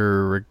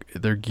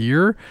their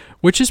gear,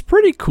 which is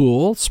pretty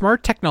cool.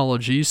 Smart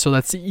technology. So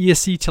that's the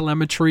ESC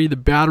telemetry, the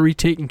battery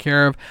taken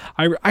care of.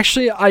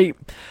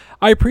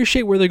 I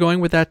appreciate where they're going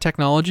with that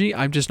technology.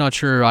 I'm just not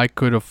sure I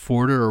could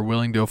afford it or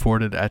willing to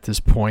afford it at this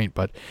point,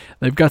 but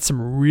they've got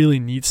some really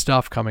neat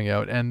stuff coming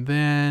out. And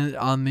then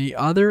on the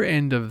other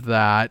end of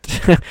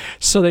that,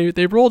 so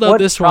they rolled out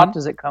this one. What prop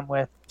does it come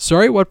with?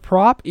 Sorry, what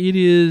prop? It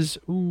is,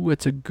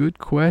 it's a good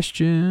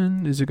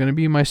question. Is it going to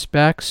be in my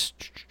specs?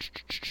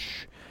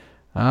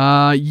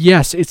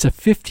 Yes, it's a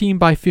 15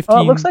 by 15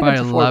 it looks like by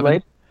it's a 11.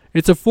 four-blade.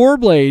 It's a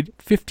 4-blade,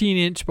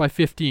 15-inch by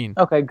 15.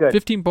 Okay, good.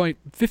 15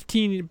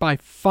 by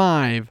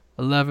 5,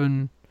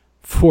 11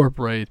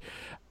 4-blade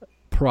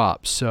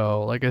prop.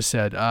 So, like I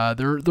said,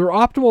 their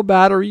optimal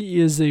battery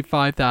is a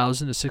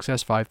 5000, a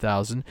 6S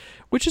 5000,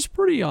 which is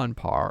pretty on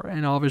par.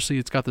 And obviously,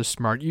 it's got the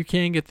smart. You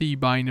can get the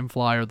bind and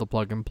fly or the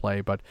plug and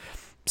play, but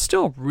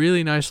still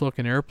really nice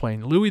looking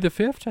airplane. Louis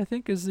V, I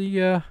think, is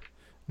the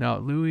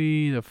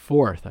Louis IV,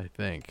 I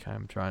think.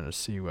 I'm trying to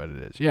see what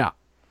it is. Yeah.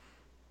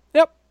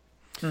 Yep.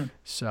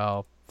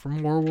 So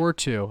from World War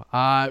II.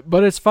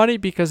 But it's funny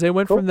because they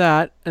went from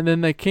that and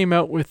then they came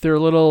out with their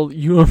little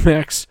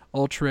UMX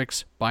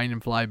Ultrix bind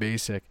and fly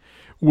basic,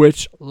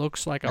 which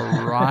looks like a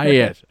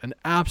riot, an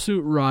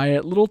absolute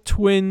riot, little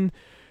twin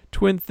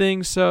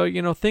thing. So,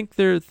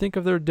 think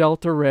of their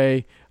Delta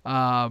Ray,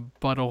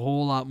 but a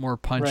whole lot more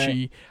punchy.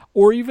 Right.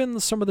 Or even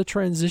some of the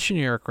transition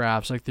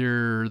aircrafts, like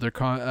their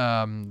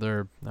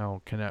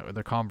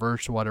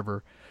Converse or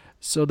whatever.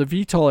 So the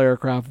VTOL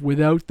aircraft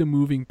without the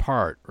moving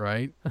part,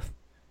 right?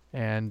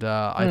 And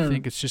I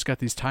think it's just got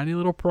these tiny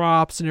little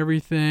props and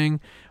everything.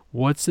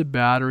 What's the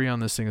battery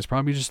on this thing? It's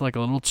probably just like a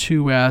little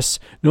 2S.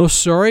 No,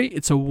 sorry,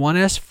 it's a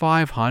 1S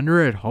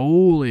 500.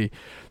 Holy!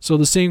 So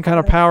the same kind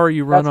of power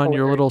you run on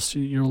your little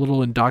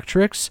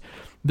Inductrix.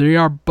 They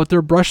are, but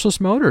they're brushless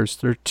motors.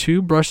 They're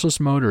 2 brushless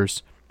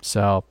motors.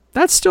 So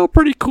that's still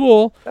pretty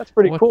cool. That's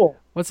pretty cool.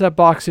 What's that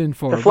box in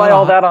for? To fly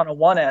all that on a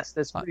 1S,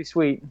 that's pretty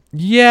sweet.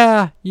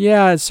 Yeah.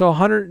 So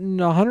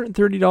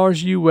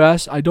 $130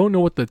 US. I don't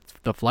know what the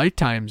flight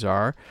times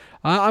are.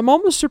 I'm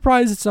almost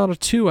surprised it's not a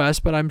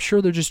 2S, but I'm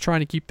sure they're just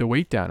trying to keep the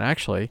weight down,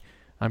 actually.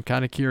 I'm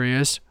kind of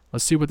curious.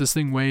 Let's see what this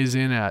thing weighs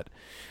in at.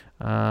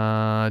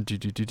 Flying weight,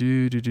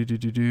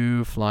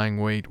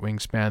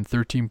 wingspan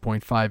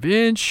 13.5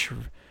 inch.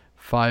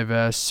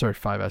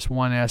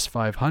 1S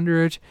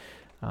 500.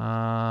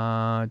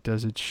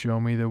 Does it show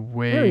me the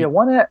weight?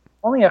 Yeah,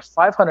 only a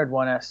 500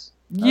 1S.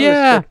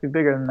 Yeah, it's supposed to be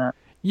bigger than that.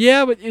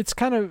 Yeah, but it's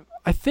kind of.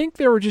 I think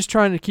they were just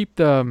trying to keep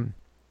the.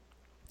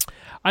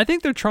 I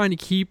think they're trying to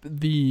keep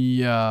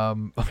the.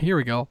 Here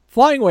we go.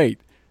 Flying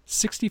weight,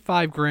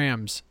 65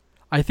 grams.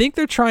 I think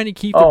they're trying to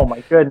keep. Oh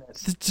my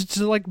goodness!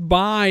 To like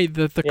buy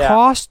the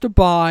cost to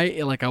buy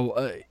like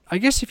I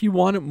guess if you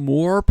wanted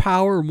more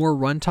power or more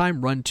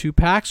runtime, run 2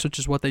 packs, which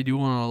is what they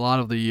do on a lot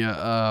of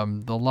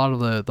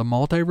the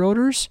multi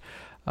rotors.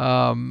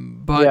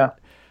 But yeah.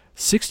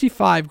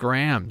 65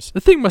 grams.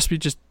 The thing must be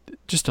just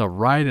a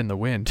ride in the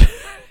wind.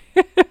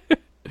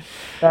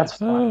 That's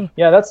fine.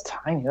 Yeah, that's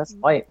tiny. That's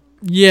light.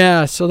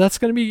 Yeah, so that's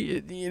gonna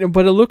be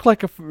but it looked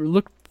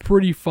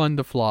pretty fun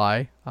to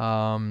fly. So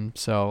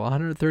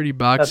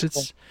 $130. That's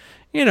it's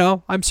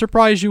cool. I'm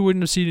surprised you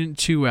wouldn't have seen it in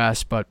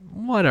 2S, but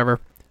whatever.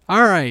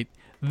 All right,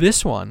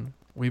 this one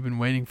we've been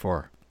waiting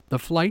for. The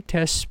Flight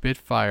Test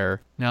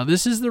Spitfire. Now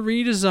this is the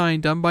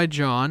redesign done by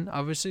John.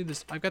 Obviously,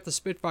 I've got the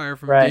Spitfire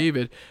from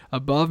David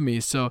above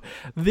me. So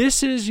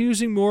this is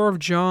using more of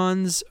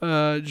John's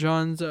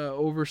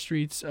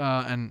Overstreet's,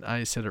 and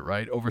I said it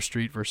right,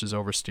 Overstreet versus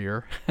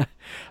Oversteer.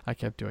 I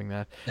kept doing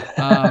that.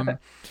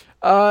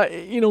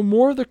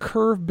 More of the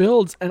curve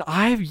builds, and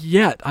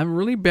I'm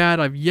really bad.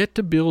 I've yet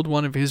to build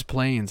one of his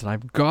planes, and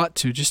I've got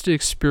to just to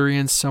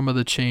experience some of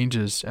the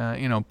changes,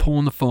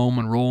 pulling the foam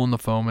and rolling the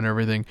foam and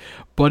everything.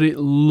 But it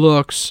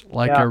looks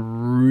like a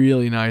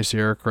really nice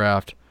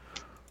aircraft.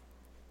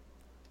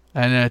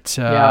 And it's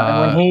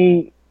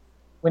and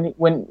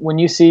when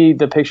you see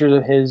the pictures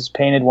of his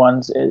painted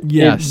ones,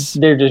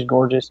 they're just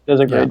gorgeous. Does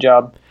a great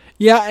job.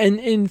 Yeah,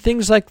 and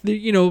things like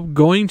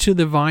going to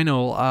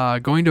vinyl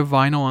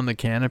on the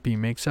canopy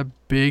makes a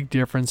big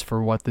difference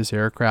for what this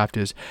aircraft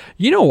is.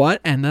 You know what?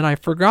 And then I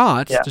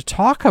forgot to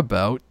talk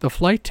about the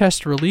Flight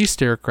Test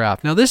released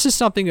aircraft. Now this is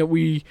something that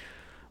we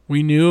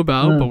knew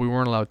about, but we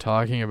weren't allowed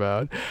talking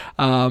about.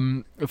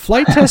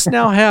 Flight Test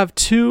now have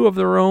 2 of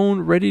their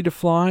own ready to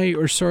fly,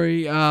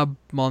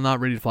 not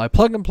ready to fly.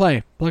 Plug and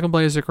play. Plug and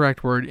play is the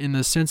correct word in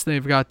the sense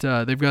they've got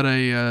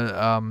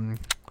a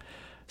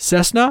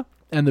Cessna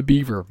and the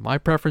Beaver. My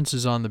preference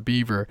is on the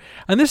Beaver.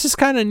 And this is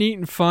kind of neat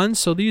and fun.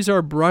 So these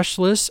are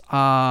brushless.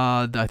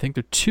 I think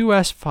they're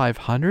 2S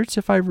 500s,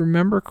 if I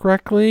remember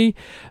correctly.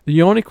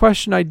 The only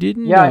question I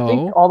didn't know... Yeah, I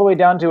think all the way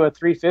down to a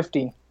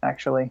 350,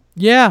 actually.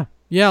 Yeah,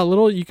 a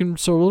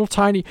little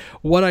tiny.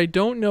 What I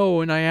don't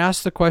know, and I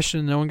asked the question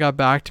and no one got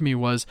back to me,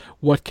 was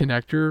what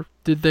connector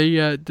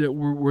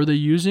were they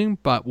using?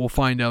 But we'll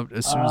find out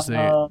as soon as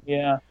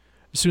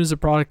as soon as the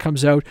product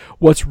comes out.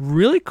 What's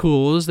really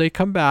cool is they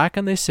come back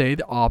and they say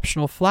the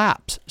optional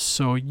flaps.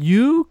 So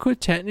you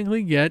could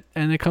technically get,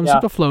 and it comes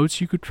with the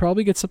floats, you could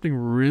probably get something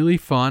really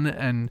fun.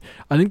 And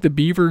I think the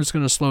Beaver is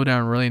going to slow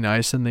down really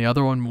nice. And the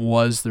other one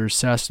was their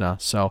Cessna.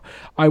 So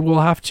I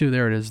will have to,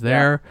 there it is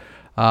there.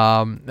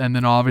 And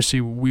then obviously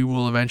we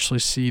will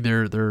eventually see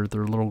their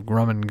little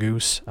Grumman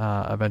Goose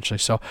eventually.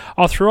 So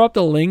I'll throw up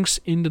the links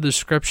in the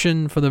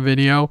description for the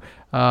video.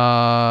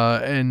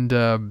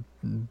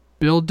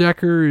 Bill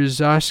Decker is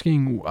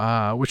asking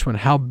which one,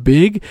 how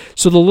big?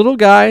 So the little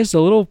guys,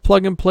 the little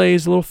plug and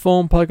plays, the little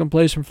foam plug and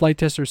plays from Flight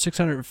Test are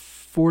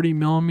 640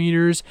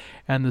 millimeters,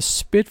 and the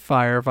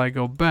Spitfire, if I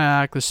go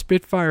back, the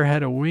Spitfire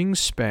had a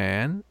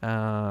wingspan,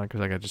 because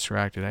I got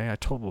distracted, I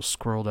totally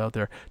scrolled out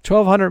there,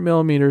 1200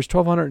 millimeters,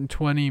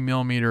 1220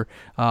 millimeter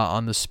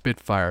on the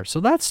Spitfire. So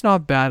that's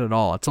not bad at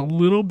all. It's a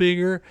little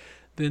bigger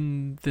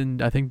than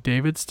I think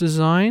David's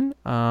design.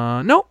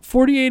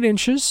 48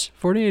 inches,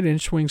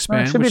 48-inch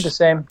wingspan. It should be the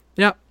same.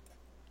 Yeah.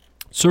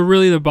 So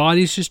really the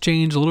body's just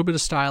changed, a little bit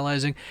of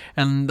stylizing,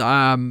 and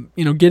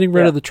getting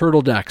rid of the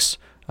turtle decks.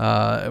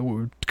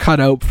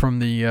 Cut out from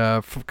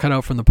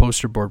the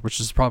poster board, which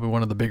is probably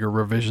one of the bigger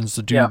revisions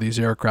to do to these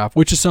aircraft,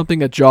 which is something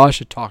that Josh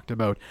had talked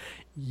about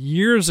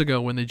years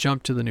ago when they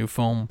jumped to the new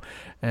foam,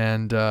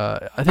 and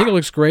I think it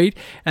looks great.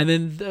 And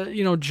then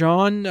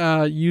John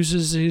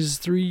uses his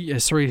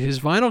his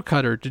vinyl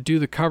cutter to do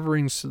the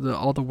coverings,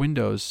 all the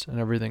windows and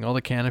everything, all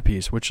the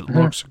canopies, which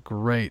looks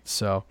great.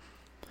 So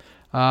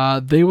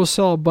they will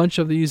sell a bunch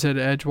of these at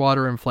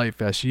Edgewater and Flight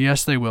Fest.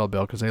 Yes, they will,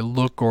 Bill, because they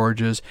look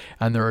gorgeous,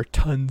 and there are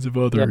tons of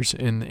others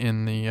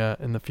in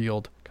the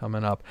field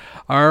coming up.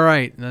 All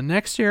right, the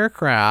next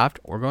aircraft,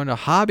 we're going to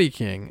Hobby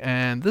King,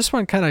 and this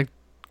one kind of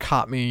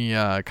caught my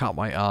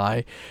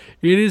eye.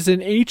 It is an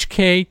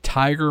HK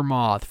Tiger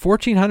Moth,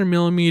 1400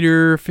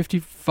 millimeter,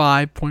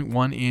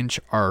 55.1 inch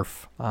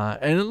ARF,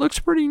 and it looks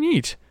pretty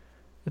neat.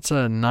 It's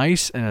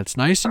nice in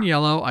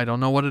yellow. I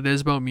don't know what it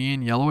is about me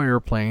and yellow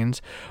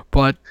airplanes,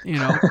 but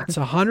it's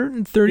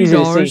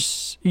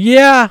 $130.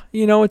 Yeah,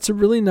 it's a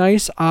really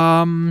nice.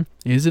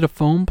 Is it a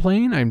foam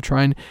plane?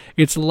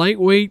 It's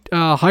lightweight,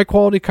 high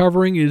quality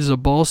covering. It is a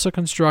balsa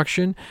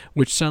construction,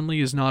 which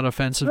suddenly is not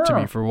offensive to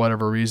me for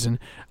whatever reason.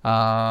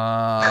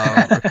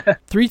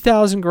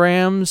 3,000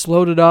 grams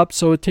loaded up,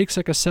 so it takes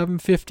like a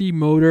 750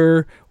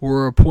 motor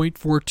or a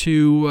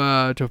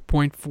 .42 to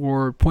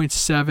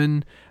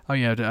 0.7. Oh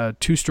yeah, a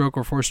 2-stroke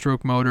or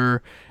 4-stroke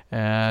motor,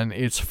 and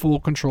it's full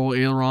control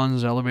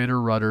ailerons,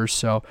 elevator, rudders.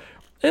 So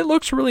it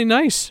looks really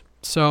nice.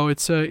 So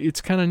it's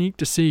kind of neat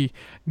to see.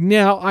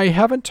 Now I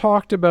haven't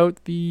talked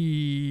about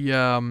the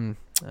I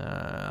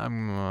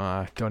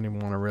don't even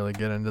want to really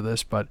get into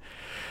this, but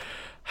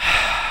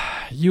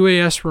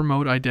UAS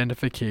remote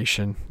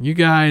identification. You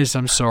guys,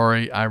 I'm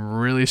sorry. I'm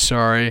really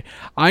sorry.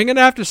 I'm going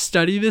to have to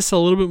study this a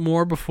little bit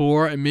more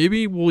before, and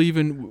maybe we'll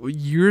even...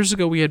 Years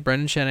ago, we had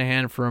Brendan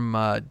Shanahan from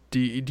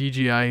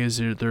DGI, who's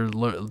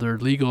their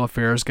legal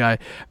affairs guy.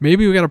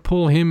 Maybe we got to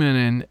pull him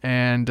in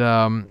and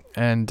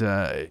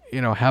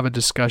have a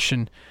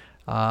discussion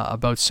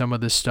about some of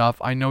this stuff.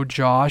 I know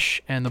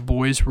Josh and the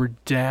boys were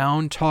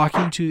down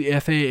talking to the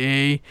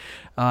FAA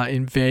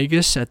in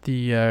Vegas at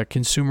the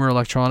Consumer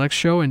Electronics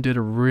Show and did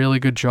a really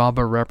good job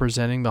of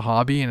representing the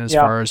hobby and as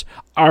far as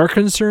our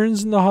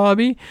concerns in the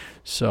hobby.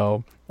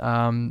 So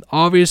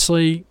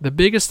obviously the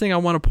biggest thing I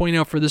want to point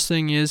out for this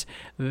thing is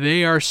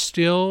they are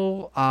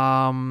still...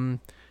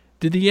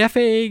 Did the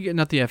FAA,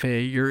 not the FAA,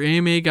 your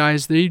AMA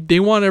guys, they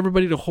want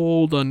everybody to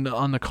hold on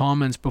the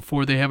comments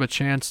before they have a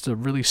chance to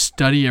really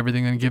study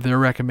everything and give their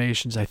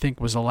recommendations, I think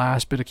was the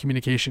last bit of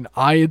communication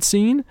I had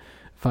seen,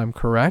 if I'm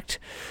correct.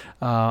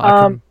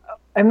 I'm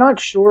not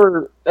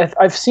sure.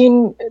 I've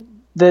seen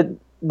that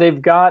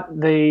they've got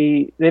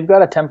a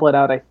template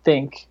out, I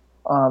think,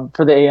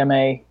 for the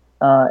AMA,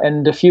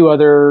 and a few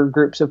other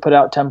groups have put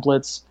out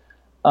templates.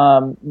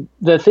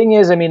 The thing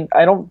is, I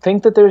don't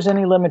think that there's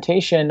any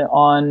limitation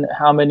on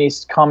how many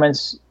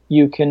comments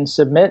you can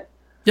submit.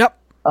 Yep.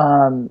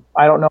 I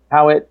don't know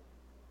how it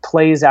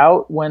plays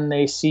out when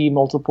they see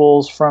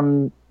multiples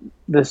from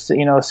this,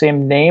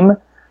 same name.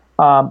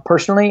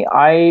 Personally,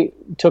 I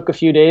took a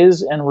few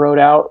days and wrote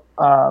out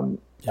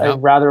a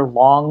rather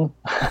long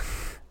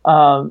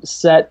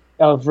set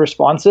of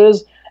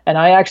responses, and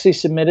I actually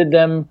submitted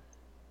them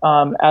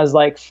as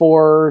like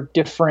 4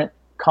 different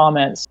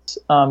comments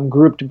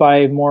grouped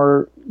by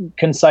more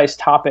concise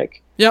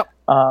topic. Yep.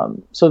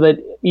 So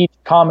that each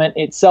comment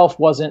itself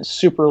wasn't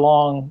super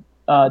long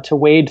to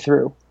wade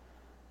through.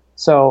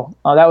 So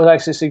that was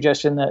actually a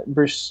suggestion that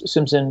Bruce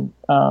Simpson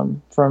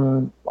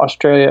from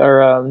Australia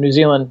or New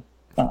Zealand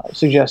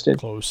suggested.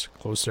 Close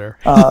there.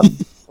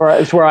 Or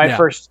it's where I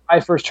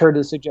first heard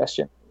the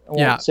suggestion. I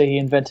won't say he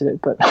invented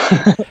it, but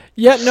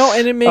yeah, no,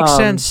 and it makes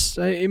sense.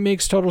 It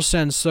makes total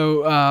sense.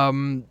 So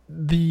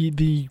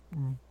the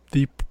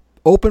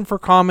open for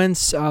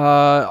comments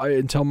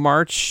until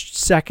March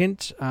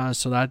 2nd,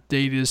 so that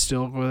date is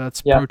still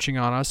approaching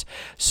on us.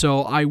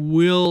 So I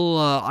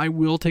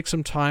will take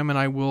some time, and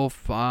I will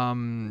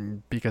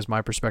because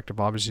my perspective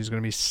obviously is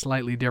going to be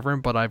slightly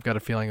different, but I've got a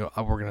feeling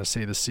we're going to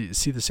see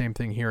the same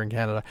thing here in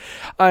Canada.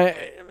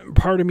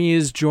 Part of me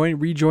is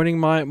rejoining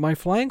my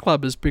flying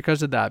club is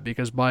because of that,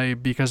 because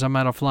I'm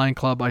at a flying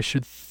club, I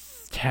should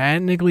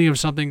technically, if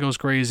something goes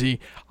crazy,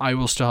 I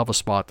will still have a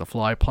spot to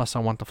fly. Plus, I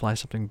want to fly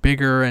something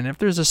bigger. And if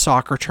there's a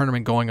soccer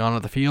tournament going on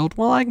at the field,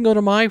 well, I can go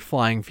to my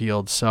flying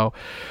field. So,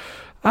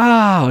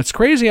 it's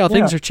crazy how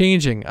things are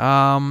changing.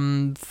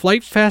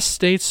 Flight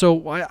Fest dates.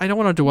 So I don't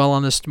want to dwell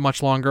on this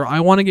much longer. I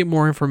want to get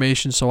more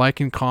information so I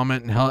can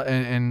comment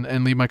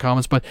and leave my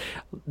comments. But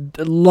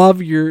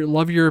love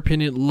your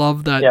opinion.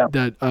 Love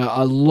that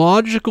a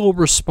logical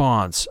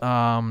response.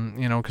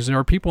 Because there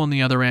are people on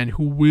the other end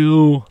who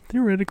will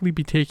theoretically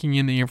be taking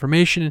in the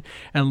information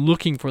and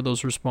looking for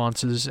those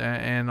responses.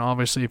 And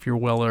obviously, if you're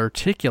well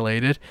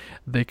articulated,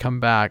 they come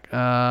back.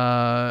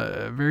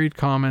 Varied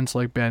comments,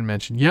 like Ben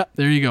mentioned. Yep,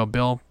 there you go,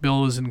 Bill.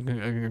 Bill is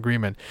in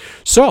agreement.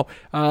 So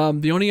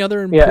the only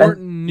other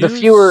important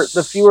news...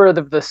 The fewer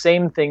of the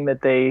same thing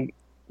that they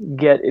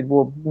get, it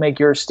will make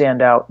yours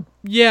stand out.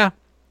 Yeah.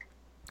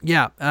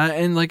 Yeah,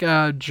 and like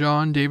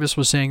John Davis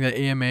was saying that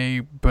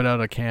AMA put out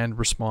a canned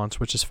response,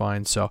 which is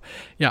fine. So,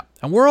 yeah,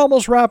 and we're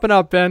almost wrapping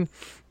up, Ben.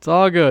 It's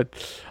all good.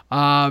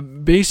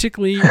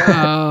 Basically,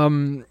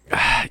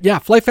 yeah,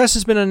 Flight Fest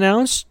has been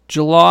announced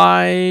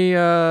July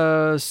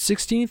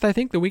 16th, I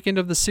think, the weekend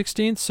of the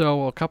 16th.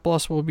 So a couple of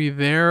us will be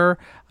there,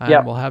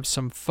 and we'll have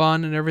some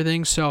fun and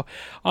everything. So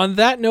on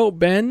that note,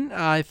 Ben,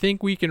 I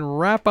think we can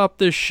wrap up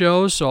this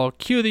show. So I'll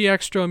cue the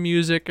extra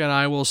music, and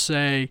I will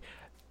say,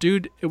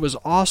 dude, it was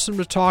awesome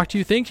to talk to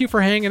you. Thank you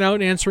for hanging out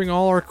and answering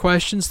all our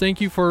questions. Thank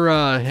you for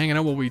hanging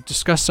out while we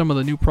discussed some of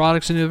the new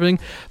products and everything.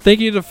 Thank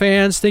you to the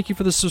fans. Thank you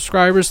for the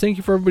subscribers. Thank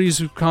you for everybody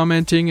who's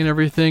commenting and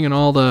everything, and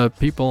all the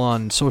people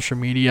on social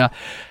media.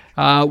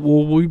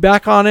 We'll be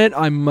back on it.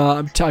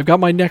 I've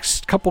got my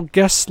next couple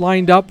guests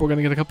lined up. We're going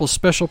to get a couple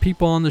special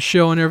people on the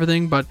show and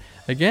everything. But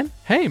again,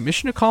 hey,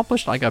 mission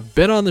accomplished. I got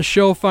Ben on the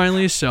show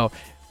finally. So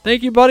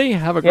thank you, buddy.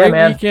 Have a great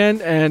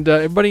weekend. And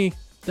everybody,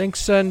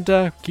 thanks, and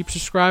keep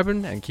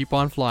subscribing and keep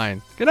on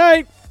flying. Good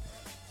night.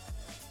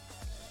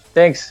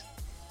 Thanks.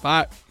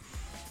 Bye.